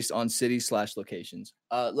in based on cities/locations?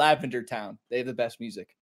 Lavender Town. They have the best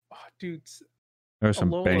music. Oh, dude, There's some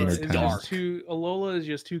Alola banger is towns. Alola is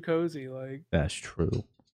just too cozy. Like That's true.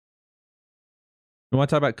 You want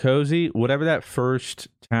to talk about cozy? Whatever that first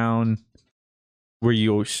town where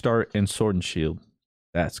you start in Sword and Shield,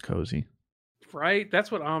 that's cozy. right?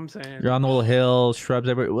 That's what I'm saying. You're on the little hills, shrubs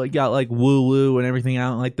everywhere. You got like woo woo and everything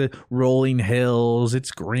out, like the rolling hills.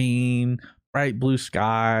 It's green, bright blue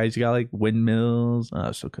skies. You got like windmills.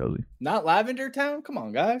 Oh, so cozy. Not Lavender Town? Come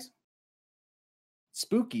on, guys.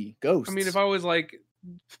 Spooky ghosts. I mean, if I was like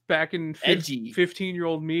back in Edgy.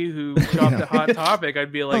 15-year-old me who shopped at Hot Topic,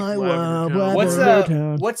 I'd be like, I Lavender love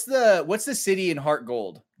Town. Lavender. what's the city in Heart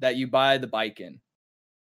Gold that you buy the bike in?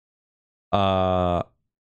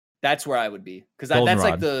 That's where I would be, because that's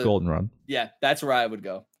like the Goldenrod. Yeah, that's where I would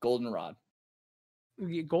go. Goldenrod.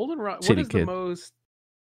 Yeah, Goldenrod. City What is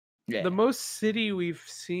kid. Yeah. the most city we've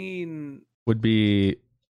seen Would be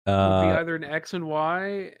would be either an X and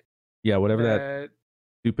Y. yeah, whatever that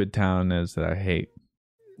stupid town is that I hate.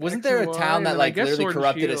 Wasn't there a XY, town that and I like guess literally Sword and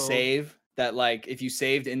corrupted a Shield. save that like if you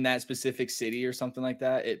saved in that specific city or something like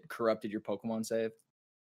that, it corrupted your Pokemon save?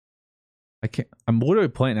 I can't. I'm literally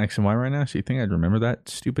playing X and Y right now, so you think I'd remember that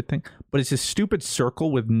stupid thing? But it's a stupid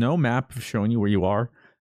circle with no map showing you where you are.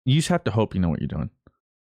 You just have to hope you know what you're doing.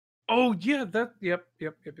 Oh yeah, that. Yep. Yeah.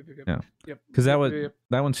 Yep. Because that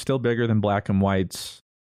Yep. one's still bigger than Black and White's.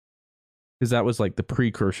 Because that was like the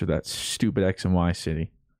precursor to that stupid X and Y city.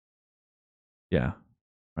 Yeah,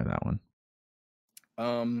 try that one.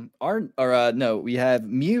 No, we have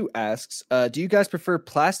Mew asks, do you guys prefer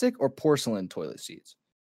plastic or porcelain toilet seats?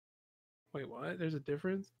 Wait, what? There's a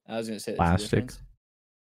difference? I was gonna say there's a Plastic. difference.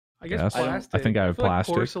 I guess Yes. plastic. I think I have feel like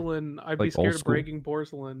plastic. porcelain. I'd be Like old scared of school. breaking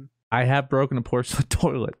porcelain. I have broken a porcelain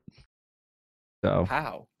toilet. So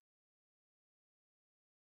How?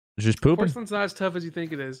 I was just pooping. Porcelain's not as tough as you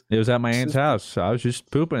think it is. It was at my aunt's house. So I was just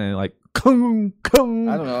pooping and like, kung, kung.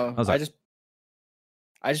 I don't know. I was like,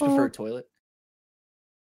 I just prefer toilet.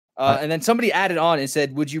 And then somebody added on and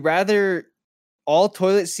said, would you rather all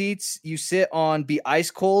toilet seats you sit on be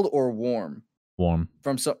ice cold or warm? warm.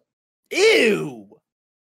 From some Ew.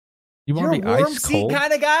 You You're want a to be warm ice seat cold?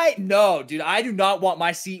 kind of guy? No, dude, I do not want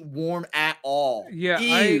my seat warm at all. Yeah,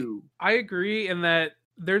 Ew. I agree in that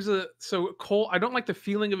there's so cold. I don't like the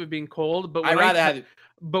feeling of it being cold, but I'd rather have it.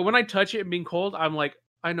 But when I touch it and being cold, I'm like,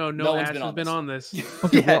 I know no one's ass has been on this.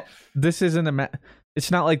 Okay, Yeah. well, this isn't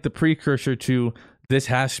it's not like the precursor to this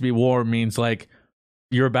has to be warm means like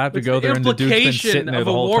you're about to It's go the there and the dude's been implication sitting there of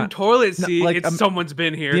the a whole warm time. toilet No, seat. like, It's someone's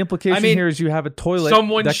been here. The implication I mean, here is you have a toilet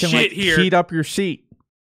someone that can shit like here. heat up your seat.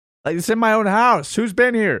 Like it's in my own house. Who's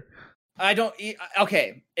been here? I don't eat.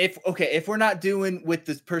 Okay, if we're not doing with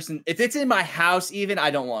this person, if it's in my house, even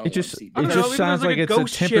I don't want It to just seat. I it don't know, just maybe sounds there's, like like, a it's a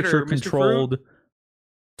ghost shitter, temperature Mr. controlled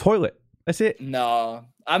toilet. That's it. No,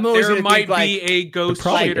 I'm always There gonna might think, like, be a ghost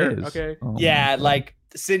probably shitter. is. Okay. Oh my yeah, God. like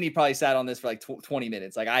Sydney probably sat on this for like 20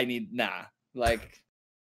 minutes. Like I need like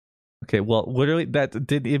Okay, well, literally that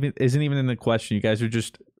isn't even in the question. You guys are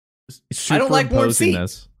just I don't like warm superimposing seats.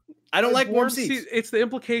 this. I don't like warm seats. It's the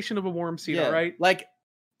implication of a warm seat, all right? Like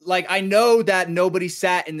I know that nobody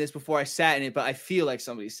sat in this before I sat in it, but I feel like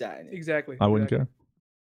somebody sat in it. Exactly. I wouldn't care.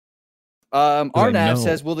 Arnav know.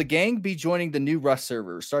 says, "Will the gang be joining the new Rust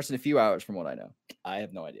server? Starts in a few hours, from what I know. I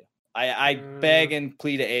have no idea. I beg and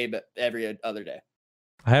plead to Abe every other day.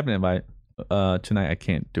 I have an invite. Tonight I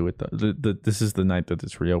can't do it though. This is the night that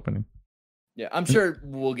it's reopening. Yeah, I'm sure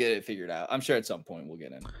we'll get it figured out. I'm sure at some point we'll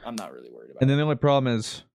get in. I'm not really worried about And it. then the only problem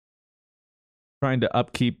is trying to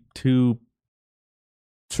upkeep 2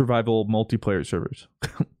 survival multiplayer servers.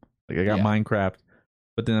 Like I got Yeah. Minecraft,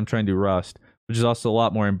 but then I'm trying to do Rust, which is also a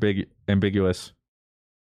lot more ambiguous.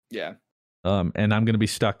 Yeah. And I'm gonna be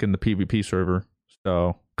stuck in the PvP server.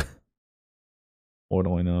 So Lord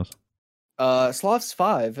only knows.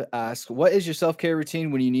 Sloths5 asks, "What is your self-care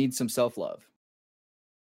routine when you need some self-love?"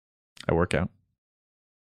 I work out.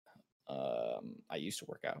 I used to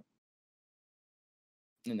work out,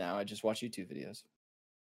 and now I just watch YouTube videos.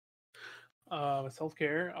 Self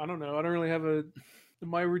care. I don't know. I don't really have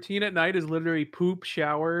my routine at night is literally poop,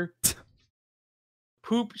 shower,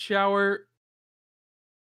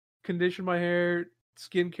 condition my hair,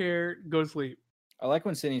 skincare, go to sleep. I like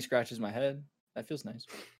when Sydney scratches my head. That feels nice.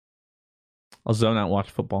 I'll zone out and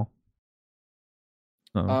watch football.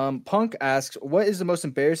 Punk asks, what is the most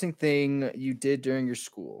embarrassing thing you did during your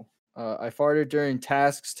school? I farted during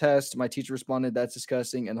tasks test. My teacher responded, "That's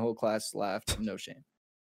disgusting," and the whole class laughed. No shame.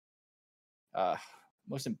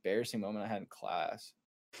 Most embarrassing moment I had in class.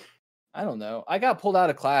 I don't know. I got pulled out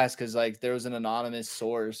of class because like there was an anonymous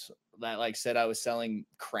source that like said I was selling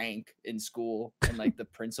crank in school, and like the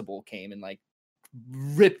principal came and like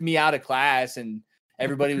ripped me out of class, and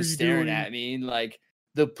everybody was staring at me, and like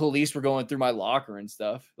the police were going through my locker and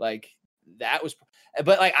stuff. Like that was,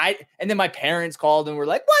 but like and then my parents called and were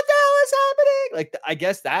like, "What the hell is happening?" Like I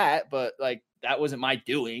guess that, but like that wasn't my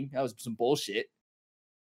doing. That was some bullshit.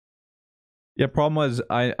 Yeah, problem was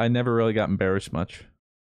I never really got embarrassed much.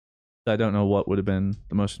 I don't know what would have been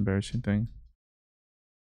the most embarrassing thing.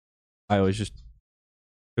 I always just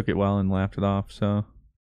took it well and laughed it off. So,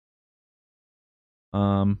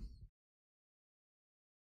 I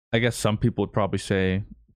guess some people would probably say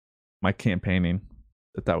my campaigning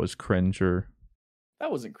that was cringe or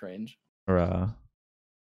that wasn't cringe or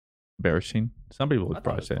embarrassing. Some people would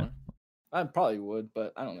probably say it. I probably would,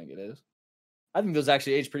 but I don't think it is. I think those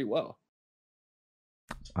actually aged pretty well.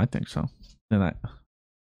 I think so. And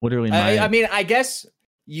literally, I mean, I guess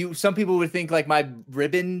some people would think like my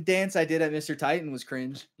ribbon dance I did at Mr. Titan was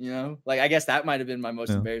cringe, you know? Like I guess that might have been my most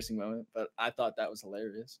embarrassing moment, but I thought that was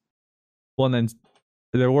hilarious. Well, and then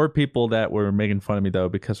there were people that were making fun of me though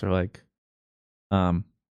because they're like, wow,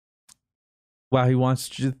 he wants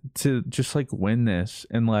to just like win this,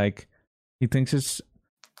 and like he thinks it's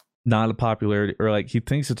not a popularity, or like he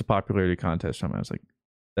thinks it's a popularity contest. I was like,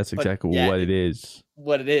 that's exactly what it is.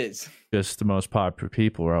 What it is. Just the most popular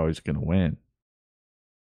people are always going to win.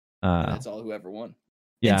 That's all who ever won.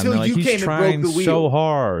 Yeah, until like, you he's came trying and broke the wheel. so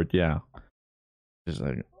hard. Yeah, just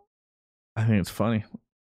like I think it's funny.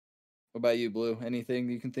 What about you, Blue? Anything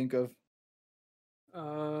you can think of?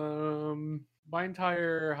 My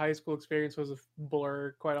entire high school experience was a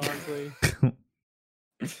blur, quite honestly.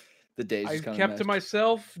 The days I just kept to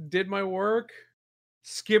myself, did my work,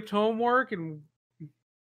 skipped homework, and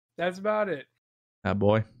that's about it.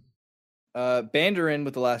 Boy. Banderin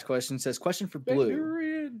with the last question says, question for Blue.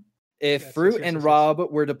 Banderin. If Fruit and Rob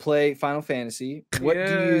were to play Final Fantasy, what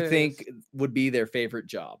do you think would be their favorite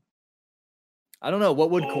job? I don't know. What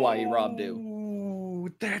would Kawaii Rob do? Ooh,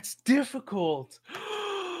 that's difficult.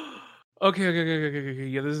 Okay.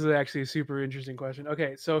 Yeah, this is actually a super interesting question.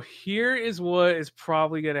 Okay, so here is what is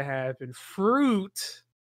probably going to happen. Fruit,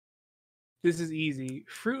 this is easy.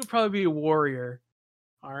 Fruit would probably be a warrior.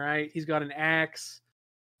 All right, he's got an axe.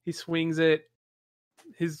 He swings it.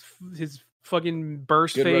 His fucking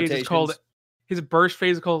burst Good phase rotations. is called. His burst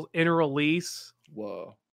phase is called inner release.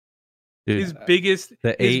 Whoa. Dude, His biggest.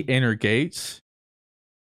 The 8 inner gates.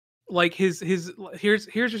 Like here's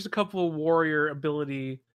just a couple of warrior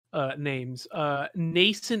ability names.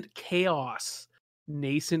 Nascent Chaos,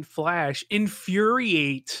 Nascent Flash,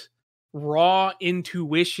 Infuriate, Raw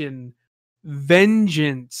Intuition,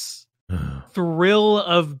 Vengeance, Thrill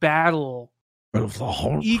of Battle,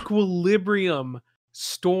 Equilibrium,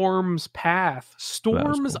 Storm's Path,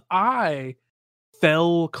 Storm's Eye,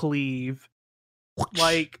 Fell Cleave.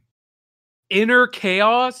 Like Inner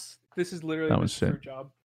Chaos. This is literally Mr. Fruit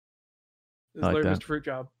job. This is literally Mr. Fruit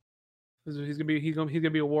job. He's gonna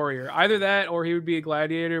be a warrior. Either that, or he would be a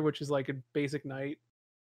gladiator, which is like a basic knight.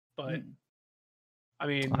 But I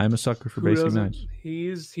mean, I'm a sucker for basic knights. He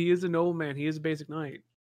is a noble man. He is a basic knight.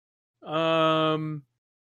 God,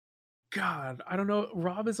 I don't know.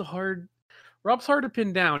 Rob's hard to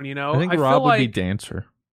pin down. You know, I think Rob would be dancer.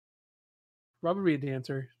 Rob would be a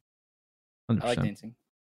dancer. 100%. I like dancing.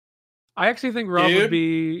 I actually think Rob would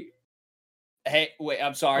be. Hey, wait,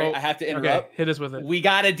 I'm sorry. I have to interrupt. Okay, hit us with it. We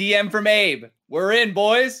got a DM from Abe. We're in,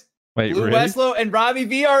 boys. Wait, Blue really? Westlow and Robbie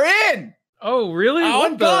V are in. Oh, really?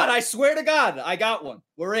 Oh, God. I swear to God. I got one.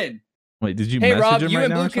 We're in. Wait, did you Hey, message Rob, him you right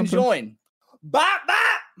and now Blue or can something? join. Bop,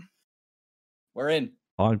 bop. We're in.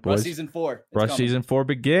 All right, boys. Rush season 4. It's Rush coming. season 4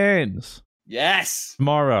 begins. Yes.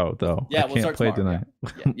 Tomorrow, though. Yeah, I we'll can't start play tomorrow.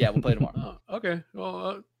 tonight. Yeah, we'll play tomorrow. Okay.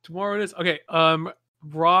 Well, tomorrow it is. Okay.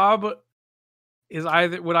 Rob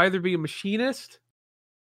would either be a machinist,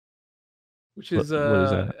 which is, what is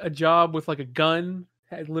that? a job with like a gun.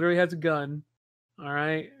 It literally has a gun. All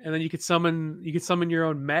right, and then you could summon your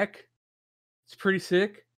own mech. It's pretty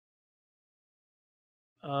sick.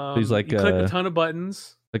 He's like you click a ton of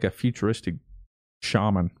buttons. Like a futuristic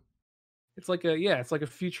shaman. It's like a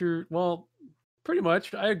future. Well, pretty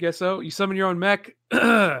much. I guess so. You summon your own mech.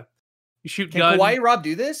 You shoot Can guns. Kawaii Rob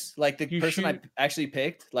do this? Like the You person I shoot- actually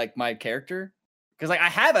picked, like my character? Because like I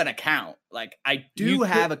have an account. Like I do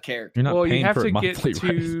have a character. You're not Well, paying you have for to it get monthly,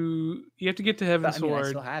 right? to you have to get to Heaven's I mean, I Sword.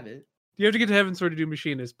 still have it. You have to get to Heaven's Sword to do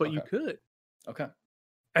Machinist, but you Okay. could. Okay.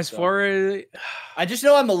 As So- far as I just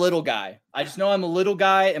know I'm a little guy.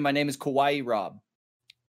 And my name is Kawaii Rob.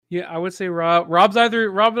 yeah, I would say Rob would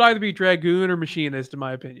either be Dragoon or Machinist, in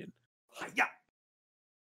my opinion. Yeah.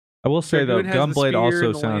 I will say though, Dragoon has the Gunblade spear also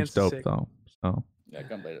and the sounds lance to dope sick. though. So Yeah,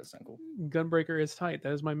 Gunblade does sound cool. Gunbreaker is tight.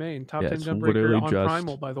 That is my main top Yeah, 10 it's Gunbreaker literally on just-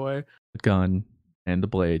 Primal, by the way. the gun and the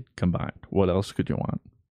blade combined. What else could you want?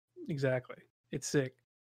 Exactly. It's sick.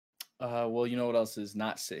 Well, you know what else is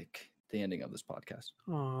not sick? The ending of this podcast.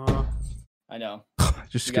 Aww. I know.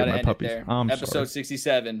 Just We scared gotta my end it puppies. there. I'm Episode sorry.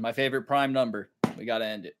 67, my favorite prime number. We gotta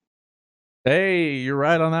end it. Hey, you're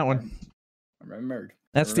right on that one. I remembered.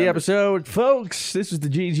 That's the episode, folks. This is the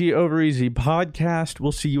GG Over Easy podcast.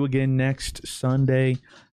 We'll see you again next Sunday.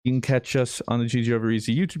 You can catch us on the GG Over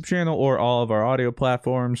Easy YouTube channel or all of our audio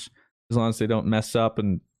platforms, as long as they don't mess up.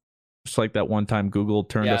 And just like that one time Google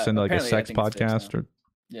turned us into like a apparently, sex I think it's fixed podcast. now. Or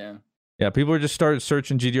Yeah. yeah, people just started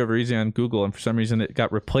searching GG Over Easy on Google, and for some reason it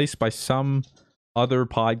got replaced by some other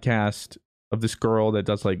podcast of this girl that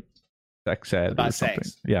does like sex ed or About something.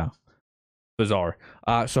 sex. Yeah, bizarre.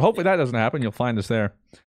 So hopefully that doesn't happen. You'll find us there.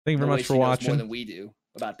 Thank you very No way much for she knows watching. more than we do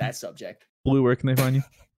about that subject. Blue, where can they find you?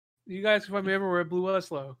 You guys can find me everywhere at Blue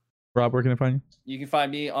Westlow. Rob, where can they find you? You can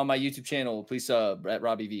find me on my YouTube channel. Please sub at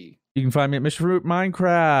Robbie V. You can find me at Mr. Fruit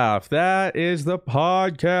Minecraft. That is the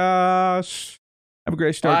podcast. Have a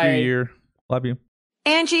great start to your Bye. year. Love you.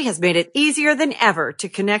 Angie has made it easier than ever to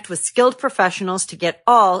connect with skilled professionals to get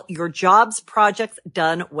all your jobs projects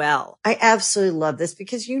done well. I absolutely love this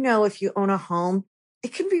because, you know, if you own a home,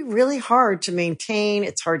 it can be really hard to maintain.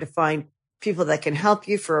 It's hard to find people that can help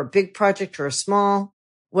you for a big project or a small.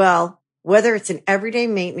 Well, whether it's in everyday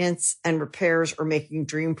maintenance and repairs or making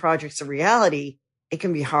dream projects a reality, it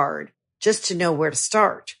can be hard just to know where to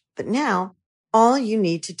start. But now all you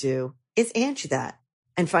need to do is Angie that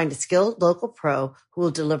and find a skilled local pro who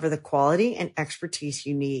will deliver the quality and expertise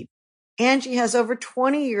you need. Angie has over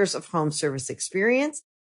 20 years of home service experience,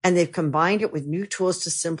 and they've combined it with new tools to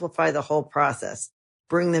simplify the whole process.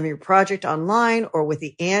 Bring them your project online or with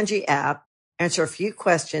the Angie app, answer a few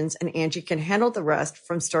questions, and Angie can handle the rest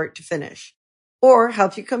from start to finish. Or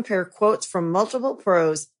help you compare quotes from multiple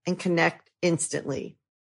pros and connect instantly,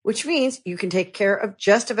 which means you can take care of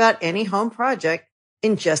just about any home project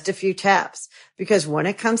in just a few taps. Because when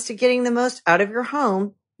it comes to getting the most out of your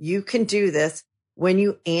home, you can do this when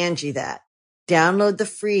you Angie that. Download the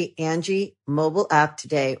free Angie mobile app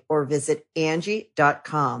today or visit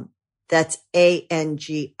Angie.com. That's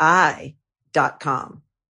ANGI.com.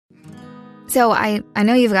 So I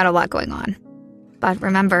know you've got a lot going on, but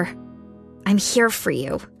remember, I'm here for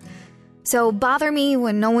you. So bother me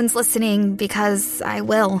when no one's listening, because I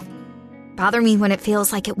will. Bother me when it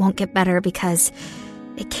feels like it won't get better, because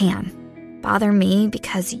it can. Bother me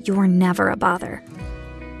because you're never a bother.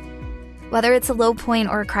 Whether it's a low point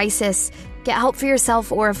or a crisis, get help for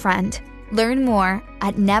yourself or a friend. Learn more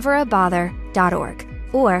at neverabother.org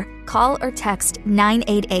or call or text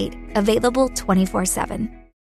 988, available 24/7.